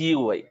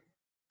GUI,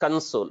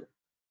 console.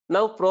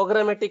 Now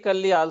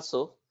programmatically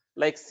also,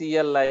 like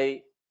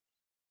CLI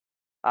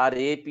or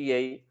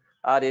API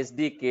or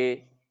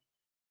SDK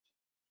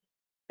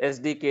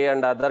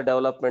and other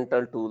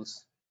developmental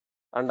tools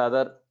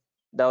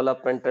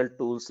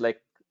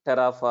like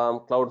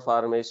Terraform, Cloud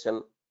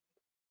Formation,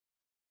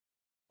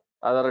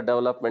 other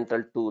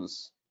developmental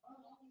tools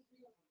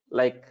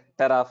like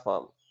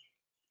Terraform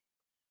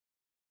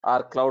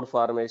or Cloud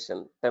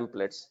Formation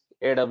templates,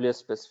 AWS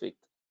specific.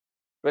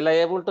 Will I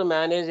able to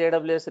manage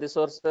AWS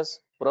resources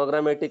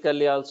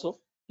programmatically also?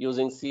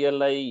 using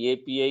CLI,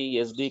 API,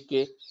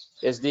 SDK.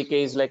 SDK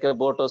is like a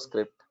Boto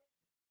script.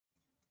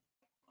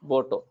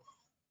 Boto.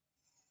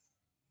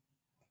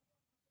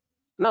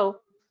 Now,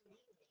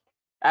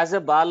 as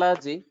a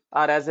Balaji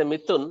or as a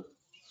Mithun,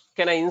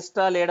 can I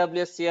install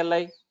AWS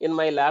CLI in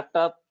my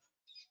laptop?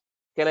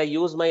 Can I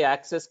use my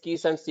access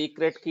keys and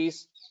secret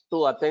keys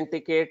to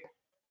authenticate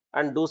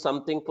and do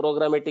something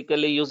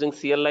programmatically using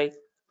CLI?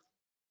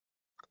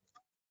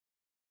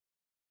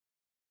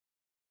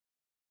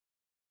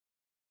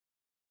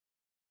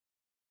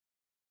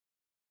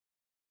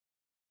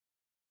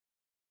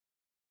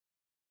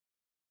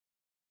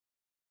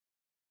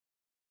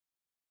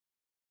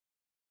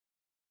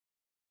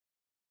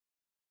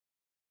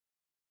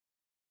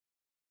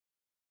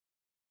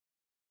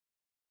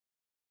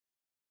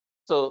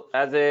 So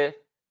as a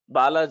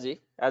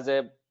Balaji, as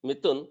a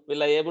Mithun,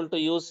 will I able to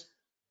use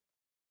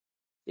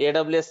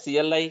AWS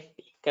CLI?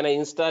 Can I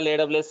install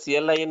AWS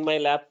CLI in my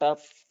laptop?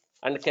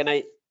 And can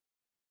I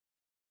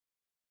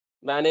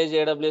manage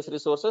AWS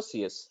resources?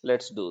 Yes,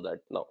 let's do that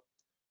now.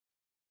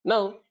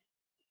 Now,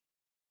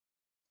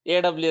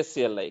 AWS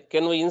CLI.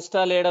 Can we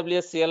install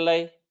AWS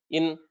CLI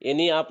in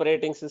any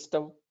operating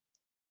system?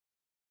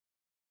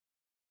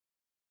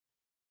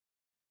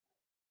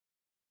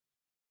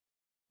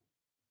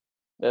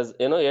 As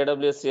you know,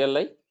 AWS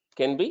CLI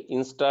can be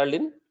installed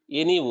in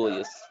any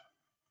OS,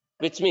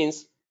 which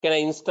means can I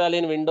install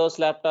in Windows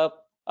laptop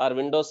or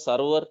Windows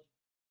server?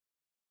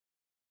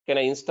 Can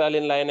I install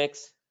in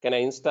Linux? Can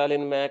I install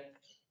in Mac?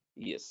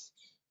 Yes.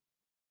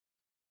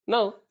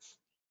 Now,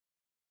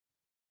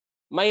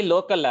 my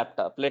local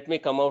laptop, let me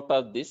come out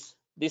of this.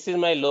 This is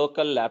my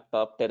local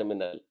laptop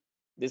terminal.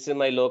 This is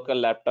my local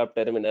laptop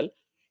terminal.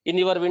 In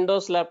your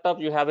Windows laptop,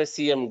 you have a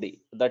CMD,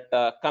 that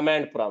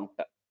command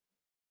prompt.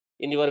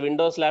 In your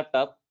Windows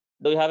laptop,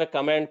 do you have a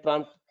command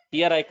prompt?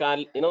 Here I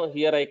call,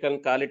 here I can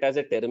call it as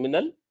a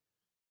terminal.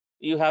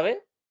 You have a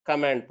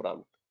command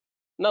prompt.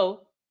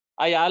 Now,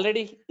 I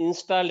already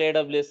installed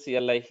AWS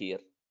CLI here.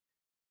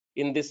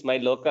 In this, my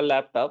local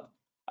laptop,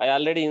 I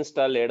already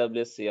installed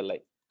AWS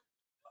CLI.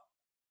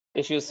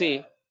 If you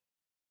see,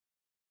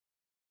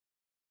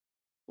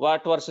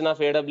 what version of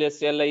AWS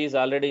CLI is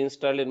already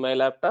installed in my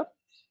laptop?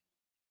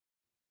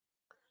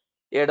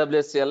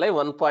 AWS CLI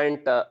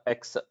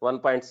 1.x,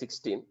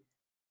 1.16.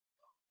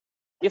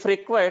 If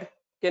required,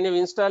 can you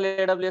install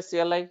AWS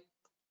CLI?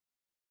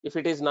 If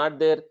it is not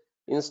there,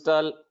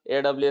 install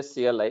AWS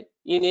CLI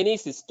in any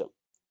system.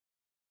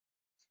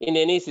 In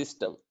any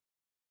system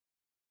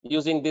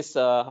using this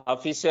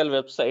official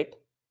website,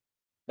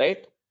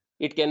 right?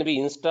 It can be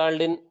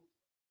installed in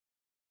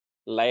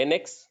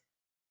Linux.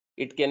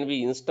 It can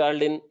be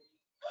installed in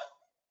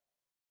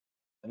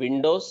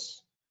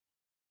Windows.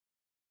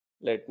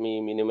 Let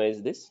me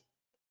minimize this.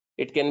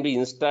 It can be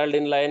installed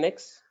in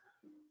Linux.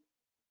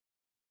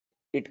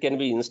 It can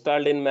be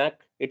installed in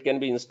Mac. It can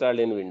be installed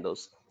in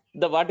Windows.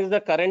 What is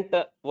the current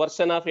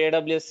version of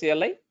AWS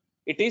CLI?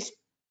 It is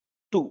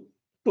 2,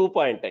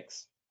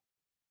 2.x,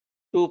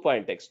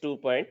 2.x,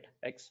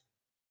 2.x.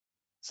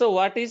 So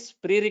what is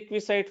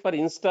prerequisite for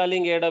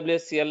installing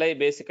AWS CLI?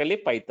 Basically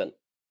Python.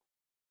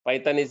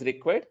 Python is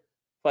required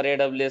for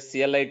AWS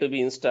CLI to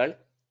be installed.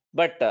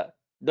 But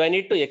do I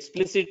need to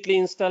explicitly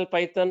install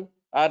Python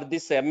or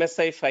this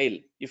MSI file?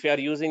 If you are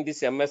using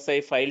this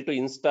MSI file to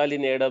install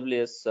in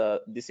AWS,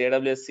 this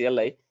AWS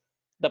CLI,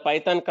 the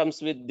Python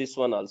comes with this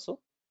one also.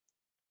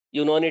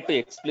 You no need to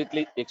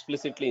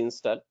explicitly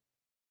install.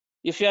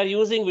 If you are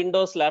using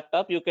Windows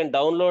laptop, you can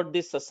download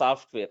this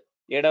software,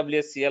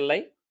 AWS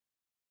CLI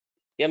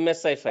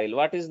MSI file.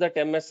 What is that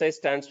MSI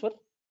stands for?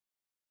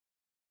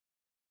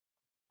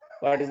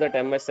 What is that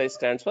MSI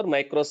stands for?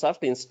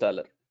 Microsoft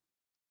Installer.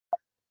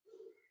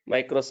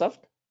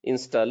 Microsoft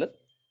Installer.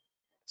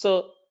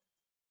 So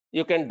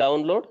you can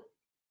download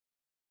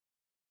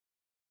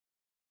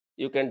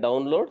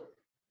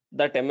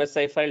that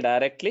MSI file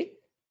directly.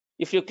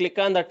 If you click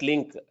on that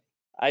link,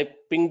 I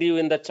pinged you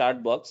in the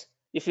chat box.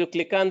 If you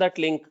click on that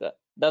link,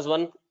 does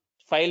one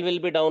file will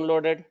be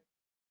downloaded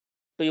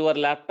to your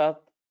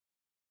laptop,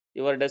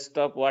 your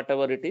desktop,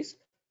 whatever it is.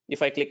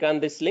 If I click on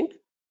this link,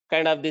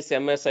 kind of this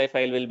MSI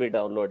file will be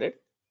downloaded.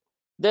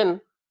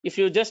 Then if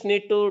you just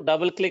need to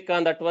double click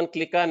on that one,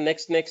 click on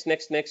next.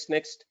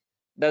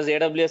 Does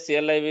AWS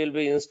CLI will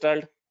be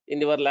installed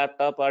in your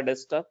laptop or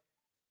desktop?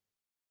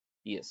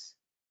 Yes.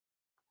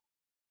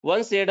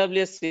 Once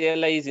AWS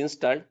CLI is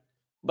installed,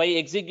 by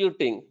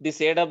executing this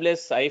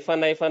AWS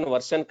 --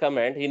 version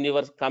command in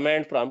your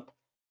command prompt,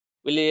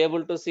 will you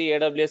able to see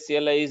AWS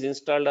CLI is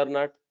installed or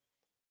not?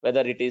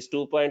 Whether it is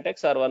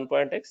 2.x or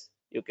 1.x,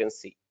 you can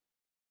see.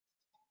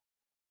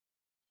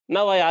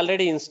 Now I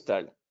already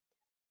installed.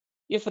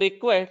 If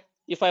required,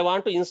 if I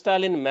want to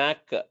install in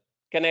Mac,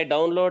 can I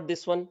download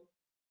this one?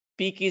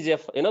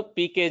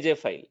 PKJ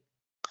file.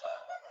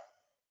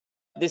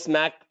 This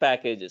Mac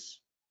packages.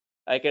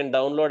 I can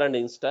download and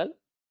install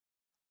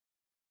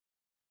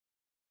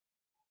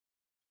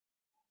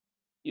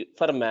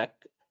for Mac.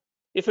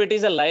 If it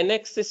is a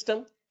Linux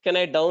system, can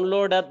I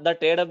download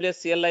that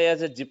AWS CLI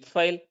as a zip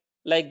file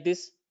like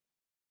this?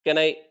 Can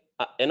I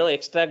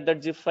extract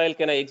that zip file,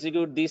 can I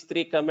execute these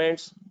 3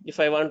 commands if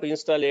I want to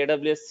install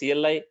AWS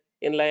CLI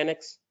in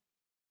Linux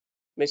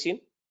machine?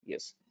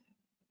 Yes.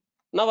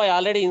 Now I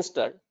already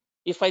installed.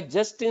 If I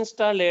just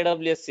install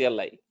AWS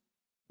CLI,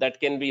 that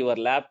can be your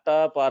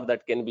laptop or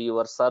that can be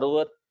your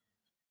server.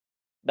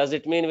 Does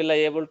it mean will I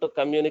able to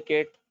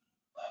communicate?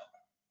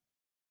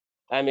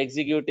 I'm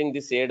executing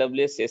this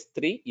AWS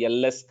S3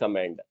 ls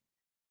command.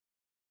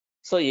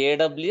 So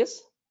AWS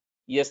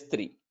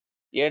S3.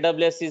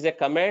 AWS is a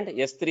command,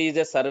 S3 is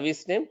a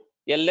service name,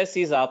 ls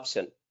is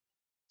option.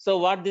 So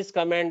what this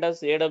command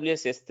does,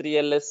 AWS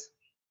S3 ls,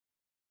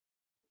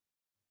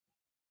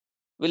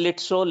 will it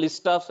show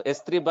list of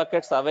S3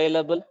 buckets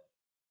available?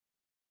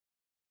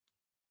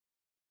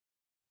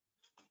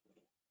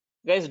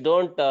 Guys,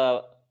 don't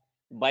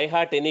by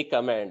heart any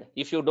command.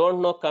 If you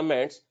don't know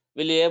commands,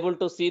 will you able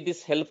to see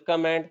this help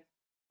command?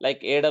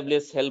 Like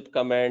AWS help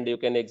command, you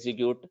can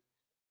execute.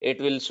 It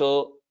will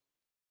show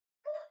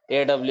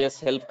AWS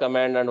help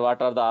command and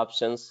what are the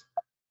options,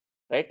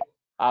 right?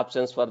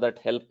 Options for that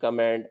help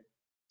command.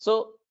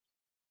 So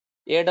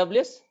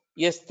AWS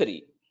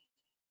S3.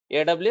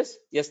 AWS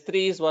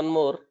S3 is one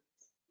more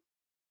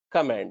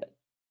command.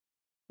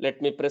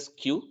 Let me press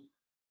Q.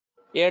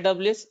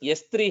 AWS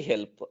S3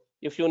 help.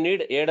 If you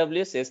need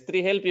AWS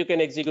S3 help, you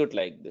can execute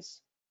like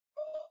this.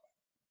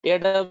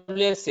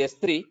 AWS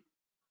S3,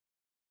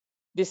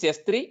 this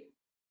S3,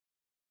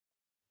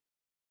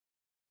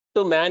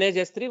 to manage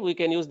S3, we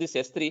can use this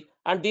S3,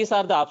 and these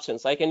are the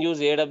options. I can use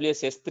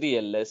AWS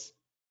S3 ls.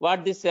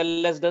 What this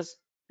ls does,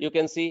 you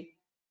can see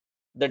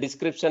the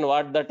description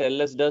what that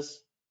ls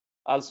does.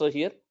 Also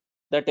here,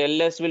 that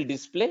ls will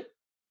display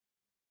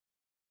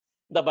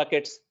the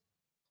buckets.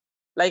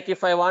 Like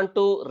if I want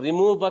to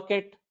remove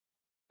bucket,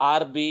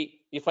 RB,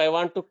 if I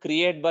want to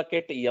create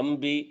bucket,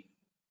 MB,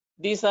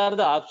 these are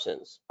the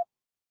options.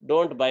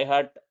 Don't by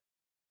heart,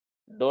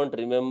 don't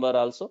remember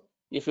also.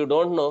 If you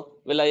don't know,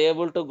 will I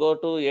able to go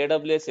to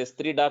AWS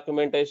S3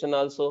 documentation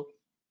also?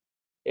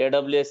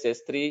 AWS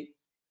S3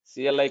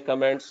 CLI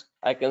commands,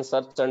 I can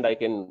search and I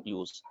can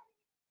use.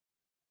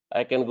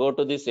 I can go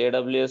to this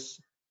AWS,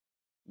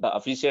 the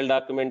official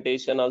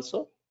documentation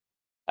also.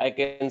 I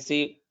can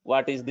see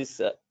what is this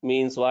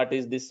means, what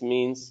is this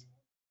means.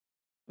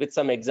 With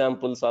some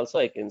examples also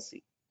I can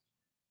see.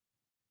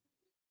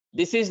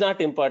 This is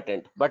not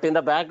important, but in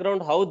the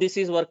background, how this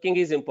is working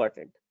is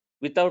important.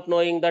 Without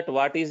knowing that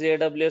what is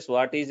AWS,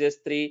 what is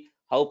S3,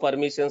 how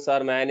permissions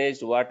are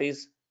managed, what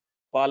is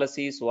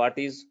policies, what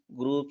is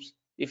groups.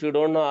 If you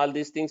don't know all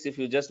these things, if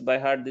you just by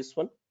heart this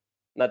one,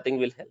 nothing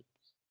will help.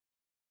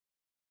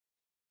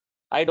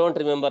 I don't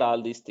remember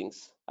all these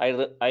things.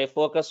 I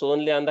focus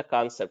only on the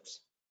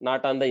concepts,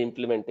 not on the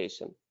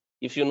implementation.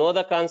 If you know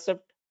the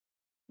concept,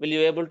 will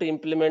you able to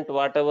implement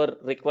whatever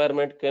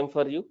requirement came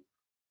for you?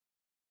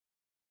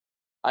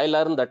 I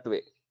learn that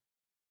way.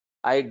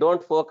 I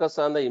don't focus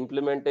on the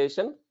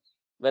implementation.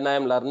 When I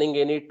am learning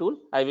any tool,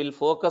 I will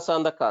focus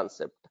on the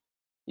concept.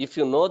 If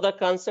you know the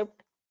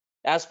concept,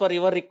 as per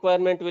your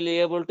requirement, will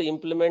you able to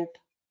implement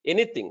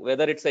anything,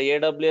 whether it's a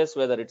AWS,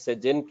 whether it's a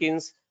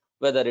Jenkins,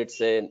 whether it's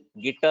a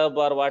GitHub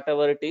or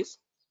whatever it is.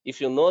 If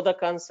you know the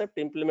concept,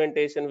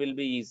 implementation will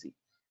be easy.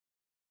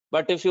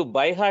 But if you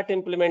by heart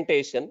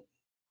implementation,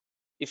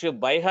 if you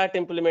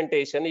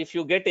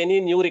get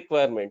any new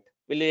requirement,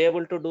 will you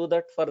able to do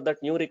that for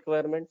that new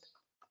requirement?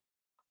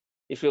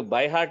 If you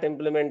by heart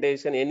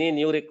implementation, any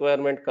new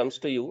requirement comes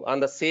to you on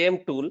the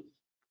same tool,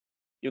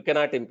 you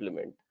cannot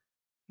implement.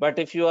 But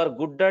if you are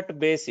good at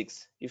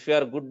basics, if you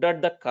are good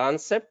at the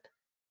concept,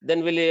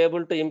 then will you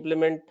able to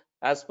implement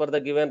as per the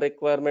given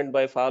requirement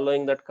by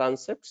following that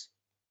concepts?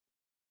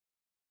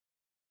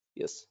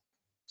 Yes.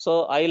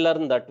 So I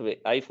learn that way.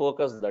 I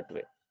focus that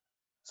way.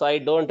 So I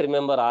don't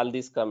remember all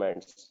these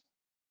commands.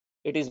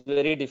 It is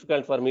very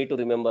difficult for me to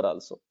remember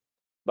also.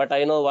 But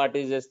I know what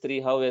is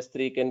S3, how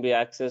S3 can be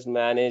accessed,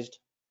 managed,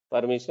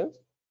 permissions.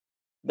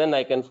 Then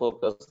I can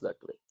focus that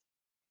way.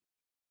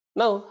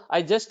 Now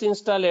I just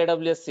install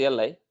AWS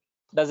CLI.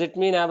 Does it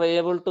mean am I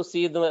able to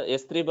see the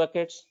S3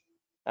 buckets?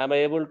 Am I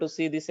able to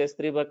see this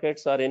S3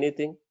 buckets or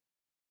anything?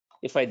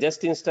 If I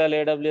just install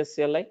AWS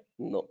CLI,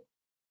 no.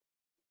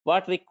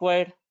 What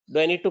required? Do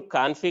I need to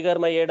configure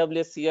my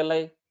AWS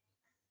CLI?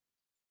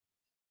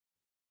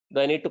 Do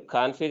I need to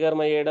configure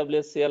my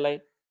AWS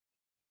CLI?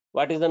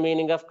 What is the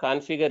meaning of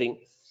configuring?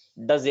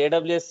 Does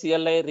AWS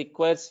CLI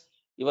requires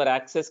your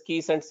access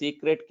keys and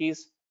secret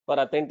keys for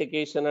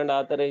authentication and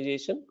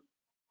authorization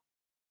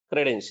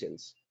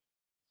credentials?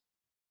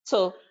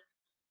 So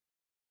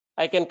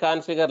I can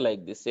configure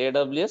like this,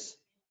 AWS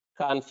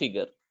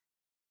configure.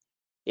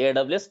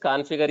 AWS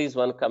configure is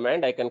one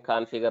command. I can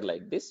configure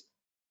like this.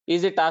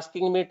 Is it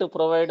asking me to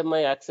provide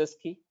my access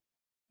key?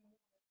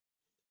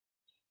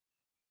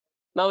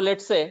 Now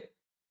let's say,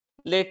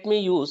 let me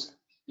use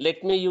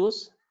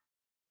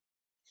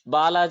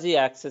Balaji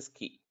access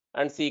key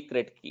and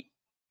secret key.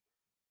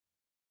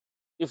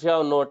 If you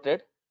have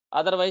noted,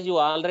 otherwise you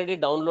already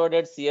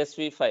downloaded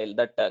CSV file,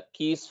 that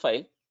keys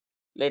file.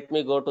 Let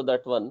me go to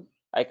that one.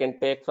 I can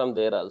take from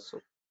there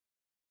also.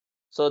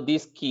 So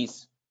these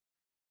keys,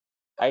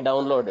 I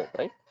downloaded,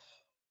 right?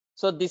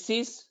 So this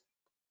is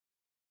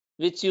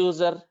which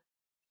user?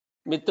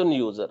 Mithun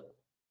user.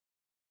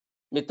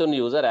 Mithun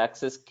user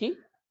access key.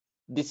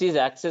 This is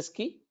access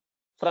key.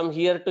 From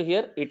here to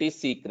here, it is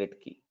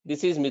secret key.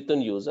 This is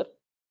Mithun user.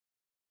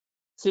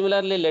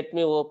 Similarly, let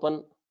me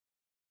open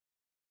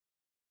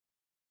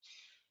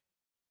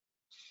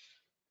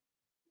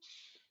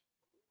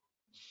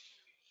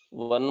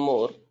one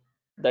more,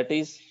 that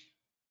is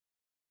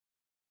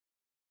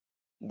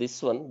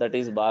this one, that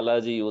is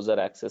Balaji user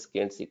access key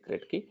and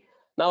secret key.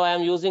 Now I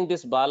am using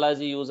this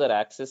Balaji user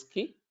access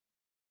key.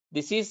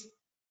 This is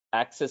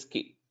access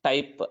key.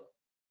 Type,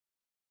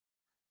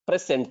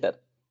 press enter.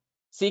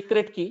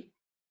 Secret key,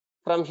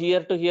 from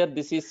here to here,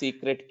 this is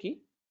secret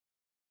key.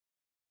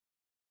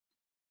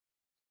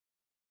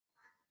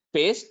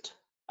 Paste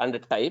and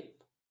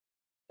type,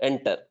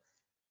 enter.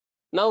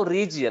 Now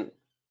region.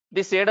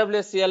 This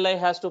AWS CLI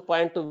has to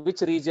point to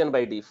which region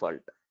by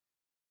default.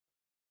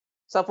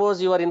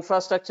 Suppose your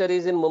infrastructure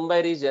is in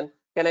Mumbai region.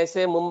 Can I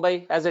say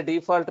Mumbai as a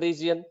default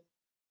region?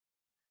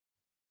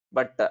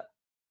 But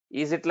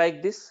is it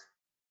like this?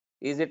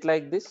 Is it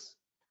like this?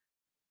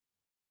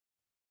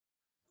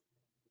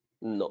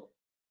 No.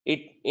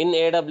 It in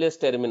AWS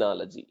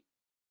terminology,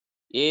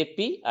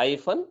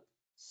 AP-South-1.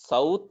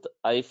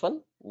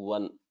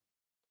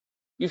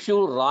 If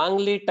you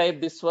wrongly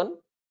type this one,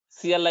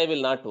 CLI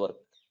will not work.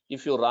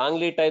 If you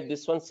wrongly type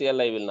this one,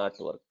 CLI will not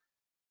work.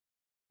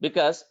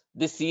 Because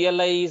the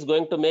CLI is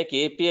going to make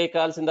API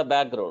calls in the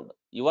background.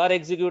 You are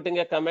executing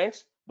a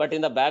commands, but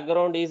in the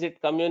background, is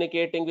it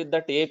communicating with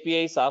that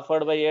APIs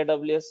offered by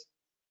AWS?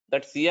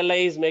 That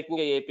CLI is making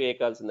a API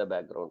calls in the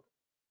background.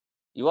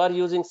 You are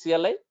using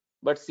CLI,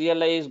 but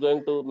CLI is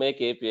going to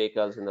make API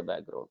calls in the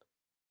background.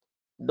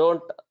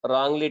 Don't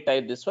wrongly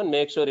type this one.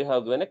 Make sure you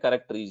have given a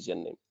correct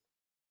region name.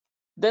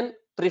 Then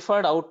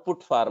preferred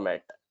output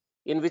format.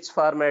 In which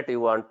format you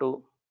want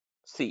to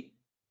see?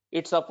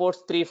 It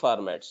supports three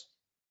formats: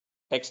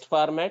 text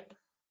format,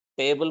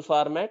 table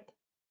format,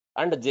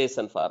 and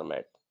JSON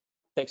format.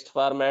 Text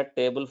format,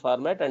 table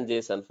format, and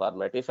JSON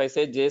format. If I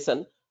say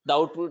JSON, the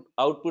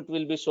output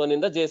will be shown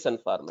in the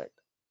JSON format.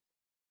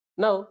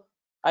 Now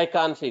I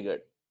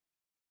configured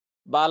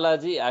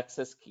Balaji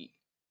access key.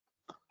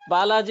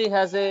 Balaji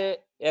has a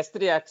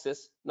S3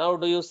 access. Now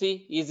do you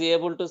see, is he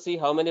able to see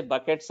how many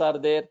buckets are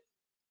there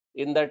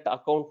in that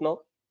account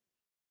now?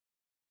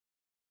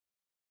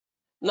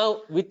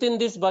 Now within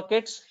these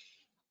buckets,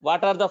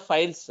 what are the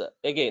files?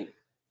 Again,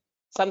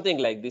 something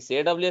like this,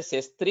 AWS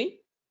S3,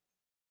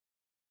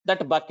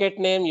 that bucket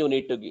name you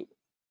need to give.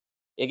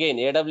 Again,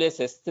 AWS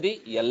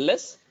S3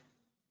 LS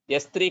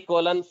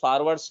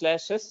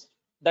S3://S,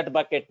 that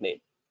bucket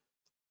name.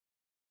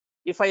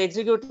 If I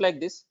execute like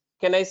this,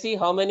 can I see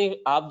how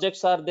many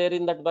objects are there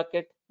in that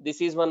bucket? This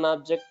is one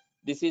object,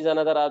 this is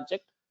another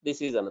object,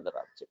 this is another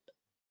object.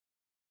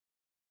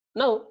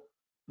 Now,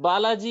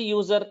 Balaji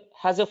user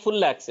has a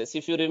full access.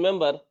 If you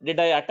remember, did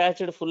I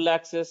attach full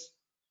access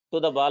to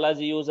the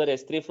Balaji user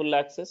S3 full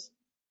access?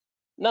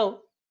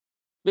 Now,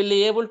 will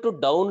he able to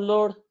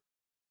download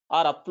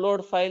or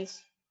upload files?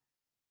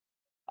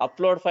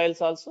 Upload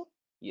files also?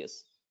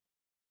 Yes.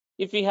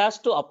 If he has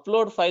to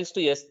upload files to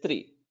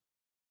S3,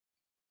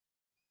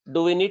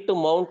 do we need to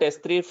mount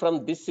S3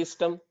 from this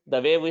system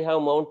the way we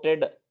have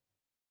mounted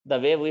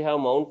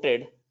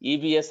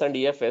EBS and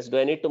EFS? Do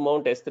I need to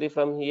mount S3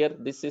 from here,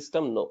 this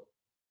system? No,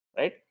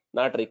 right?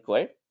 Not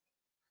required.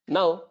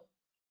 Now,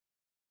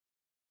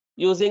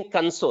 using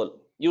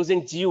console,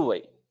 using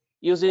GUI,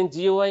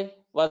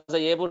 was I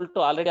able to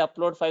already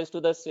upload files to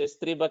the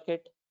S3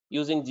 bucket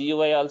using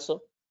GUI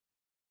also?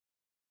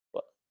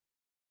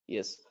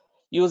 Yes.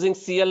 Using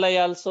CLI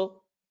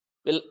also,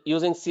 will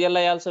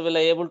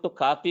I able to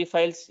copy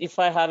files if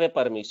I have a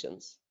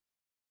permissions?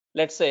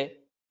 Let's say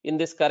in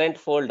this current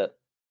folder,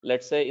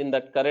 in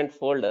that current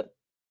folder,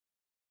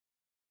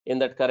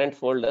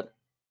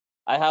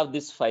 I have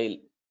this file.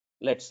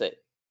 Let's say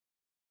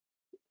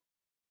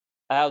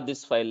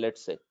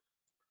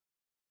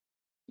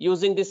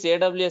using this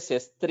AWS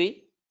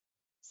S3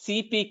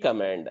 CP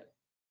command.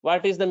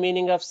 What is the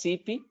meaning of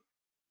CP?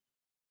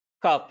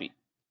 Copy.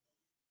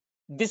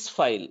 This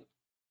file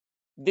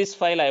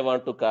I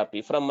want to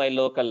copy from my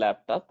local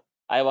laptop.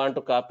 I want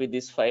to copy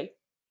this file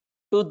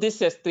to this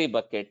S3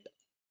 bucket.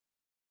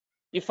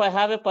 If I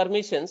have a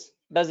permissions,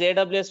 does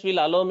AWS will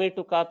allow me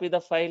to copy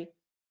the file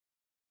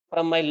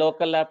from my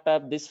local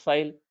laptop, this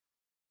file,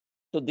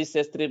 to this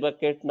S3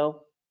 bucket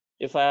now?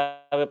 If I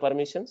have a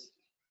permissions,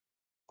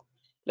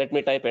 let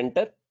me type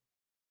enter.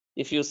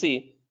 If you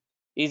see,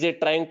 is it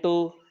trying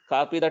to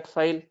copy that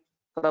file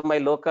from my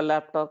local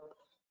laptop?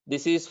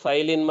 This is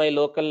file in my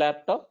local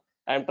laptop.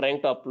 I am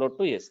trying to upload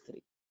to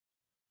S3.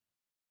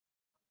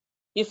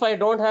 If I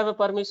don't have a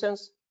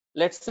permissions,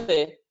 let's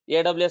say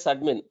AWS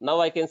admin,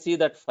 now I can see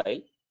that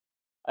file.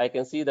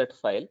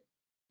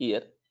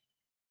 Here.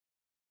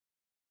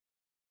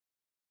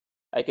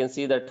 I can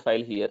see that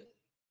file here.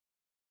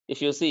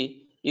 If you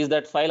see, is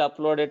that file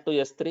uploaded to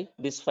S3,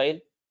 this file?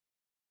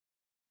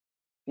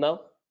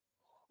 Now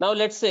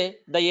let's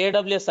say the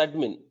AWS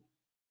admin,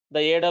 the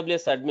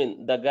AWS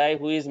admin, the guy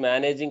who is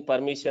managing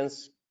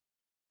permissions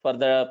for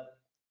the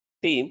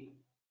team,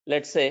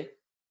 let's say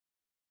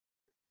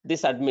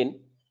this admin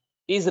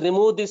is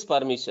remove these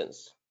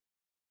permissions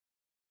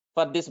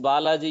for this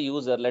Balaji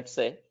user. Let's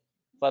say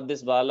for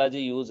this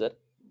Balaji user,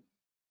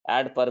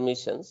 add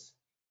permissions,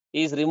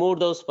 is remove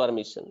those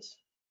permissions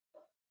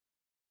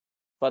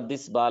for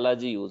this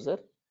Balaji user,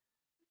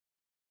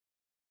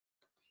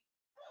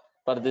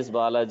 for this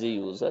Balaji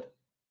user,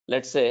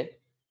 let's say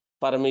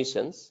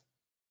permissions.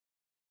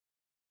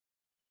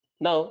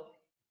 Now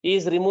he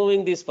is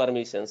removing these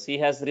permissions. He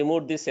has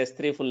removed this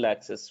S3 full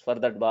access for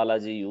that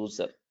Balaji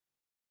user.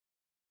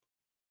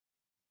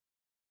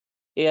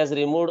 He has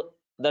removed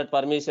that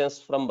permissions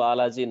from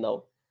Balaji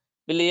now.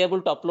 Will he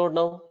able to upload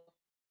now?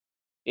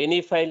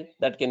 Any file,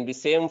 that can be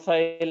same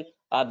file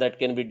or that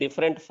can be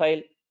different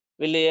file.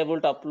 Will he able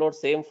to upload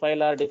same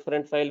file or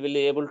different file? Will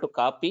he able to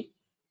copy?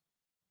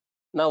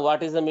 Now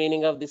what is the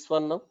meaning of this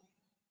one now?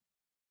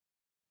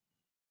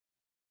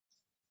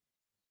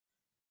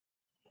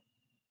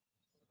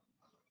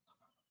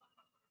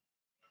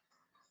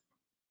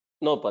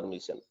 No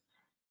permission.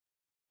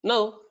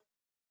 Now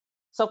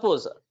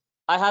suppose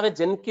I have a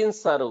Jenkins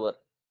server.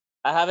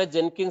 I have a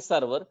Jenkins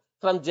server.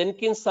 From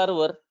Jenkins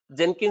server,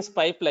 Jenkins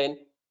pipeline,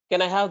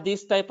 can I have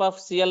this type of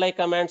CLI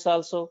commands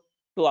also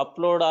to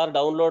upload or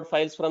download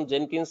files from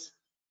Jenkins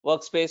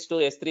workspace to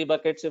S3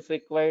 buckets if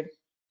required?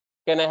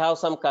 Can I have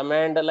some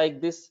command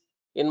like this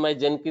in my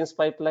Jenkins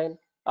pipeline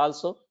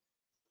also?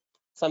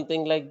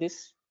 Something like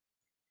this.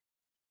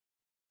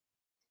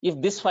 If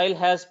this file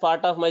has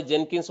part of my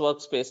Jenkins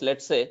workspace,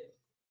 let's say,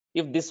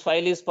 if this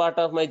file is part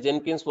of my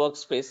Jenkins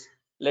workspace,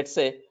 let's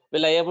say,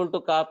 will I able to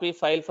copy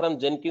file from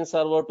Jenkins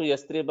server to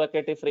S3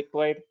 bucket if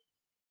required?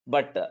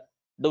 But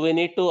do we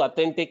need to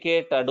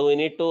authenticate? Do we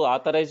need to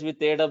authorize with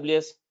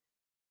AWS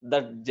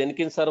that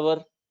Jenkins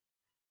server?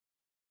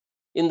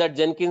 In that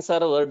Jenkins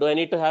server, do I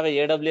need to have a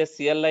AWS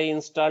CLI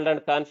installed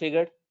and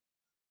configured?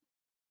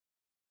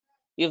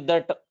 If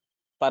that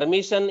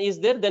permission is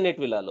there, then it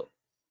will allow.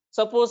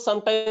 Suppose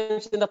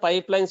sometimes in the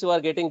pipelines you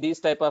are getting these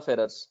type of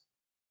errors.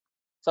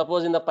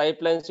 Suppose in the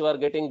pipelines you are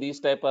getting these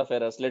type of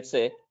errors. Let's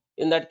say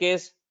in that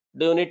case,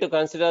 do you need to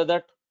consider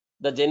that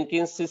the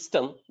Jenkins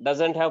system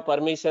doesn't have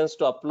permissions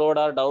to upload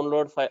or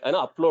download file?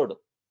 Upload,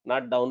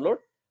 not download.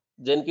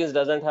 Jenkins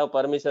doesn't have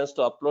permissions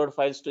to upload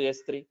files to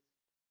S3.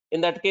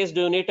 In that case,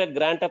 do you need to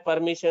grant a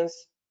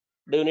permissions?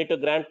 Do you need to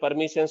grant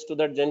permissions to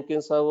that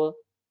Jenkins server?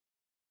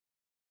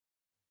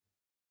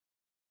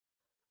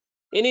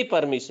 Any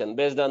permission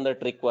based on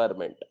that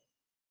requirement.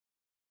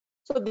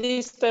 So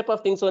these type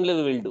of things only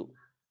we will do.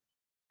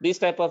 These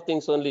type of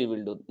things only we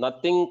will do.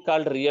 Nothing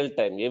called real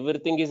time.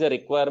 Everything is a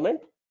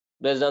requirement.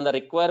 Based on the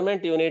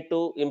requirement, you need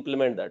to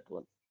implement that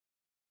one.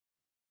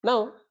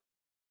 Now,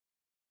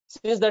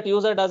 since that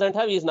user doesn't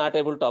have, he is not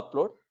able to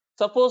upload.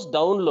 Suppose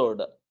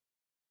download.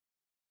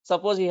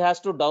 Suppose he has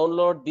to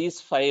download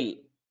this file,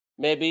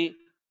 maybe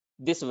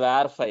this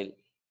WAR file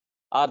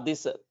or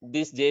this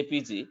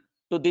JPG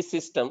to this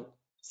system.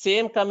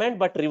 Same command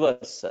but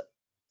reverse.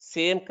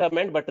 Same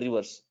command but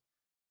reverse.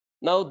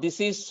 Now this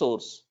is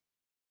source.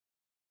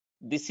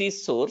 This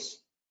is source.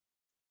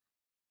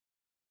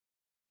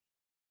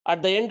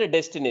 At the end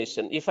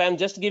destination, if I am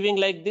just giving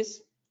like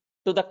this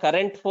to the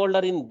current folder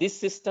in this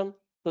system,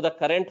 to the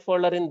current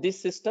folder in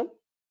this system,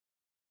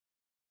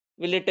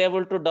 will it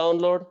able to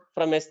download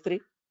from S3?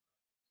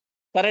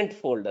 Current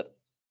folder,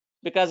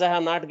 because I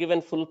have not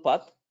given full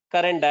path,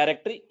 current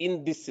directory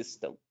in this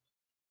system.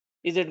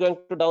 Is it going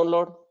to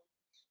download?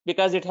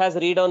 Because it has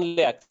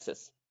read-only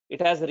access.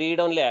 It has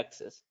read-only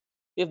access.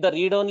 If the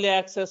read-only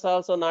access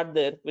also not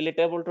there, will it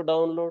able to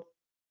download?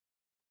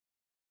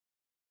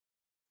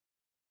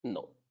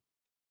 No.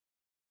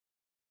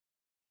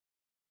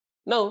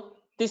 Now,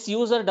 this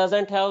user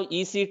doesn't have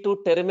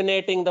EC2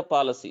 terminating the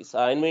policies.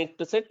 I mean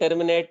to say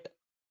terminate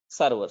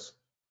servers.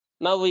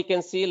 Now we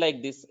can see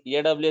like this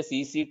AWS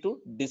EC2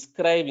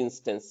 describe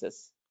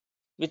instances,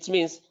 which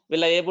means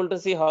will I able to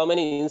see how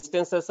many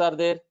instances are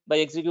there by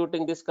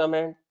executing this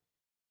command?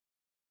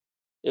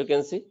 You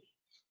can see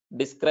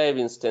describe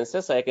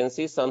instances. I can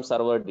see some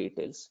server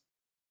details.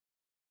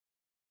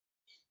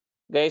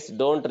 Guys,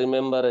 don't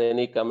remember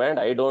any command.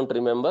 I don't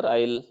remember.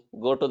 I'll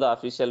go to the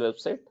official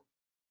website,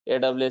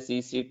 AWS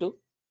EC2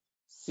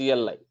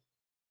 CLI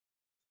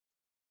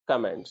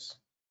commands.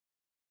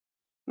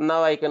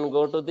 Now I can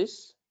go to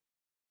this.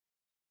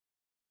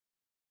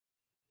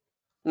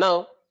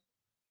 Now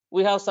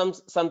we have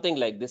something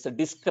like this: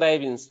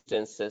 describe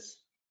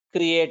instances,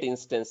 create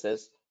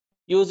instances.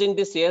 Using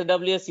this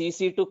AWS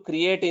EC2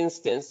 create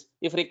instance,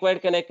 if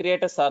required, can I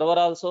create a server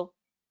also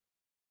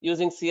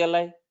using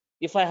CLI?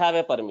 If I have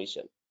a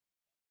permission.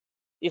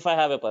 If I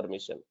have a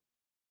permission.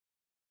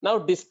 Now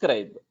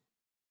describe.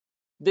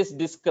 This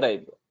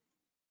describe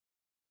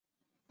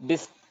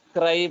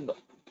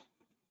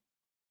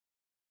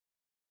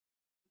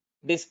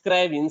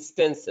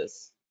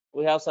instances.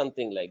 We have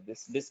something like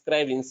this: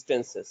 describe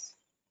instances.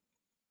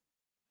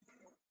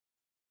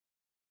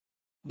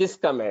 This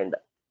command,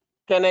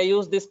 can I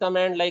use this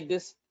command like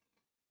this?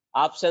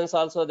 Options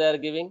also they are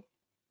giving,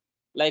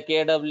 like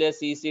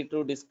aws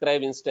ec2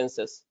 describe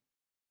instances.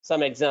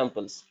 Some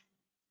examples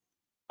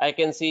I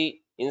can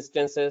see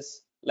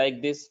instances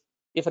like this.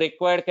 If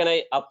required, can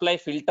I apply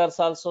filters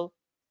also?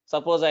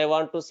 Suppose I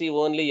want to see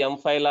only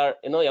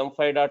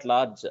m5 dot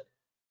large.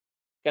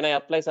 Can I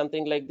apply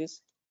something like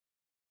this?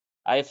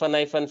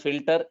 Hyphen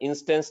filter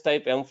instance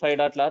type m5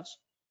 dot large.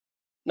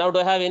 Now, do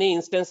I have any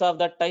instance of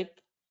that type?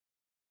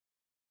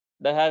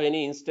 Do I have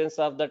any instance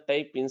of that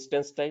type,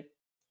 instance type?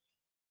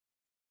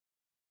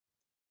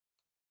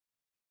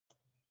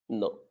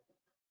 No.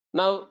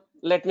 Now,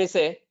 let me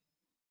say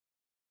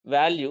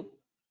value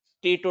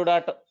t2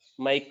 dot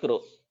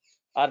micro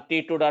or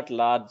t2 dot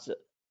large,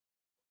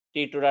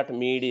 t2 dot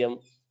medium.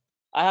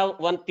 I have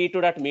one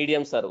t2 dot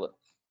medium server.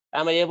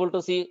 Am I able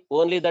to see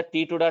only the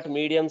t2 dot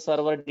medium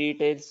server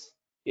details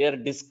here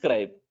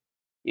describe?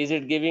 Is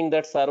it giving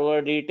that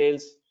server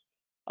details,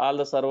 all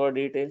the server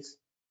details?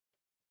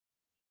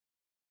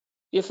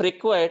 If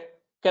required,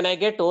 can I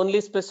get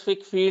only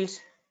specific fields?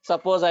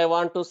 Suppose I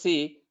want to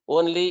see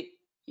only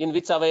in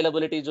which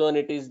availability zone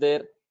it is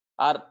there,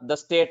 or the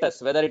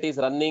status, whether it is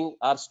running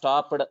or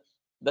stopped,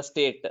 the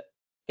state.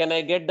 Can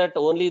I get that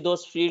only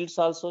those fields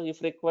also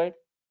if required?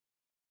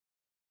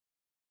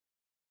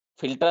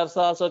 Filters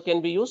also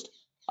can be used.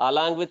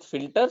 Along with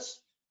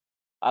filters,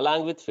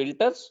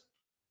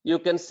 you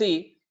can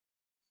see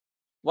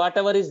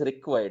whatever is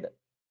required,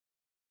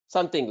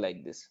 something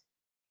like this.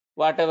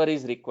 Whatever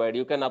is required,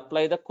 you can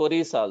apply the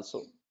queries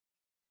also,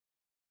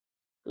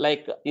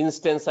 like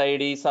instance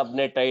id,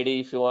 subnet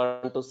id. If you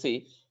want to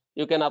see,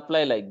 you can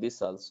apply like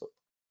this also.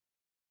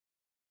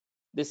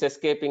 This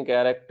escaping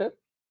character,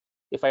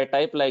 if I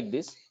type like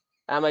this,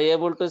 am I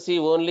able to see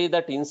only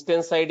that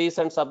instance ids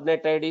and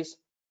subnet ids?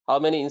 How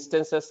many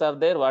instances are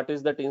there? What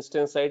is that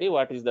instance id?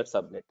 What is that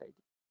subnet id?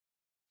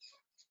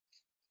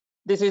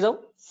 This is how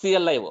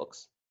CLI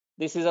works.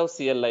 This is how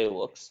CLI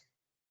works.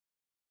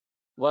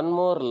 One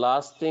more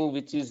last thing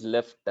which is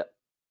left.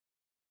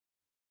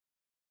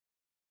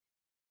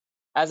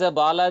 As a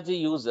Balaji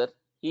user,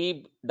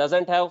 he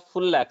doesn't have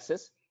full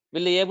access.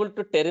 Will he able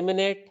to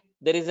terminate?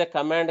 There is a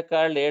command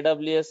called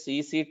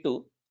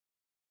aws16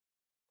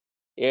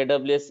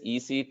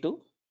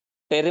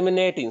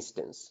 terminate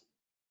instance.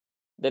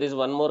 There is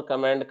one more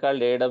command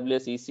called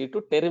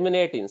aws16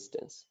 terminate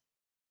instance,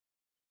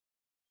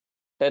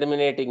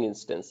 terminating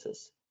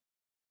instances.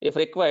 If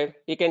required,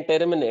 he can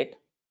terminate,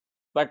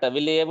 but will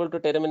he able to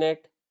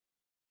terminate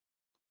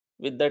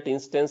with that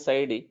instance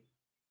ID?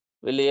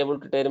 Will he able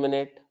to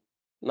terminate?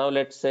 Now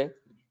let's say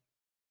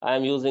I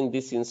am using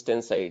this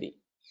instance ID.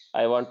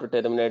 I want to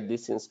terminate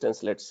this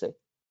instance, let's say.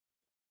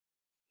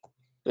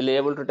 Will he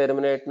able to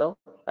terminate now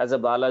as a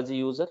Balaji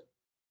user?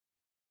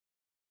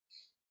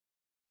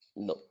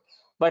 No.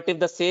 But if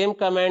the same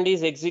command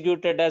is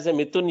executed as a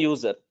Mithun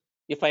user,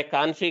 if I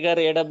configure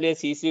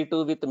AWS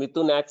EC2 with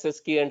Mithun access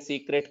key and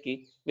secret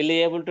key, will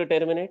he able to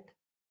terminate?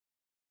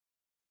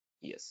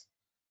 Yes.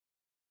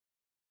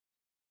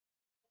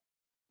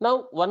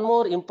 Now, one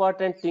more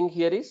important thing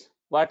here is,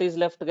 what is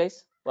left,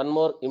 guys? One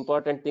more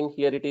important thing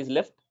here, it is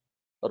left,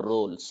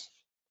 roles.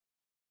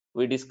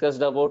 We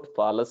discussed about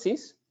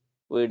policies.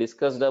 We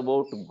discussed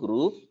about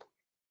group.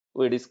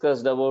 We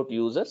discussed about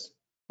users.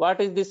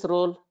 What is this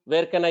role?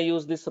 Where can I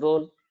use this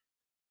role?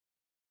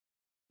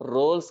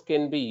 Roles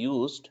can be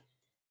used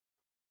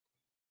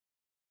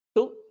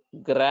to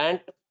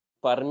grant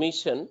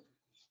permissions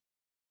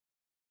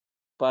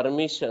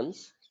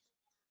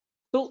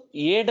to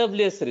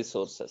AWS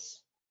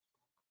resources,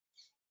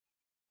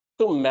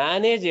 to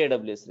manage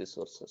AWS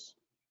resources,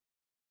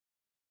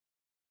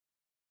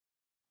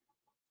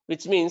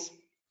 which means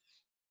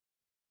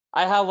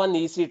I have one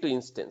EC2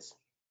 instance.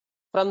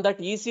 From that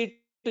EC2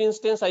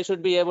 instance, I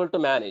should be able to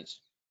manage.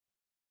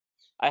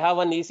 I have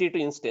one EC2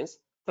 instance.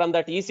 From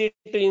that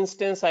EC2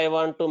 instance, I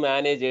want to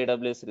manage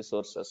AWS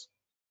resources.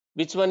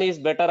 Which one is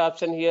better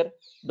option here?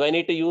 Do I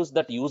need to use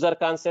that user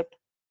concept?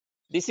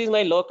 This is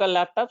my local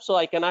laptop, so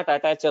I cannot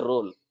attach a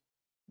role.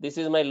 This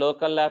is my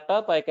local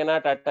laptop, I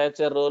cannot attach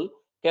a role.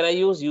 Can I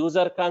use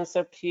user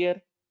concept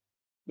here?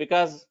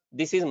 Because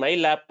this is my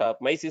laptop,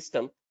 my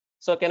system.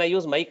 So can I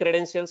use my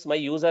credentials, my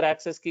user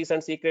access keys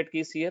and secret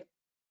keys here?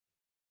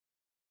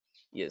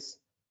 Yes.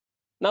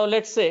 Now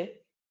let's say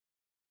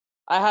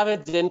I have a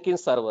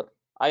Jenkins server.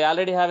 I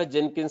already have a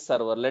Jenkins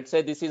server. Let's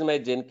say this is my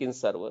Jenkins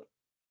server.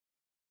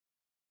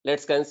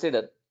 Let's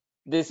consider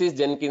this is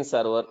Jenkins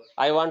server.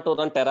 I want to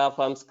run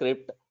Terraform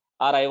script,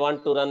 or I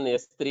want to run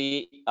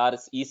S3 or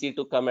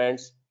EC2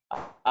 commands,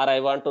 or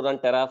I want to run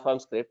Terraform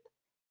script.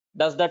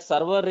 Does that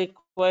server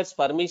requires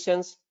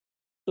permissions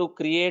to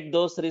create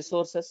those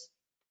resources?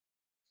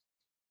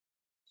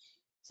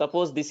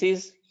 Suppose this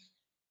is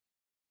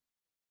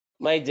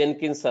my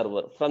Jenkins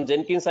server. From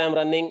Jenkins, I am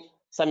running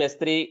some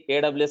S3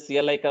 AWS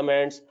CLI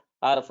commands,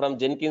 or from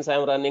Jenkins, I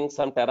am running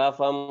some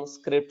Terraform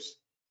scripts.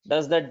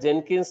 Does that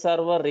Jenkins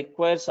server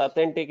requires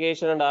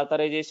authentication and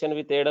authorization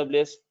with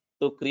AWS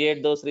to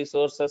create those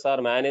resources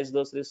or manage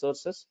those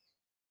resources?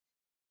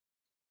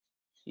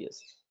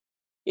 Yes.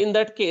 In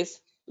that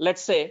case,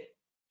 let's say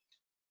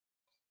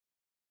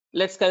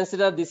Let's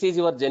consider this is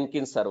your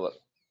Jenkins server.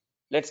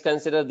 Let's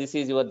consider this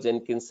is your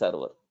Jenkins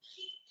server.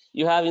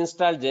 You have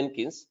installed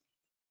Jenkins.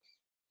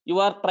 You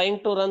are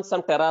trying to run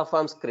some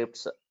Terraform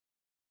scripts.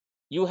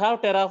 You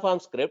have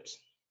Terraform scripts,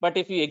 but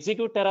if you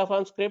execute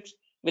Terraform scripts,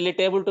 will it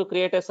able to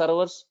create a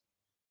servers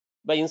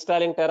by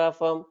installing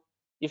Terraform?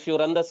 If you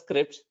run the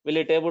scripts, will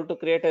it able to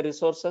create a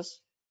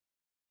resources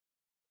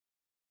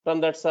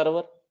from that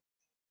server?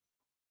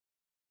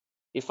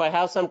 If I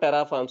have some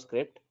Terraform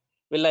script,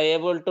 will I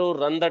able to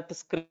run that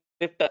script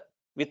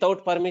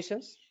without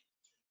permissions?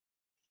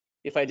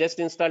 If I just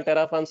install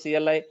Terraform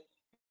CLI,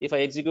 if I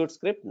execute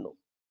script, no.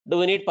 Do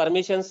we need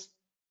permissions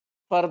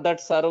for that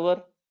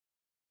server?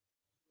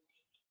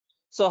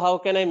 So how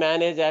can I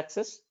manage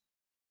access?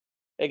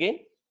 Again,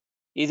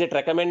 is it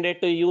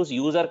recommended to use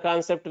user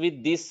concept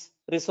with these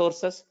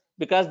resources?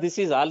 Because this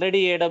is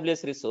already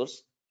AWS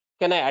resource.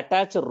 Can I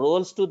attach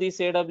roles to these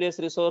AWS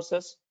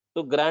resources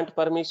to grant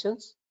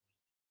permissions?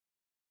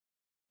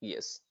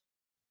 Yes.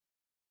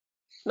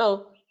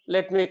 Now,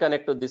 let me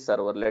connect to this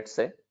server. Let's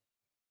say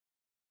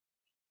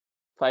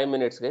 5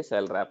 minutes, guys.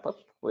 I'll wrap up.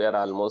 We are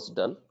almost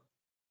done.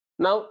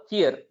 Now,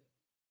 here,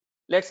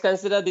 let's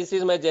consider this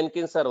is my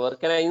Jenkins server.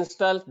 Can I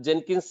install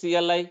Jenkins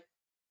CLI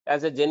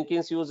as a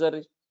Jenkins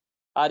user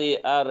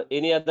or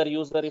any other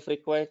user if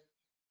required?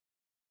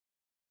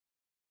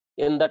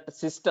 In that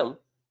system,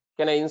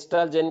 can I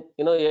install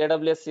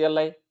AWS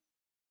CLI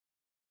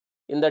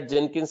in that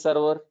Jenkins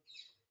server?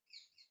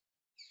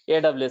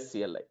 AWS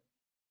CLI.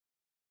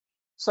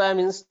 So I'm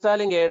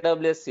installing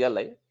AWS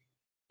CLI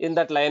in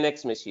that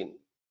Linux machine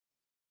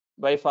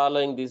by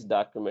following these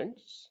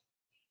documents,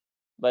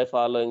 by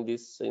following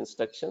these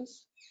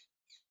instructions.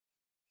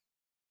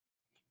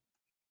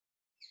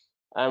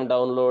 I'm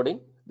downloading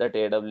that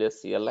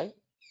AWS CLI.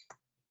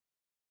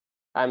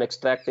 I'm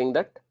extracting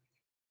that.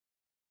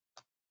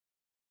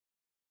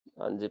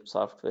 Unzip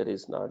software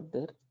is not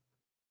there.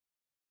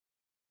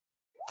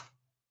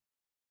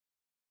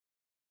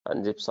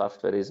 Unzip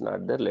software is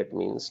not there. Let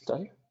me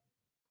install.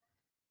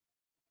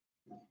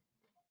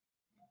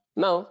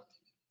 Now,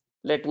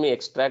 let me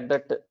extract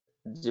that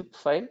zip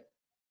file.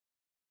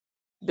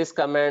 This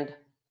command,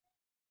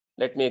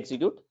 let me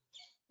execute.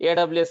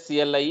 AWS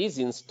CLI is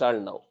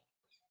installed now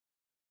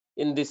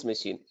in this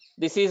machine.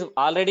 This is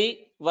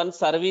already one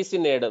service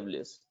in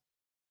AWS.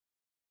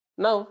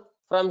 Now,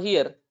 from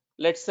here,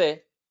 let's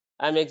say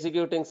I'm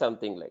executing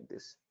something like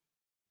this.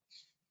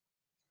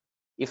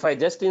 If I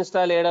just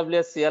install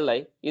AWS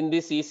CLI in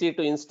this EC2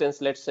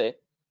 instance, let's say,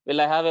 will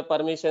I have a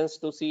permissions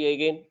to see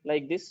again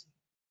like this?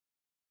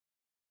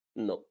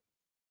 No.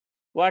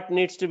 What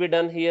needs to be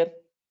done here?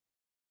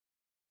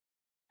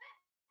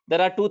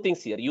 There are two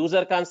things here,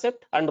 user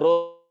concept and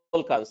role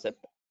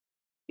concept.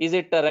 Is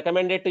it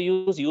recommended to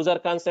use user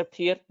concept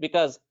here?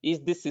 Because is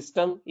this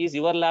system is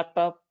your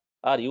laptop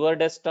or your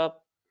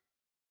desktop?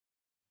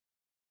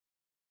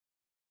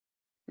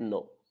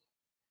 No.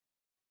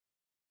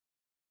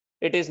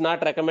 It is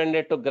not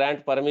recommended to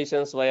grant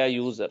permissions via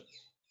user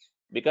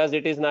because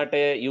it is not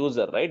a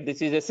user, right?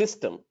 This is a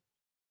system.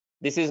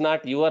 This is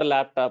not your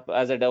laptop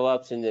as a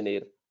DevOps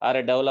engineer or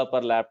a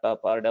developer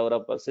laptop or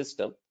developer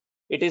system.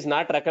 It is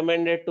not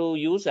recommended to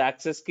use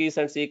access keys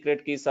and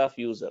secret keys of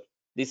user.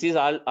 This is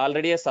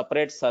already a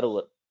separate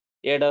server,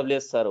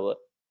 AWS server.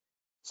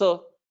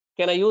 So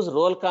can I use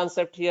role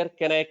concept here?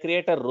 Can I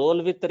create a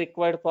role with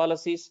required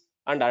policies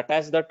and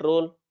attach that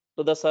role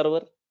to the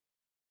server?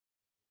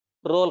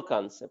 Role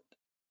concept.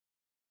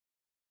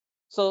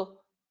 So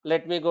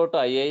let me go to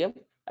IAM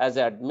as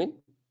an admin.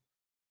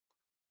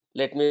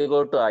 Let me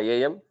go to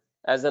IAM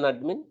as an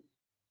admin.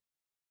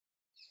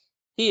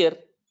 Here,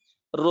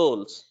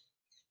 roles.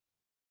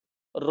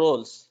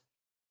 Roles.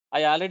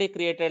 I already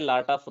created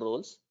lot of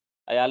roles.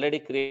 Let me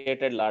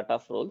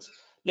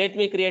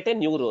create a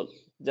new role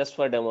just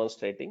for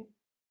demonstrating.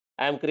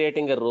 I am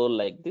creating a role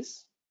like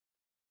this.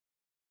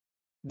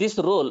 This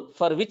role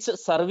for which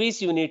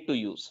service you need to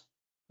use.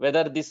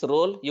 Whether this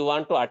role you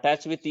want to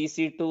attach with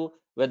EC2,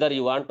 whether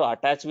you want to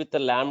attach with the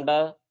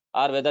Lambda,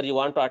 or whether you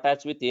want to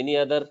attach with any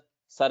other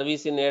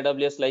service in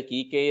AWS like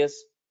EKS.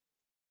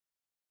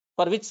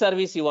 For which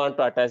service you want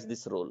to attach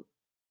this role?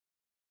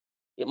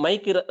 My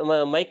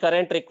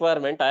current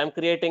requirement, I am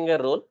creating a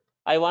role.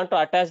 I want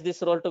to attach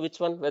this role to which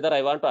one? Whether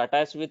I want to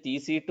attach with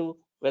EC2,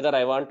 whether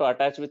I want to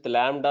attach with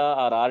Lambda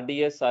or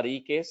RDS or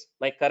EKS.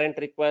 My current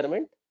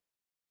requirement,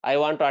 I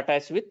want to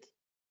attach with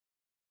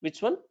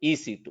which one?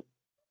 EC2.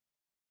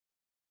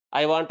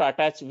 I want to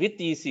attach with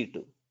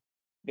EC2.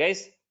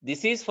 Guys,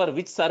 this is for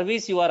which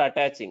service you are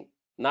attaching,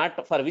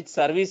 not for which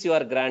service you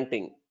are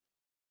granting.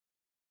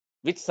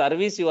 Which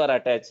service you are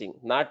attaching,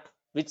 not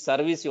which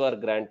service you are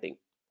granting.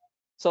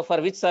 So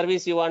for which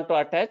service you want to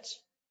attach?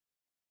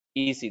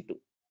 EC2.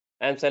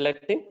 I am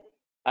selecting.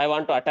 I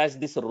want to attach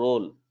this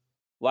role.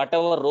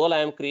 Whatever role I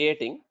am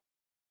creating,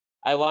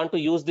 I want to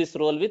use this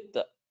role with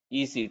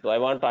EC2. I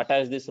want to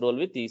attach this role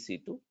with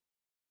EC2.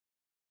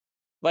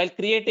 While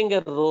creating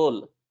a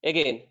role,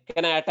 again,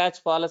 can I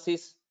attach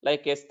policies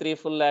like S3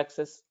 full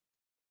access,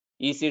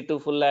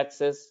 EC2 full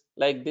access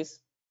like this?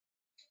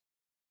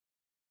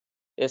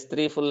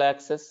 S3 full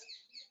access.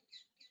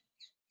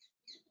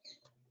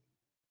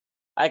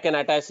 I can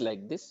attach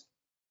like this.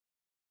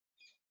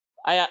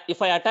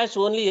 If I attach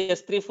only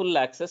S3 full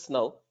access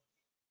now,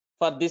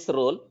 for this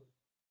role,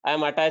 I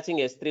am attaching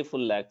S3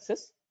 full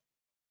access.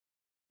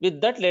 With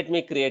that, let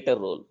me create a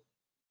role.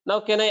 Now,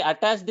 can I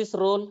attach this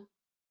role?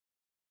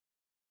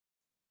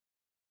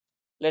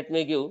 Let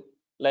me give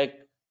like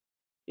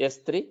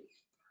S3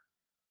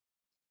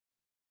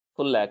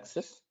 full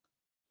access.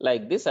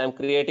 Like this, I am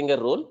creating a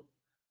role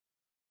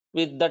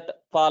with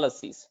that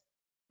policies.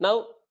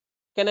 Now,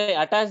 can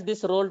I attach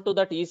this role to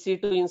that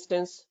EC2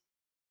 instance?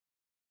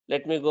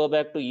 Let me go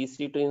back to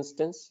EC2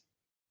 instance.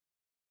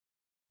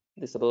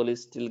 This role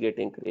is still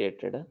getting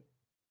created.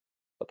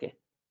 Okay.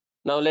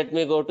 Now let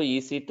me go to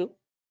EC2.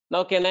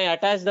 Now can I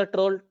attach that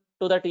role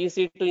to that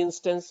EC2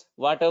 instance?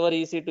 Whatever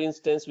EC2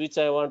 instance which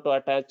I want to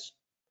attach,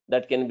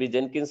 that can be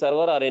Jenkins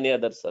server or any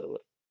other server.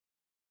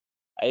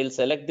 I will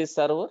select this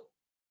server,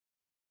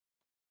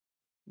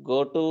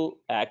 go to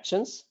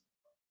actions,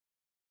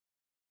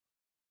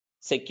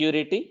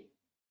 security,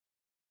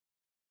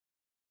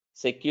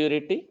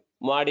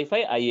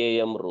 modify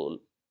IAM role.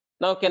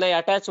 Now can I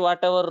attach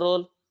whatever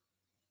role?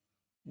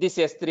 This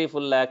S3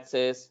 full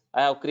access.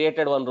 I have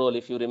created one role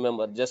if you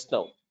remember just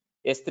now.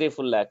 S3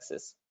 full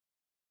access.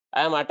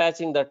 I am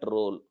attaching that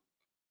role.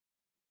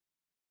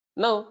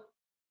 Now,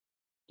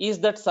 is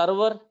that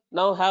server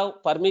now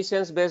have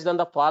permissions based on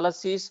the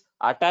policies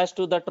attached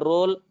to that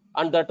role,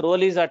 and that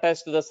role is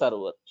attached to the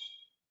server?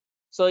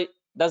 So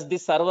does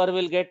this server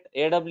will get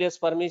AWS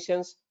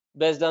permissions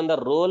based on the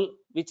role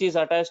which is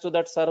attached to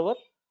that server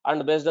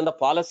and based on the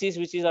policies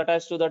which is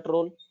attached to that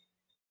role?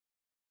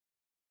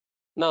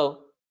 Now,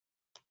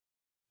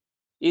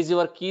 is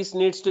your keys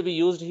needs to be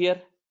used here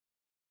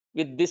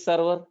with this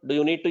server? Do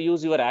you need to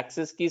use your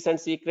access keys and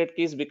secret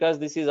keys because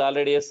this is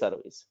already a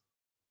service?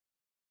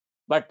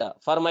 But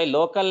for my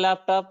local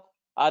laptop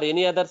or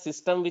any other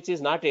system which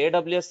is not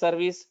AWS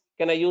service,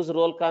 can I use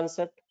role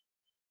concept?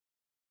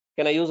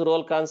 Can I use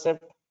role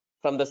concept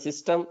from the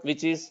system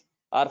which is,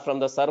 or from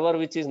the server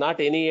which is not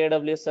any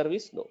AWS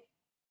service? No.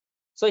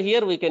 So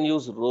here we can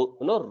use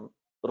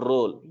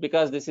role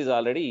because this is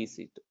already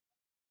EC2.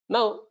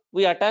 Now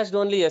we attached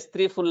only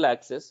S3 full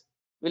access.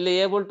 Will be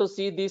able to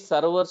see these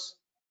servers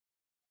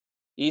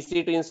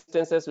EC2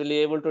 instances? Will be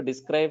able to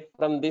describe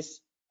from this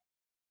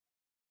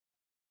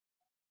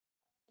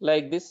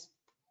like this,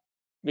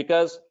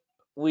 because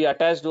we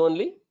attached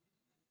only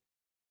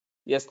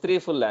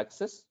S3 full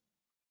access.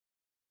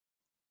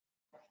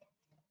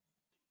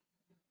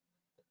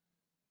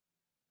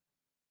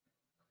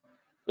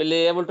 Will be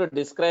able to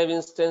describe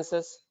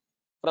instances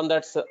from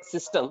that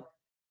system.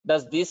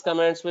 Does these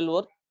commands will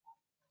work?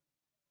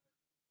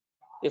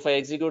 If I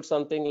execute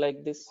something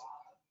like this,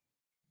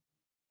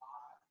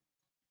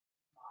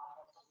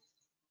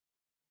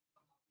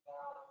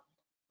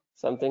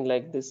 something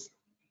like this,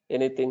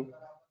 anything.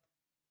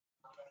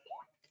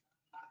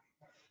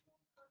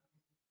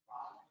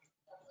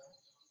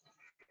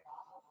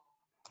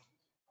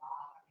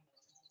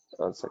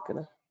 One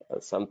second.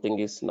 Something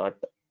is not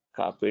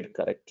copied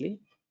correctly.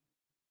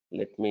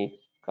 Let me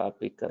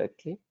copy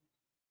correctly.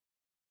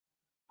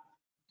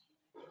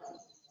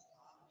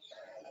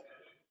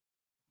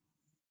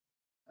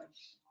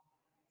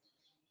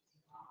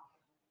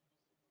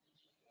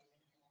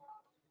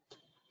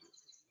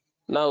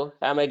 Now,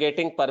 am I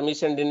getting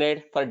permission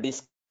denied for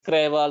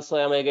describe also?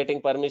 Am I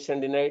getting permission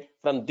denied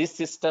from this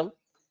system?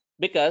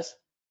 Because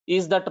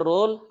is that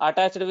role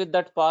attached with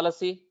that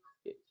policy,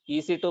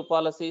 EC2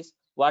 policies,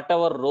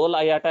 whatever role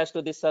I attach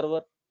to this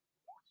server?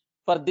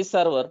 For this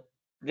server,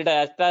 did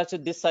I attach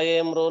this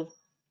IAM role?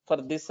 For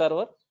this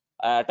server,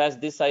 I attach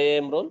this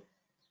IAM role.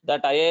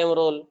 That IAM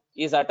role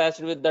is attached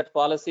with that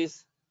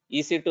policies,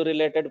 EC2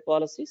 related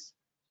policies.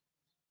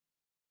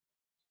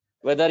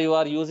 Whether you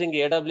are using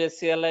AWS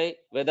CLI,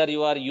 whether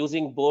you are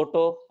using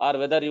Boto, or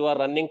whether you are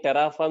running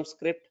Terraform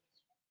script,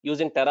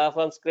 using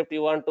Terraform script,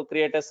 you want to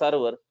create a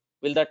server,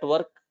 will that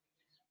work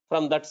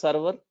from that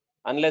server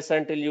unless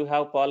until you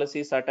have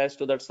policies attached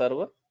to that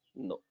server?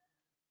 No.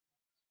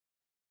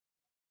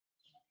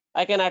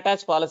 I can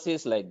attach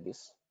policies like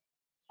this.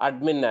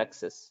 Admin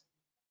access.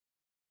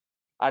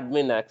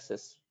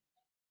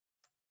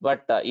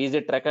 But is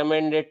it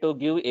recommended to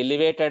give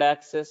elevated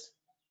access?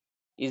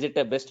 Is it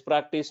a best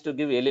practice to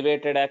give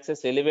elevated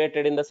access?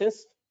 Elevated in the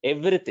sense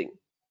everything.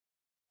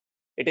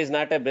 It is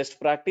not a best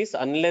practice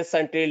unless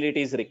until it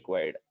is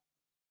required.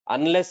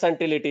 Unless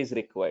until it is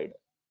required,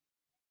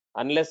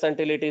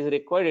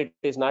 it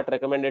is not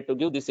recommended to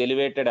give this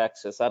elevated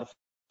access or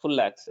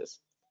full access.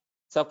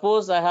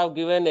 Suppose I have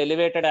given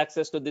elevated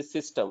access to this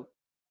system.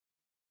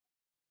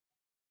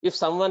 If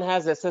someone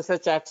has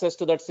SSH access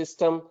to that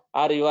system,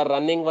 or you are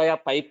running via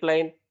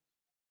pipeline,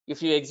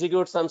 if you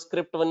execute some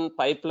script in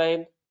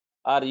pipeline,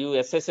 or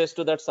you SSH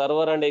to that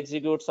server and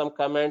execute some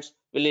commands,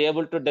 will be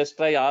able to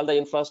destroy all the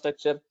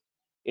infrastructure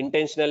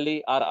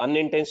intentionally or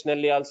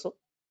unintentionally also.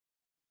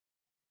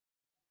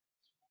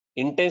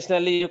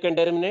 Intentionally you can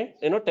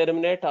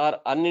terminate, or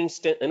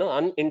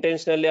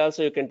unintentionally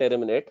also you can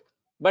terminate.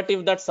 But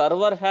if that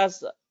server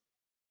has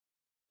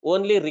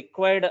only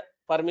required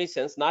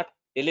permissions, not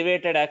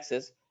elevated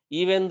access,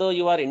 even though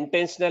you are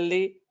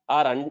intentionally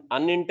or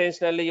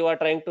unintentionally you are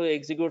trying to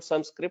execute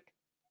some script,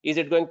 is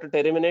it going to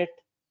terminate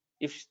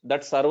if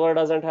that server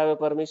doesn't have a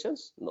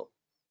permissions? No.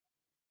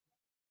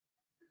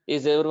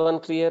 Is everyone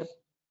clear?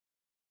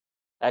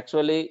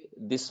 Actually,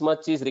 this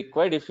much is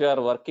required if you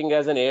are working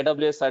as an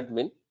AWS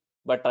admin,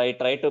 but I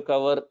try to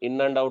cover in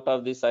and out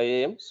of this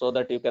IAM so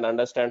that you can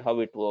understand how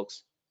it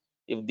works.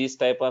 If this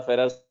type of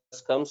errors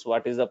comes,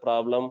 what is the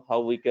problem,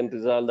 how we can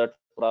resolve that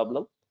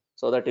problem,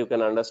 so that you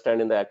can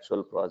understand in the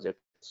actual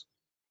projects.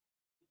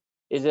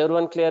 Is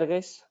everyone clear,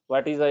 guys?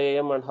 What is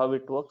IAM and how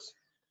it works?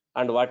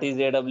 And what is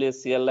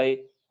AWS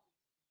CLI?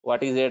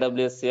 What is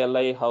AWS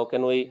CLI? How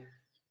can we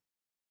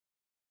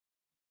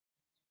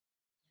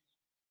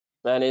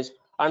manage?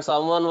 And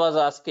someone was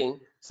asking,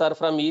 sir,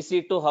 from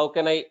EC2, how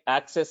can I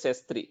access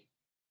S3?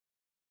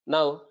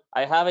 Now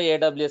I have a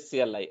AWS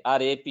CLI or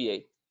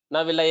API.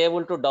 Now will I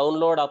able to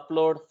download,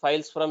 upload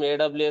files from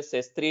AWS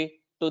S3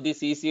 to this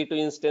EC2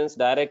 instance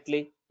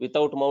directly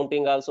without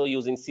mounting, also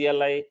using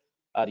CLI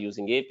or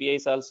using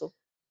APIs also?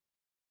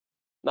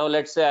 Now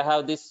let's say I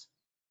have this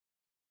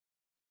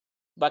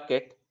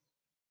bucket.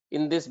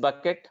 In this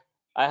bucket,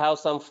 I have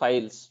some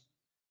files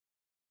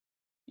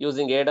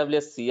using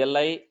AWS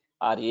CLI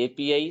or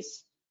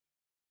APIs.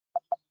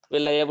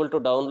 Will I able to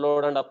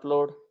download and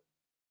upload?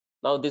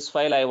 Now this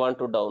file I want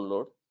to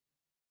download.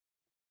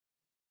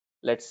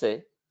 Let's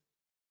say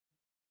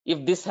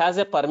if this has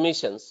a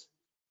permissions,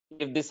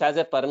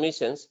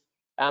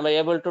 am I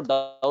able to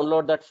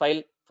download that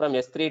file from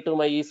S3 to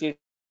my EC2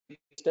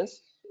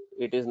 instance?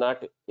 It is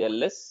not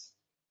ls.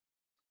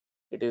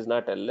 It is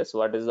not ls.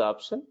 What is the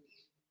option?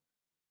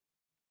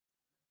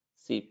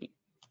 CP.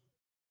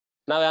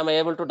 Now am I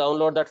able to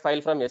download that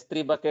file from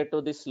S3 bucket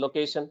to this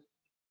location,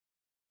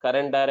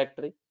 current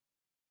directory?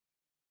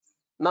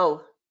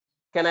 Now,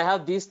 can I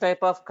have these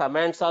type of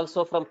commands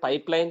also from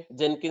pipeline,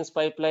 Jenkins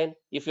pipeline?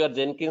 If your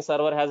Jenkins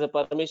server has a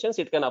permissions,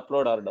 it can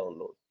upload or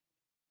download.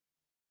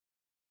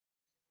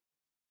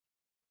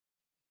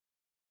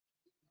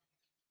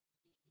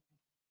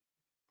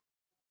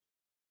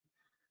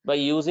 By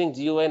using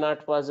GUI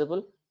not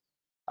possible.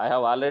 I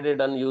have already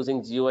done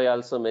using GUI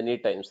also many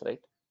times, right?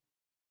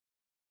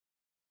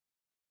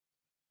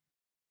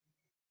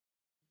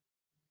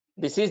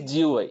 This is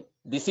GUI.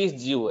 This is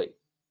GUI,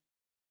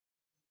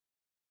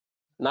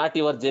 not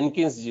your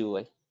Jenkins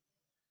GUI.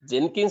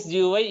 Jenkins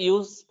GUI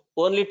used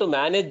only to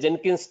manage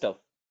Jenkins stuff.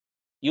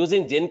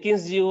 Using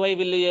Jenkins GUI,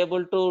 will you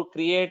able to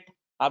create,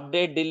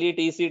 update, delete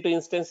EC2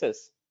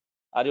 instances?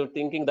 Are you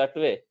thinking that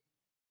way?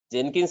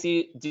 Jenkins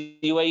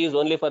GUI is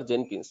only for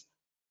Jenkins.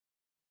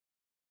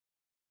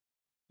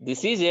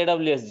 This is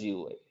AWS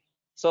GUI.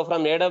 So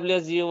from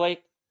AWS GUI,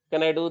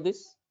 can I do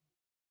this?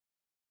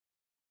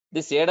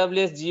 This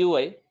AWS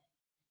GUI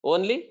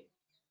only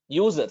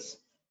users,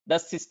 the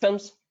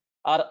systems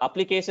or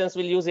applications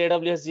will use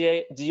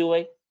AWS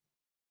GUI.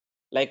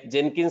 Like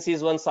Jenkins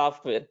is one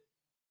software.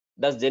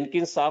 Does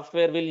Jenkins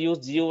software will use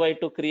GUI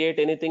to create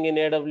anything in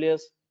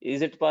AWS?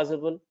 Is it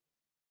possible?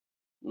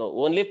 No,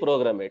 only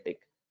programmatic.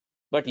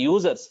 But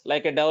users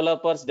like a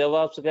developers,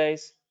 DevOps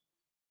guys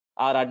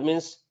or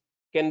admins,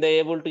 can they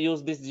able to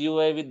use this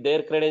GUI with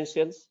their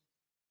credentials?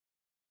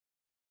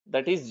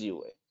 That is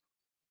GUI.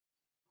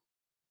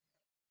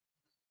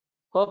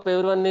 Hope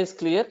everyone is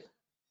clear.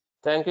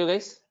 Thank you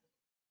guys.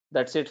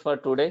 That's it for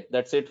today.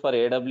 That's it for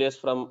AWS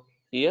from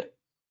here.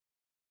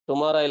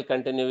 Tomorrow I'll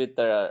continue with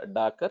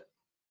Docker,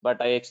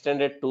 but I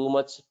extended too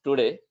much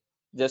today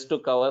just to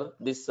cover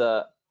this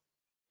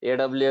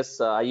AWS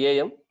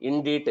IAM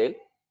in detail.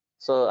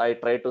 So I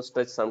try to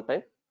stretch some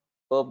time.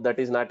 Hope that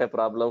is not a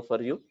problem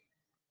for you.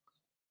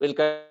 We'll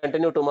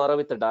continue tomorrow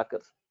with the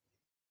Docker.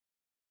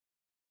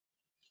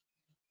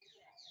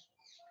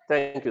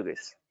 Thank you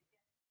guys.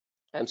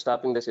 I'm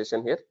stopping the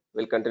session here.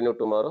 We'll continue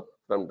tomorrow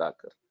from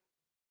Docker.